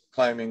used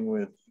climbing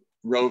with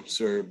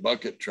ropes or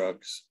bucket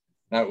trucks,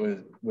 not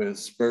with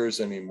spurs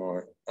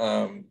anymore.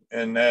 And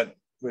that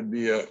would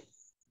be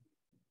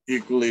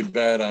equally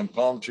bad on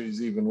palm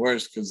trees, even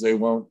worse, because they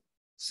won't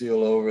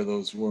seal over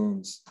those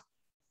wounds.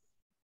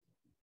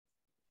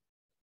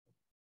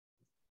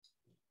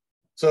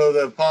 So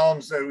the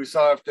palms that we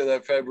saw after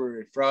that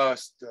February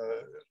frost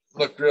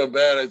looked real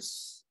bad.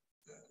 It's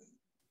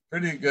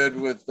pretty good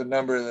with the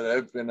number that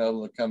I've been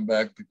able to come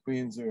back. The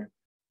queens are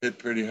hit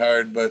pretty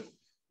hard, but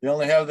you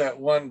only have that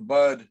one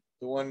bud,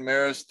 the one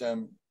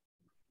meristem.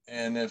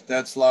 And if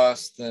that's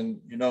lost,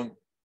 then you don't,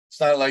 it's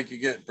not like you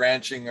get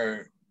branching,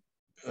 or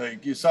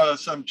like you saw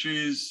some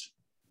trees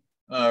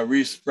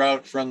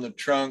resprout from the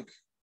trunk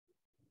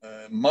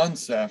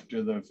months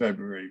after the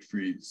February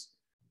freeze.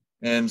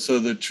 And so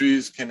the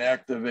trees can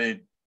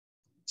activate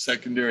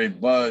secondary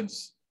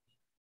buds,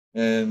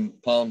 and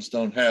palms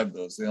don't have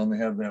those. They only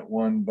have that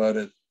one bud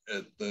at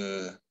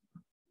the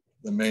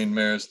main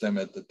meristem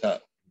at the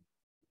top.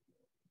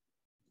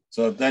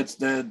 So if that's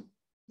dead,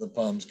 the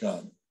palm's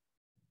gone.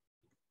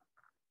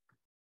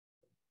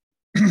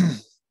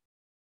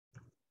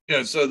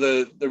 Yeah, so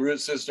the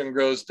root system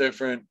grows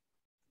different,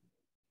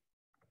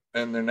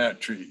 and they're not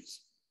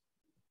trees.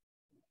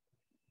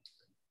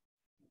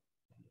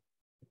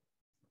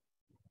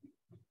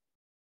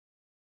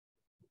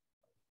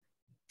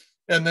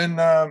 And then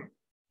I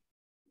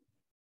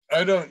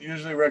don't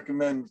usually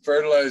recommend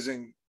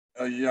fertilizing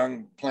a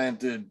young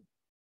planted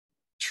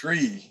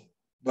tree,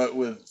 but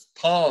with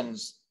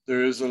palms,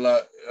 there is a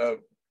lot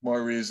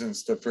more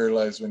reasons to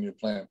fertilize when you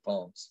plant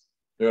palms.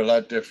 They're a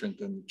lot different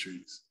than the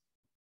trees.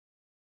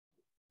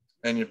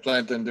 And you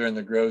plant them during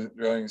the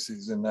growing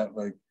season, not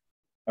like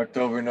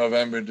October,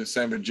 November,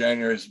 December,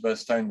 January is the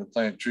best time to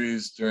plant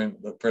trees.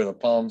 For the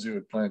palms, you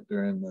would plant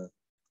during the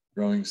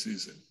growing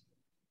season.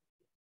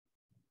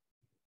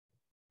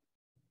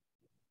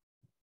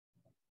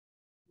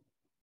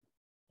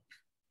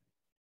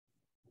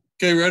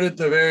 Okay, right at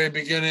the very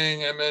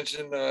beginning, I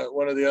mentioned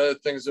one of the other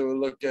things that we'll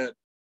look at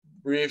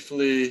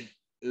briefly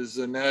is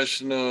a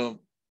national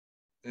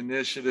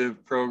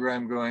initiative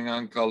program going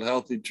on called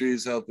Healthy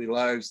Trees, Healthy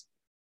Lives.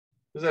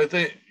 Because I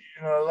think,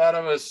 a lot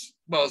of us,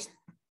 well,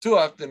 too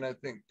often I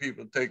think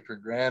people take for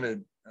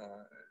granted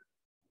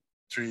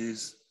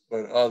trees,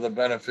 but all the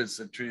benefits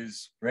that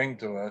trees bring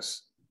to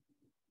us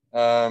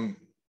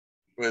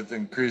with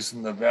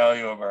increasing the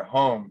value of our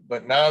home.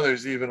 But now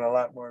there's even a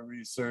lot more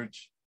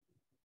research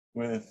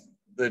with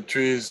the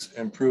trees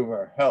improve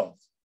our health.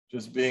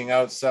 Just being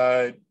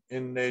outside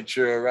in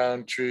nature,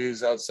 around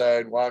trees,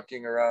 outside,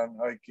 walking around,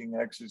 hiking,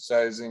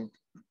 exercising,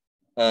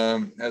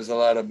 has a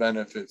lot of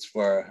benefits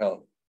for our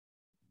health.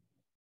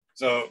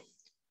 So,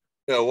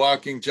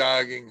 walking,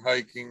 jogging,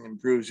 hiking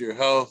improves your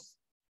health.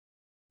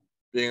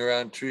 Being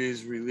around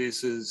trees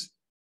relaxes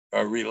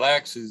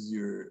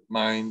your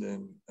mind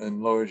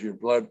and lowers your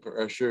blood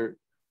pressure.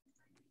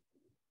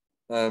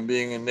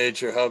 Being in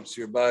nature helps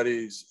your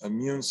body's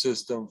immune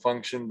system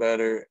function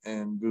better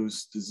and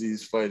boosts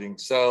disease-fighting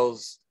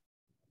cells.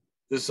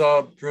 This is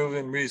all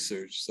proven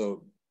research,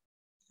 so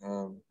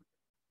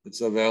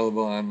it's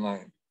available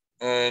online.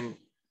 And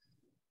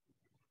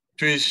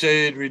tree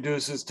shade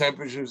reduces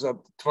temperatures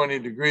up to 20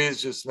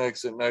 degrees, just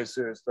makes it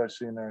nicer,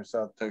 especially in our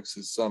South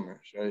Texas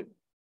summers, right?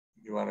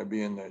 You want to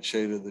be in that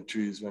shade of the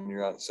trees when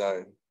you're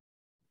outside.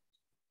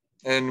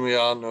 And we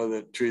all know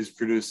that trees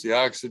produce the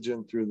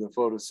oxygen through the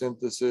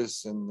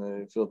photosynthesis, and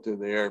they filter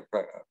the air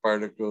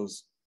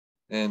particles,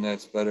 and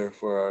that's better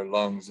for our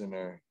lungs and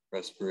our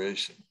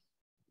respiration.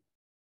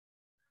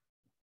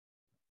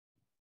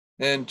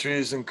 And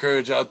trees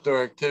encourage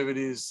outdoor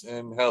activities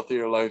and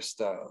healthier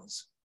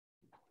lifestyles.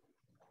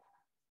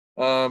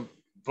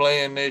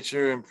 Play in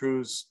nature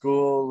improves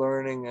school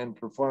learning and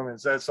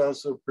performance. That's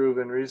also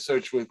proven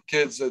research with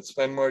kids that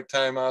spend more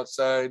time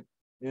outside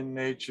in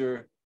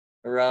nature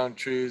around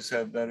trees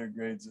have better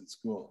grades at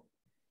school.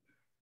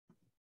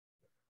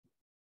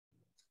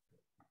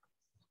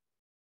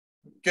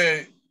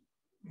 Okay,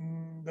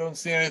 don't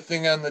see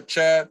anything on the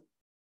chat.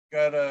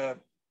 And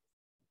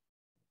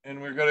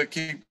we're gonna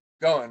keep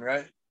going,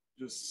 right?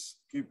 Just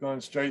keep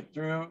going straight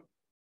through.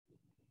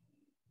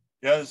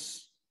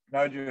 Yes,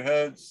 nod your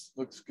heads,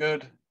 looks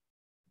good.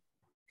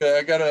 Okay,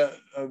 I got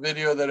a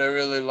video that I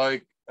really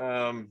like,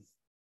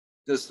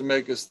 just to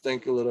make us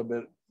think a little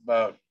bit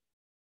about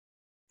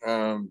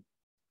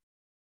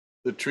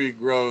the tree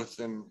growth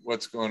and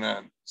what's going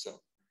on. So.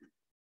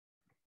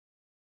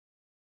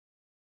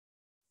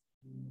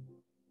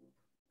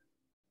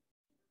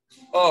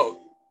 Oh,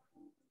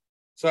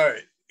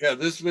 sorry. Yeah,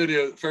 this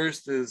video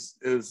first is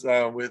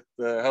with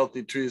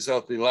Healthy Trees,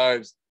 Healthy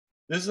Lives.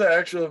 This is an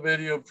actual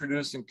video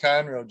produced in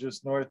Conroe,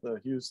 just north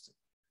of Houston.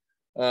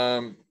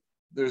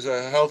 There's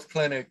a health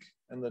clinic,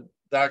 and the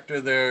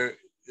doctor there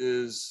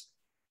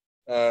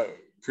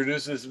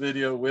produces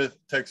video with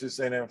Texas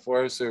A&M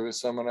Forest Service,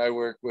 someone I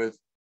work with.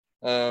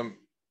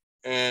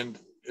 And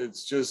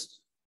it's just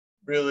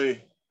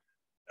really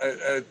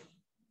the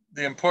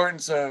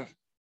importance of,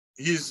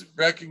 he's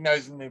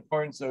recognizing the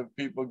importance of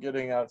people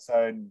getting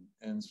outside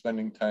and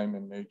spending time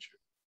in nature.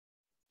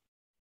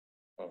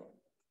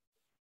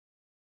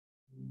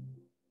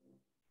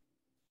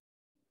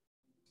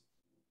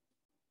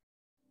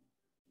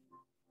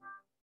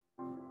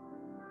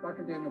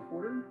 Dr. Daniel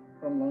Porter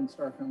from Lone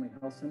Star Family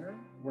Health Center.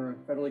 We're a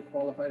federally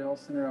qualified health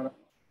center out of...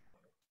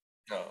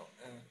 Oh,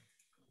 man.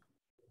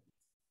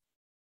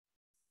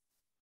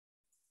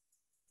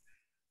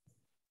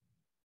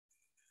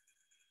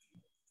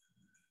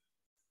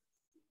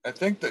 I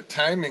think the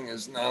timing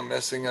is now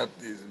messing up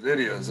these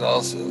videos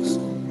also. So.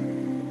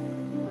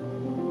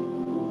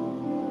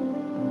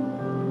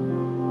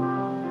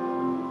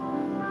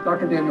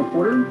 Dr. Daniel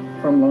Porter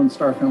from Lone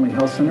Star Family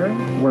Health Center.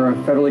 We're a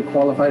federally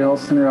qualified health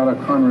center out of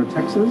Conroe,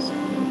 Texas.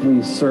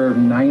 We serve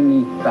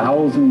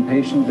 90,000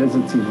 patient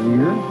visits a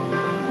year,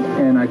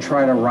 and I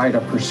try to write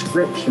a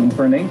prescription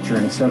for nature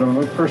instead of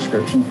a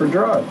prescription for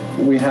drug.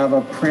 We have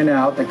a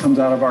printout that comes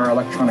out of our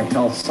electronic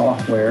health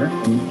software,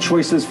 and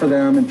choices for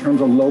them in terms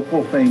of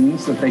local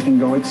things that they can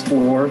go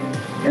explore,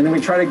 and then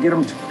we try to get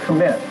them to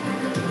commit.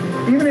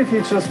 Even if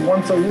it's just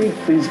once a week,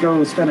 please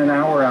go spend an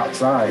hour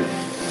outside.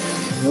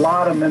 A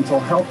lot of mental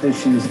health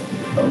issues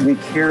we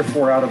care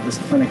for out of this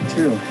clinic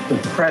too.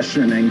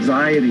 Depression,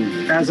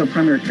 anxiety. As a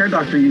primary care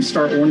doctor, you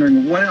start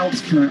wondering, what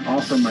else can I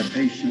offer my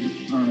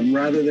patient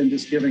rather than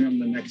just giving them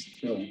the next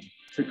pill?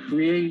 To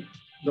create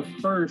the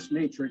first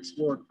Nature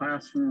Explorer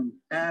classroom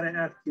at an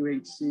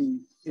FQHC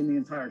in the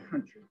entire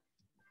country.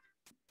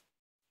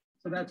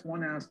 So that's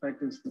one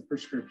aspect, is the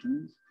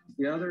prescriptions.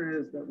 The other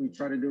is that we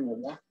try to do a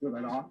walk with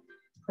a doc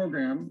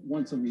program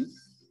once a week.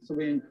 So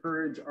we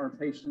encourage our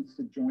patients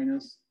to join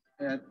us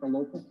at the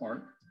local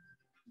park.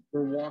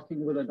 We're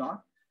walking with a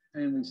doc,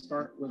 and we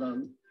start with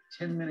a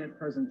 10-minute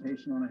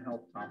presentation on a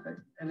health topic,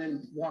 and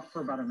then walk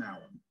for about an hour.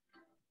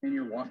 And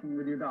you're walking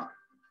with your doc.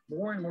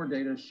 More and more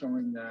data is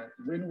showing that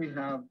when we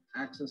have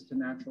access to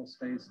natural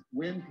space,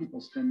 when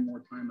people spend more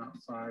time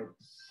outside,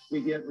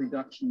 we get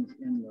reductions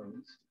in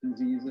those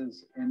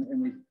diseases,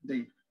 and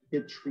they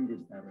get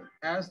treated better.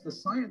 As the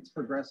science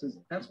progresses,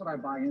 that's what I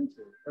buy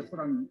into. That's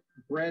what I'm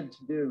bred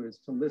to do, is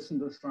to listen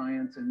to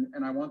science,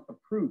 and I want the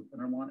proof,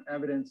 and I want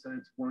evidence that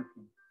it's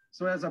working.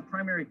 So as a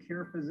primary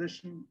care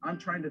physician, I'm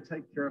trying to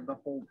take care of the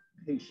whole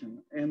patient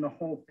and the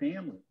whole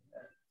family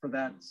for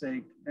that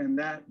sake, and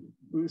that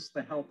boosts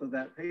the health of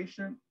that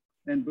patient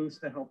and boosts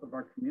the health of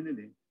our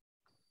community.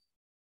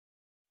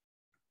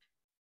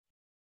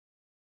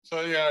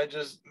 So yeah,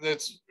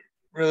 that's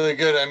really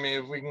good. I mean,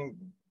 if we can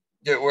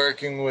get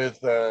working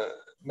with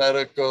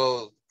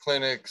medical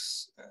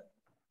clinics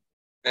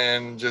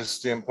and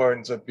just the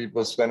importance of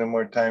people spending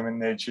more time in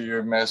nature,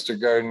 you're master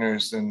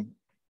gardeners, and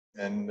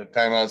the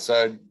time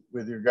outside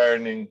with your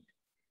gardening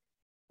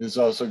is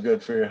also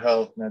good for your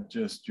health, not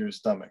just your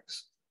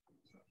stomachs,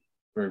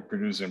 for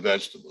producing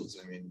vegetables,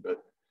 I mean,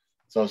 but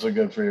it's also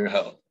good for your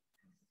health.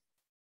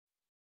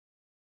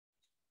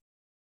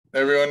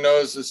 Everyone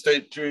knows the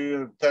state tree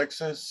of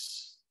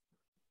Texas?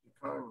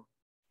 The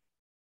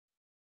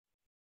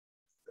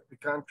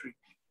pecan tree.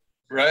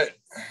 Right.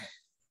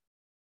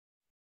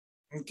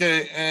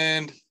 Okay,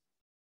 and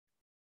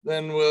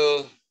then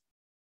we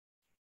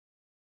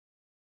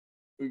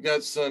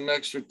got some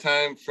extra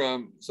time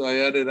so I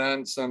added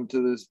on some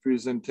to this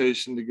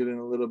presentation to get in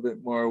a little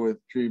bit more with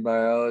tree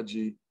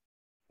biology.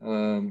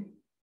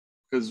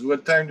 Because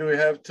what time do we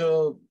have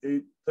till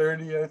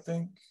 8:30, I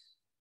think?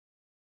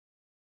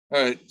 All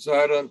right, so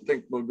I don't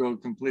think we'll go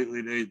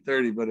completely to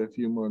 8:30, but a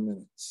few more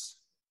minutes.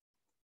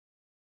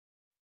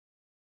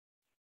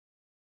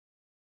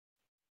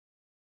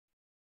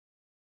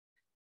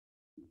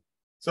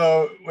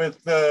 So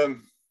with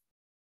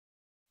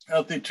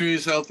Healthy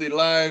Trees, Healthy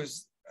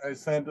Lives, I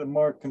sent a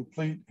more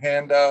complete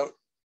handout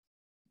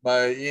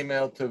by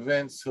email to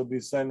Vince. He'll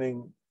be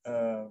sending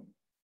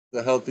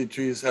the Healthy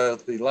Trees,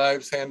 Healthy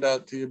Lives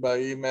handout to you by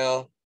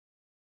email.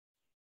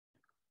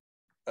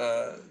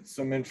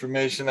 Some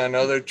information on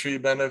other tree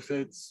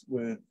benefits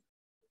with,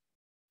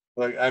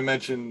 like I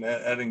mentioned,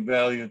 adding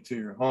value to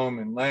your home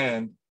and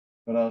land,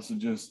 but also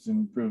just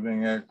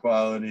improving air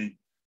quality.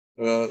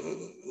 A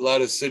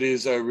lot of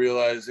cities are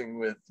realizing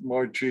with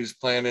more trees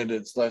planted,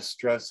 it's less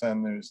stress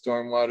on their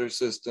stormwater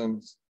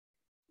systems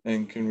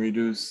and can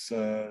reduce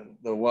the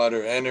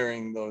water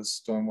entering those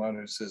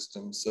stormwater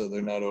systems so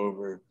they're not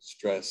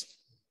overstressed.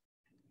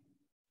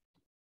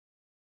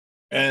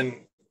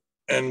 And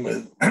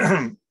with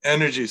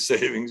energy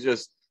savings,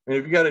 just, I mean,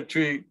 if you got a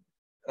tree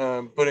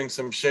putting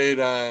some shade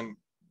on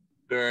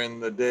during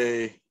the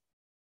day,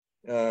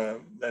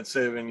 that's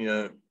saving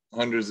you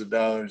hundreds of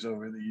dollars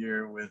over the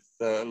year with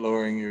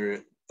lowering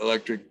your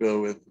electric bill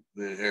with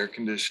the air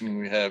conditioning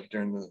we have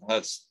during the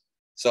hot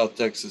South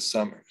Texas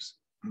summers.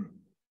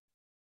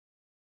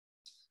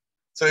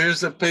 So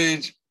here's a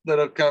page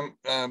that'll come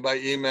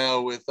by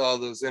email with all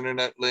those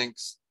internet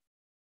links.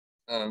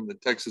 The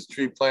Texas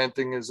tree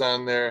planting is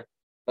on there.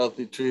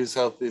 Healthy Trees,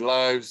 Healthy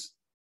Lives.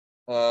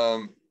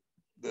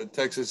 The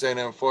Texas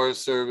A&M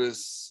Forest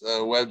Service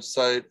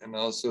website, and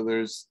also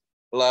there's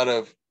a lot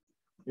of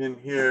in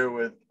here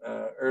with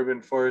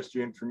urban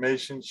forestry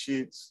information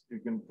sheets. You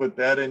can put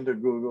that into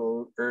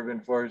Google,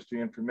 urban forestry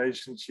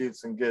information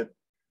sheets, and get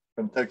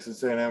from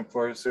Texas A&M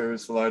Forest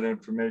Service a lot of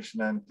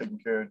information on taking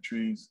care of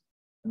trees.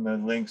 And the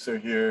links are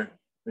here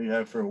that you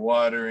have for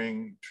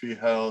watering, tree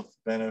health,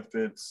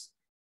 benefits,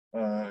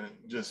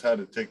 just how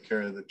to take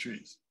care of the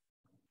trees.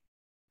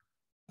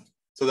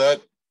 So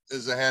that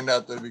is a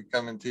handout that'll be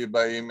coming to you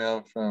by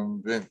email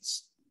from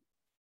Vince.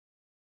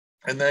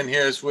 And then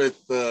here's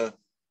with the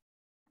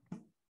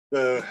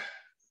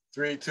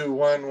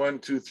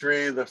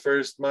 3-2-1-1-2-3, the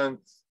first month,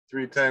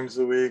 3 times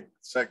a week,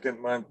 second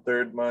month,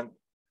 third month.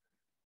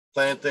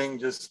 Planting,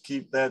 just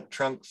keep that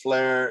trunk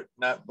flare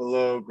not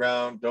below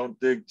ground. Don't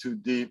dig too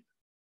deep.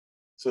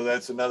 So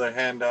that's another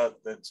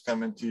handout that's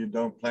coming to you.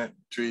 Don't plant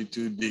the tree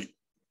too deep.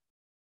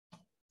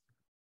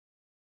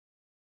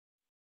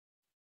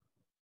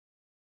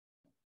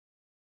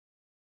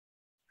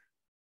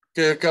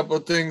 Okay, a couple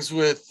of things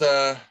with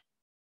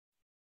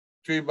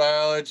tree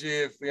biology.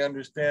 If we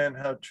understand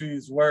how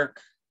trees work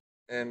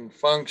and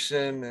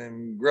function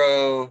and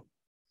grow,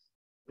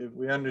 if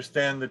we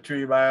understand the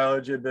tree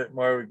biology a bit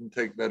more, we can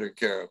take better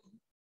care of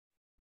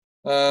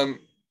them.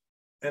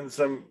 And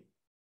some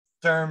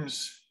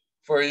terms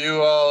for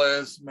you all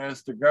as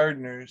master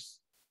gardeners.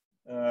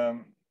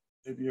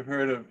 If you've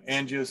heard of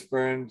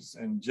angiosperms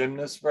and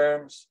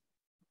gymnosperms.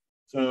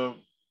 So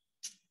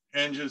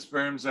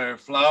angiosperms are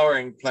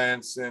flowering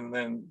plants, and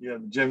then you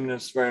have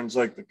gymnosperms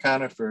like the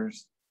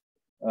conifers.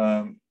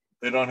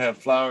 They don't have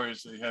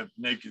flowers, they have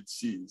naked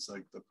seeds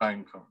like the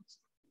pine cones.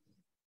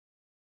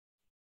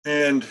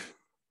 And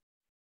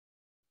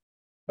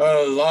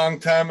a long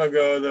time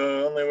ago,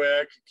 the only way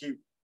I could keep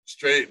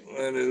straight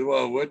is,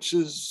 well, which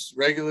is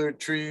regular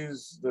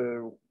trees,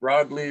 the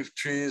broadleaf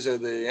trees, or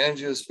the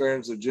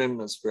angiosperms, the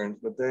gymnosperms,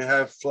 but they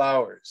have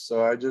flowers.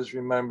 So I just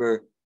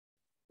remember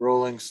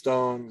Rolling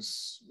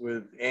Stones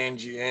with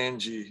Angie,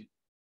 Angie,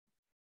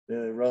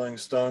 the Rolling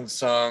Stones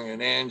song,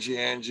 and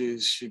Angie,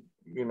 she,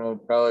 you know,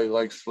 probably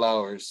likes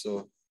flowers.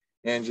 So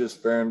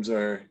angiosperms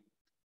are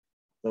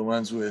the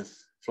ones with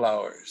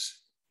flowers.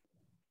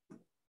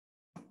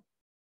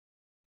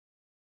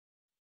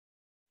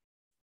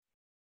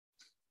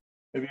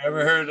 Have you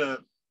ever heard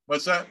of,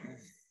 what's that?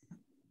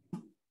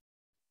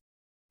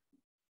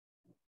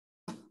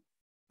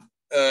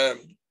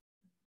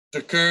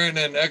 The current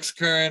and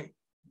excurrent,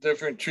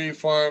 different tree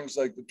forms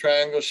like the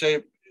triangle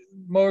shape,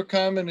 more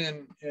common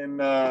in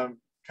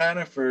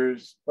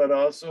conifers, but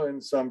also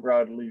in some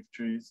broadleaf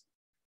trees.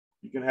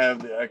 You can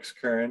have the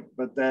excurrent,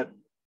 but that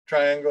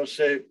triangle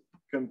shape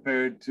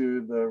compared to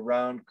the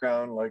round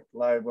crown like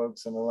live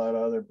oaks and a lot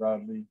of other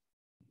broadleaf.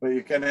 But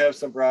you can have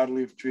some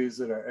broadleaf trees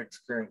that are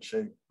excurrent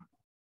shaped.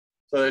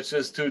 So it's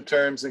just two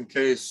terms in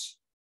case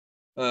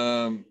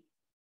your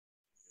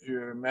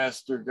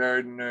master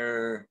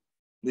gardener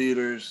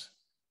leaders,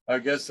 I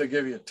guess they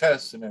give you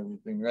tests and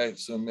everything, right?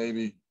 So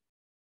maybe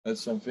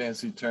that's some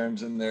fancy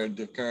terms in there,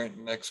 decurrent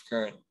and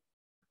excurrent.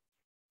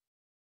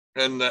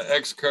 And the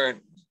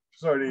excurrent,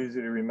 sort of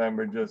easy to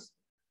remember, just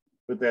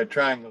with that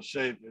triangle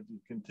shape, if you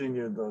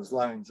continued those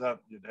lines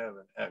up, you'd have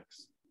an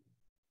X.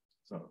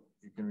 So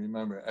you can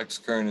remember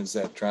excurrent is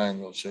that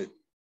triangle shape.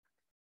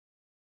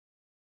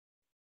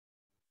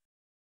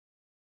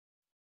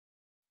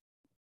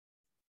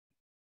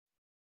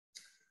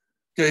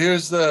 Okay,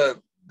 here's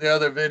the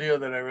other video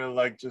that I really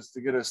like, just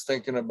to get us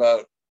thinking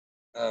about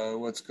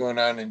what's going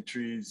on in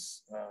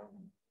trees.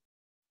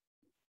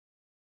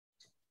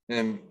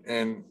 And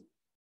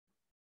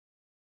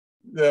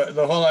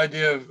the whole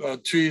idea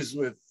of trees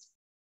with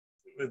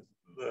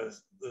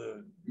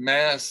the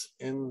mass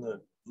in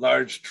the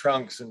large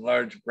trunks and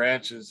large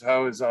branches,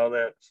 how is all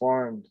that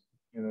formed?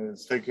 You know,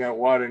 it's taking out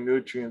water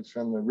nutrients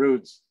from the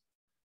roots.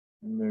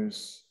 And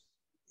there's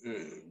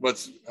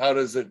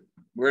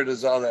where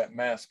does all that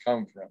mass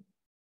come from?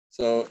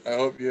 So I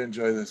hope you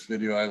enjoy this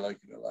video. I like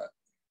it a lot.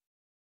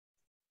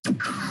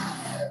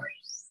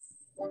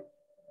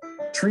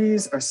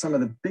 Trees are some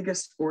of the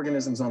biggest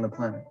organisms on the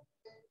planet.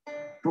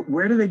 But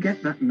where do they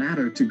get that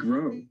matter to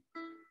grow?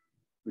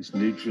 It's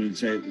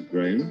nutrients out of the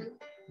ground.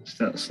 It's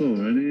that soil,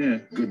 really, yeah.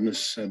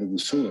 Goodness out of the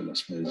soil, I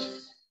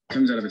suppose.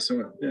 Comes out of the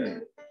soil. Yeah.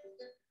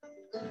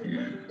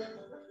 Yeah.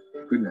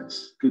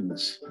 Goodness.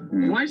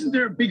 Mm. Why isn't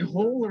there a big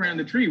hole around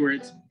the tree where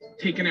it's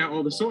taken out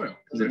all the soil?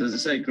 Because it doesn't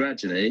say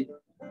gradually,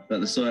 but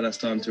the soil has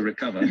time to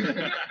recover.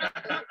 Now,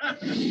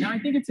 I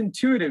think it's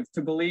intuitive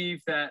to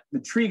believe that the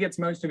tree gets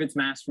most of its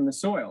mass from the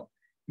soil,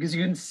 because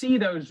you can see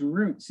those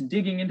roots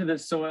digging into the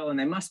soil and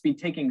they must be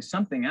taking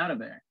something out of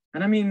there.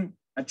 And I mean,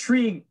 a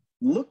tree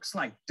looks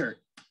like dirt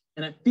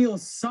and it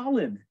feels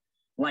solid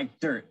like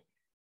dirt,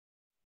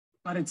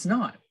 but it's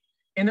not.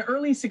 In the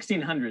early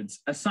 1600s,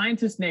 a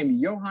scientist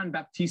named Johann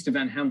Baptista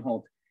van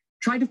Helmont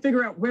tried to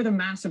figure out where the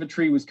mass of a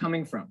tree was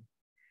coming from.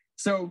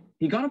 So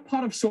he got a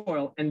pot of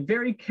soil and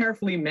very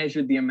carefully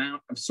measured the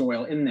amount of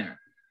soil in there.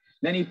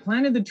 Then he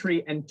planted the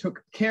tree and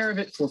took care of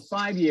it for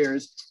 5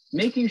 years,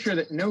 making sure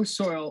that no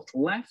soil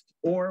left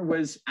or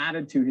was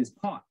added to his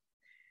pot.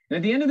 And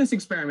at the end of this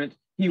experiment,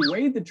 he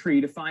weighed the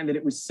tree to find that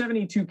it was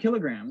 72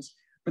 kilograms,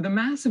 but the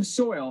mass of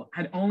soil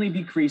had only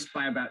decreased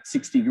by about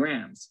 60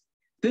 grams.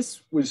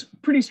 This was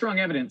pretty strong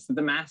evidence that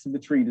the mass of the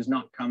tree does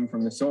not come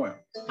from the soil.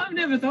 I've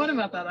never thought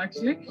about that,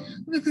 actually,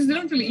 because they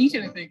don't really eat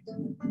anything,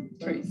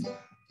 trees.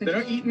 They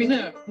don't eat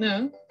anything?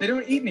 No. They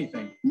don't eat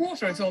anything?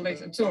 Water is all they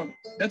absorb.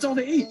 That's all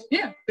they eat?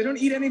 Yeah. They don't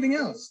eat anything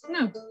else?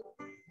 No.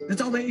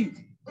 That's all they eat?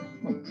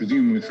 Well,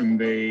 presumably from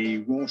the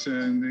water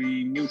and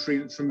the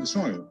nutrients from the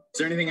soil. Is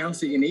there anything else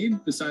that you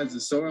need besides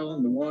the soil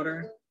and the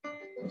water?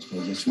 I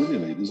suppose that's what you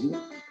need, isn't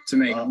it? To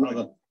make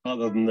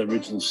other than the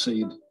original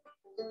seed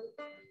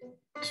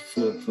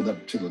for that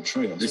particular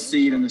tree. The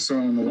seed and the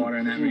soil and the water,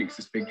 and that makes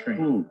this big tree.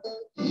 Mm.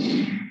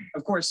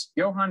 Of course,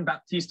 Johann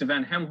Baptista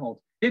van Helmont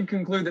did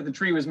conclude that the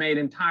tree was made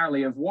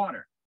entirely of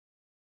water.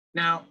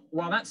 Now,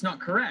 while that's not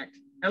correct,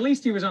 at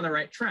least he was on the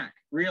right track,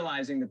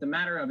 realizing that the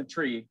matter of a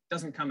tree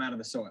doesn't come out of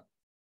the soil.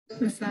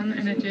 The sun,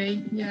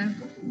 energy, yeah.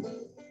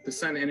 the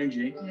sun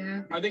energy.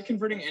 Yeah. Are they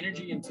converting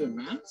energy into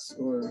mass,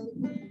 or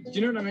do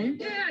you know what I mean?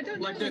 Yeah, I don't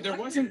know. Like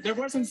there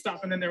wasn't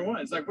stuff, and then there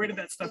was. Like, where did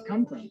that stuff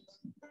come from?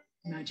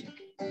 Magic.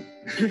 I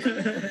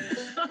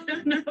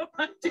have no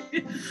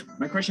idea.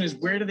 My question is,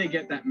 where do they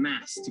get that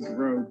mass to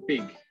grow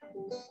big?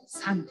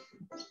 Sun.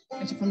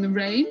 It's from the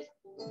rain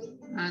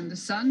and the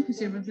sun,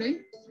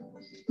 presumably.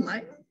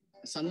 Light,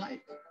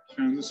 sunlight,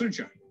 and the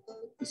sunshine.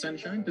 The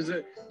sunshine? Does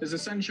the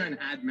sunshine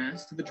add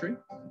mass to the tree?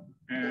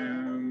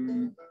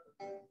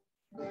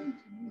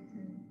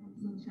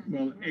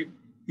 Well,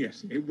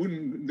 yes, it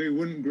wouldn't. They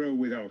wouldn't grow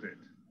without it.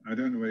 I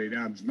don't know whether it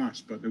adds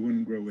mass, but they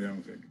wouldn't grow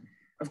without it.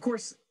 Of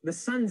course, the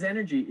sun's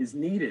energy is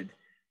needed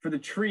for the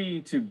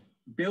tree to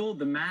build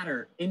the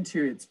matter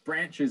into its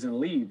branches and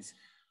leaves.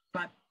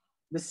 But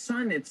the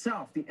sun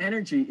itself, the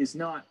energy, is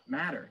not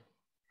matter.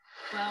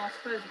 Well, I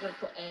suppose we've got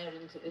to put air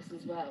into this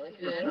as well.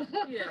 Yeah,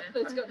 yeah.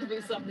 There's got to be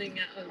something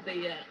out of the,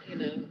 you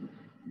know,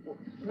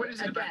 what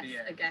is it about the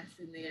air? A gas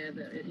in the air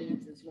that it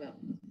needs as well.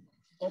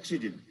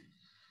 Oxygen.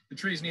 The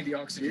trees need the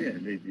oxygen. Yeah,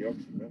 they need the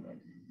oxygen, don't they?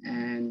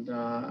 and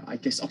I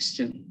guess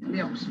oxygen.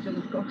 The oxygen,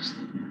 of course.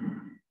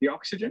 The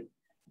oxygen?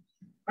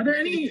 Are there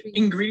any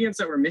ingredients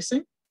that we're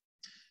missing?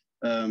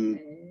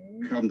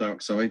 Carbon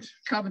dioxide.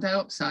 Carbon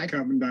dioxide.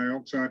 Carbon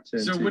dioxide.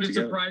 So would it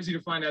surprise you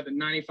to find out that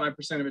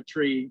 95% of a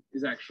tree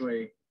is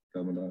actually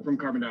from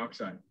carbon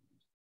dioxide?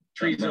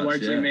 Trees are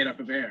largely made up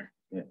of air.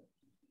 Yeah.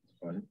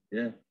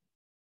 Yeah.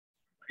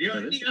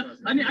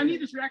 I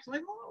need this reaction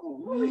like,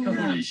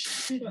 oh.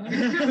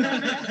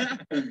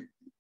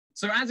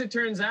 So as it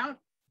turns out,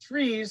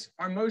 trees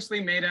are mostly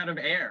made out of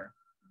air,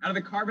 out of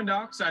the carbon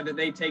dioxide that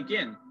they take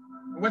in.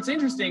 What's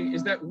interesting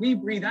is that we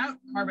breathe out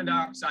carbon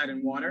dioxide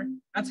and water.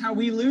 That's how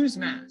we lose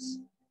mass.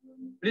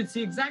 But it's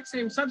the exact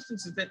same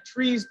substances that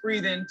trees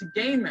breathe in to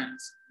gain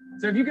mass.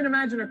 So if you can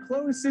imagine a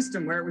closed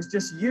system where it was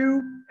just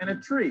you and a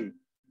tree,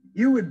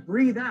 you would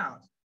breathe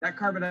out that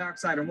carbon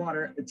dioxide and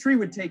water, the tree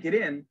would take it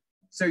in,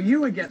 so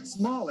you would get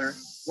smaller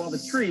while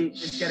the tree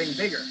is getting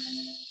bigger.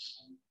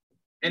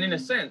 And in a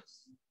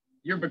sense,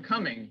 you're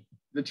becoming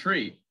the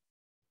tree.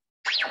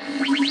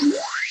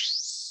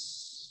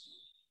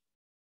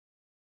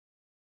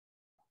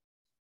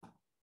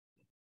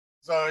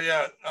 So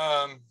yeah,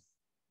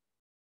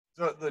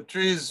 so the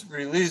trees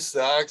release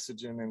the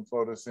oxygen in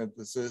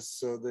photosynthesis.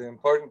 So the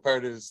important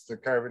part is the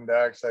carbon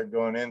dioxide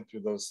going in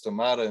through those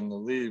stomata in the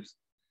leaves,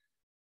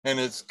 and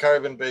it's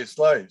carbon-based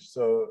life.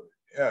 So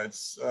yeah,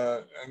 it's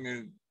I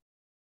mean,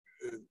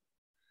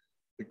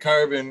 the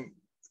carbon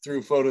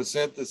through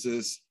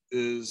photosynthesis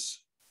is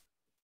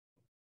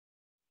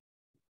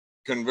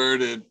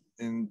converted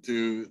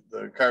into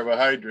the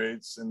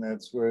carbohydrates, and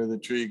that's where the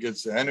tree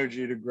gets the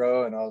energy to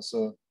grow, and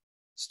also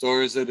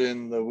stores it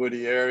in the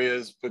woody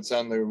areas, puts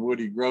on their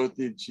woody growth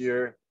each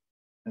year,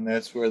 and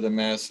that's where the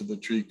mass of the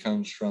tree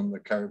comes from, the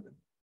carbon.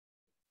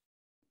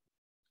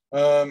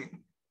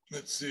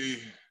 Let's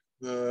see,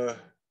 there's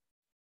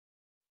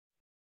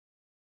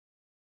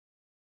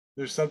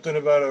something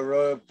about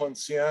Arroyo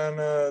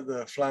Ponciana,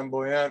 the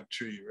flamboyant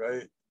tree,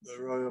 right? The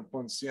Arroyo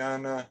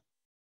Ponciana,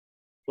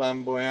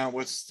 flamboyant,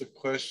 what's the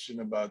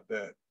question about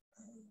that?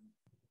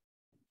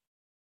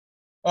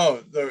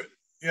 Oh,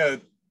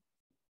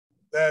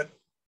 that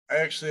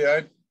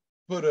I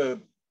put a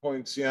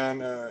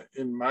Poinciana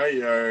in my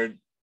yard.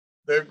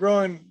 They're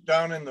growing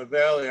down in the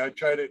valley. I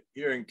tried it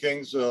here in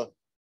Kingsville.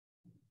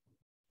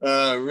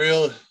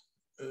 Real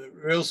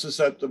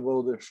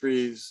susceptible to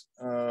freeze.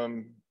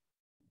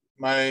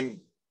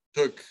 Mine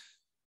took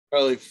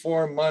probably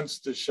 4 months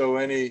to show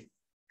any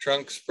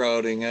trunk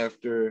sprouting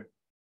after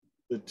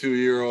the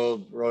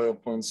 2-year-old Royal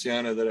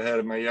Poinciana that I had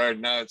in my yard.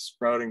 Now it's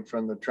sprouting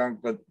from the trunk,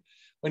 but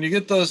when you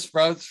get those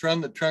sprouts from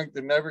the trunk,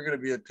 they're never going to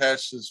be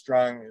attached as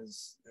strong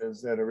as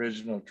that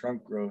original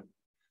trunk growth.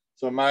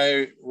 So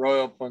my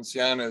Royal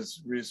Poinciana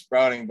is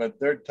resprouting, but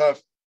they're tough.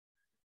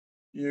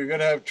 You're going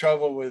to have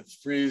trouble with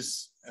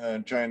freeze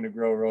trying to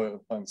grow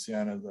Royal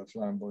Poinciana, the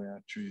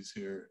flamboyant trees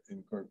here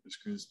in Corpus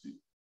Christi.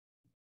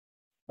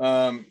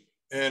 And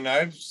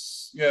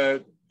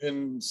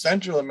in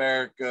Central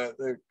America,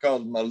 they're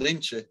called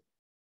Malinche.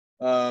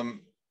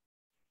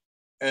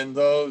 And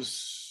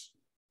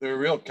they're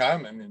real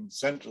common in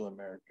Central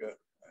America.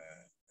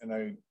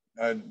 And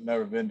I'd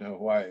never been to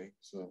Hawaii,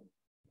 so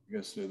I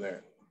guess they're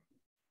there.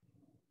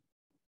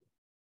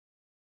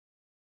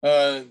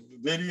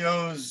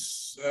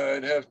 Videos,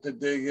 I'd have to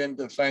dig in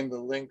to find the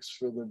links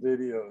for the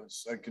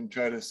videos. I can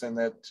try to send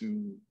that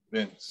to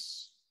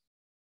Vince.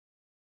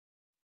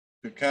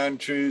 Pecan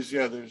trees,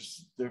 yeah,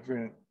 there's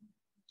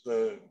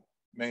the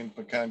main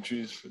pecan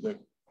trees for the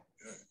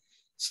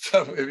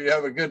stuff. If you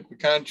have a good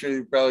pecan tree,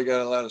 you probably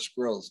got a lot of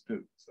squirrels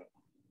too. So.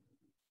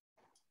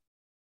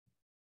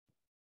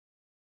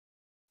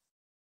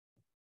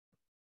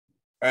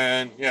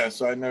 And yeah,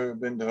 so I've never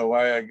been to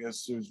Hawaii. I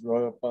guess there's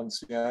Royal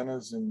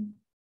Poincianas in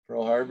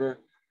Pearl Harbor.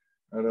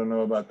 I don't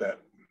know about that.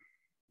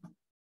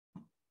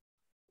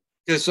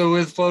 Okay, so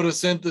with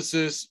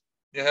photosynthesis,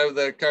 you have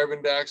that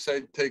carbon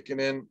dioxide taken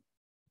in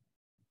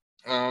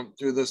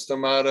through the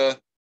stomata.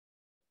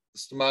 The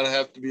stomata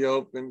have to be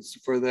open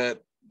for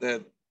that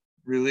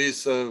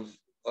release of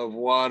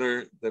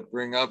water that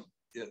bring up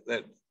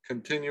that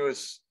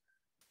continuous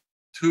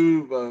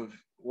tube of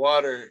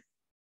water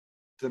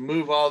to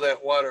move all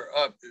that water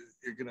up.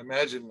 You can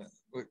imagine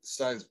what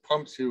size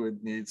pumps you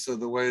would need. So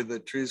the way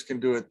that trees can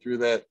do it through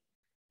that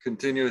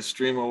continuous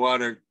stream of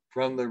water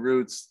from the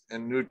roots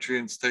and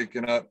nutrients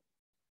taken up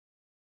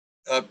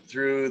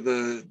through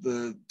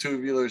the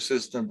tubular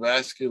system,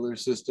 vascular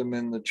system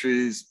in the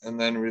trees, and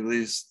then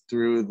released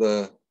through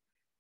the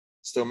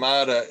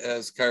stomata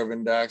as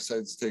carbon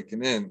dioxide is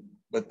taken in.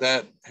 But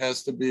that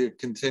has to be a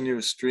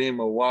continuous stream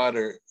of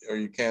water, or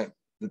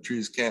the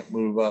trees can't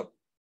move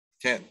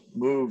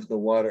the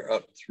water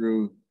up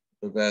through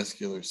the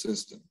vascular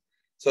system.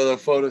 So the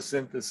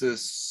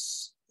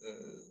photosynthesis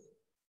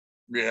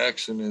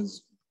reaction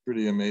is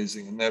pretty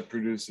amazing, and that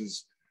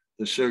produces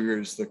the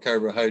sugars, the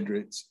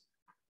carbohydrates,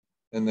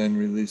 and then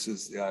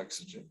releases the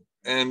oxygen.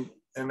 And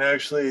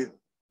actually,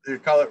 they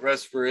call it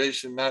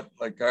respiration, not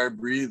like our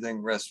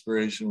breathing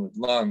respiration with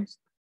lungs,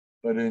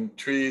 but in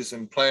trees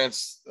and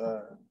plants,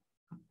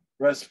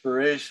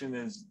 respiration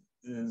is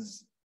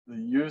the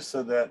use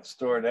of that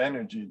stored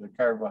energy, the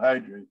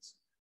carbohydrates.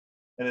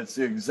 And it's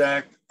the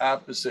exact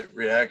opposite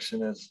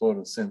reaction as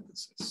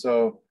photosynthesis.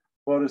 So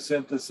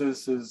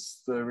photosynthesis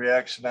is the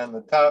reaction on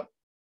the top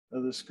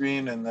of the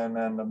screen, and then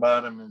on the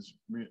bottom is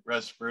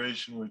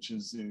respiration, which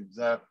is the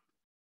exact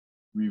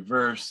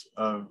reverse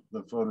of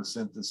the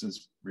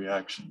photosynthesis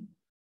reaction.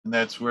 And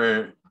that's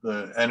where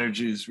the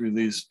energy is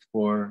released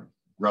for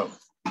growth.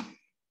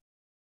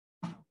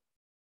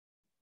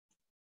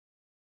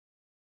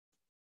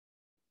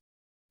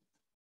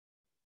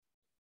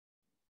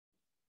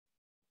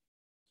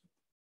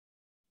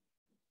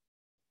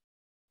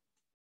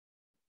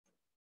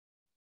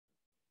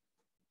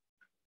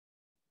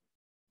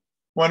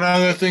 One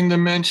other thing to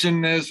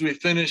mention as we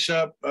finish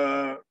up,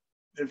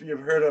 if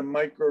you've heard of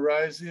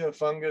mycorrhizae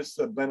fungus,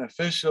 a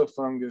beneficial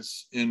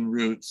fungus in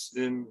roots,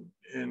 in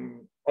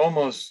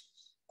almost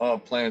all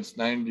plants,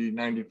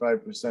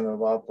 95%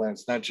 of all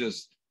plants, not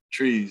just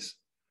trees,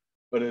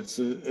 but it's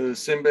a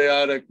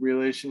symbiotic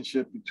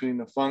relationship between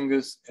the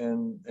fungus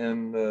and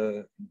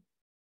the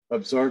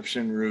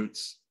absorption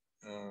roots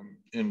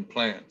in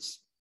plants.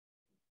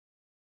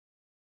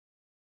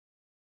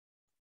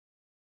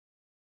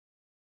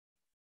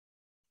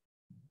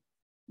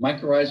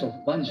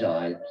 Mycorrhizal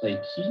fungi play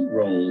key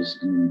roles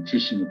in the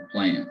nutrition of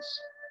plants.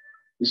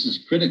 This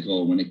is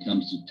critical when it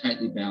comes to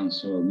tightly bound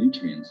soil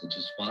nutrients such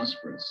as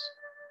phosphorus.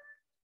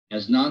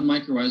 As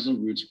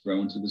non-mycorrhizal roots grow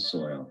into the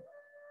soil,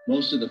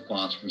 most of the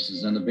phosphorus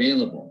is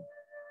unavailable.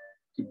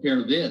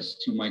 Compare this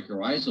to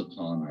mycorrhizal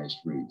colonized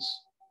roots.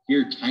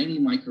 Here, tiny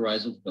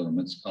mycorrhizal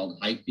filaments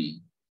called hyphae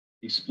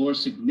explore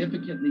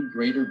significantly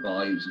greater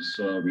volumes of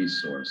soil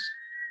resource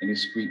and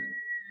excrete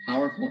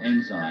powerful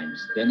enzymes,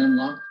 then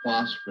unlock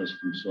phosphorus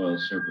from soil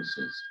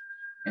surfaces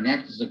and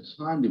act as a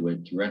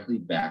conduit directly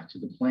back to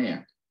the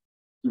plant.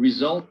 The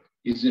result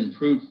is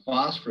improved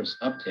phosphorus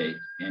uptake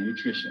and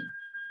nutrition.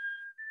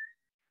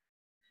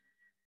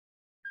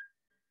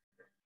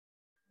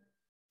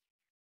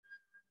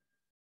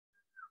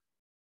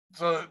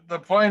 So the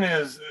point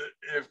is,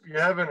 if you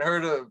haven't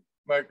heard of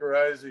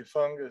mycorrhizae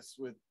fungus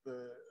with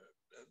the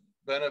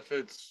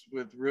benefits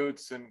with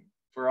roots and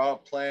for all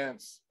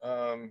plants,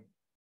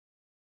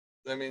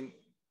 I mean,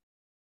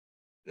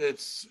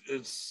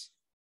 it's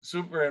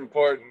super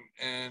important,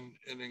 and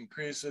it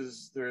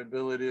increases their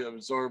ability to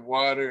absorb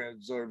water and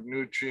absorb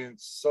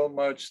nutrients so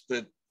much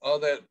that all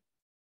that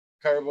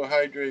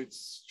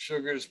carbohydrates,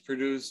 sugars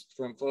produced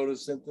from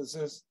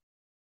photosynthesis,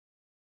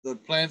 the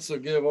plants will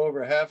give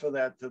over half of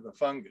that to the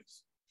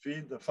fungus,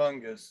 feed the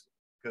fungus,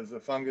 because the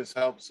fungus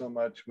helps so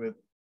much with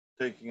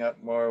taking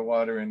up more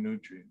water and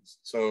nutrients.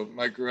 So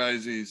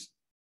mycorrhizae is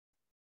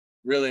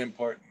really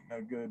important,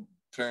 a good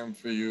term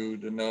for you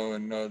to know,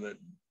 and know that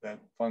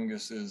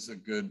fungus is a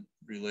good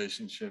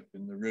relationship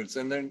in the roots.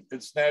 And then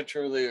it's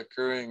naturally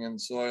occurring in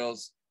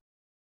soils.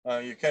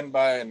 You can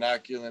buy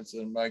inoculants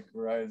and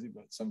mycorrhizae,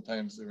 but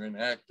sometimes they're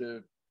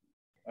inactive.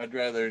 I'd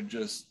rather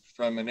just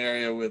from an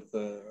area with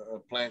a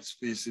plant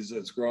species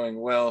that's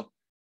growing well,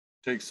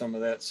 take some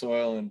of that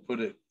soil and put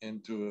it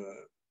into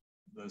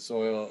the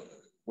soil,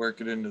 work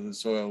it into the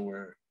soil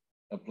where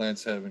a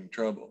plant's having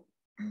trouble.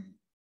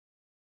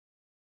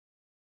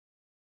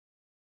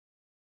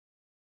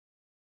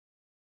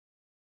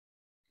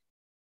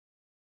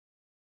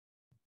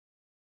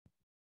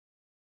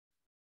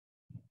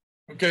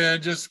 Okay,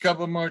 just a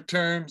couple more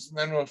terms and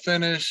then we'll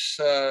finish.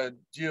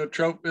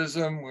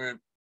 Geotropism,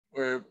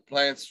 where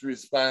plants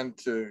respond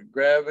to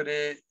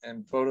gravity,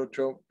 and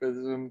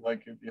phototropism,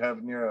 like if you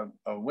have near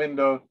a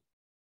window,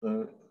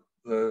 the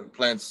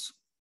plants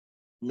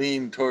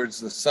lean towards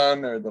the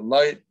sun or the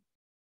light,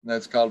 and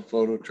that's called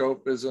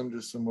phototropism.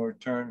 Just some more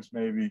terms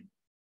maybe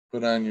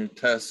put on your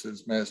tests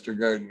as master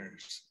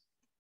gardeners.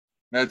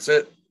 That's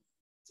it.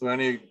 So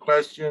any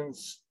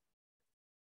questions?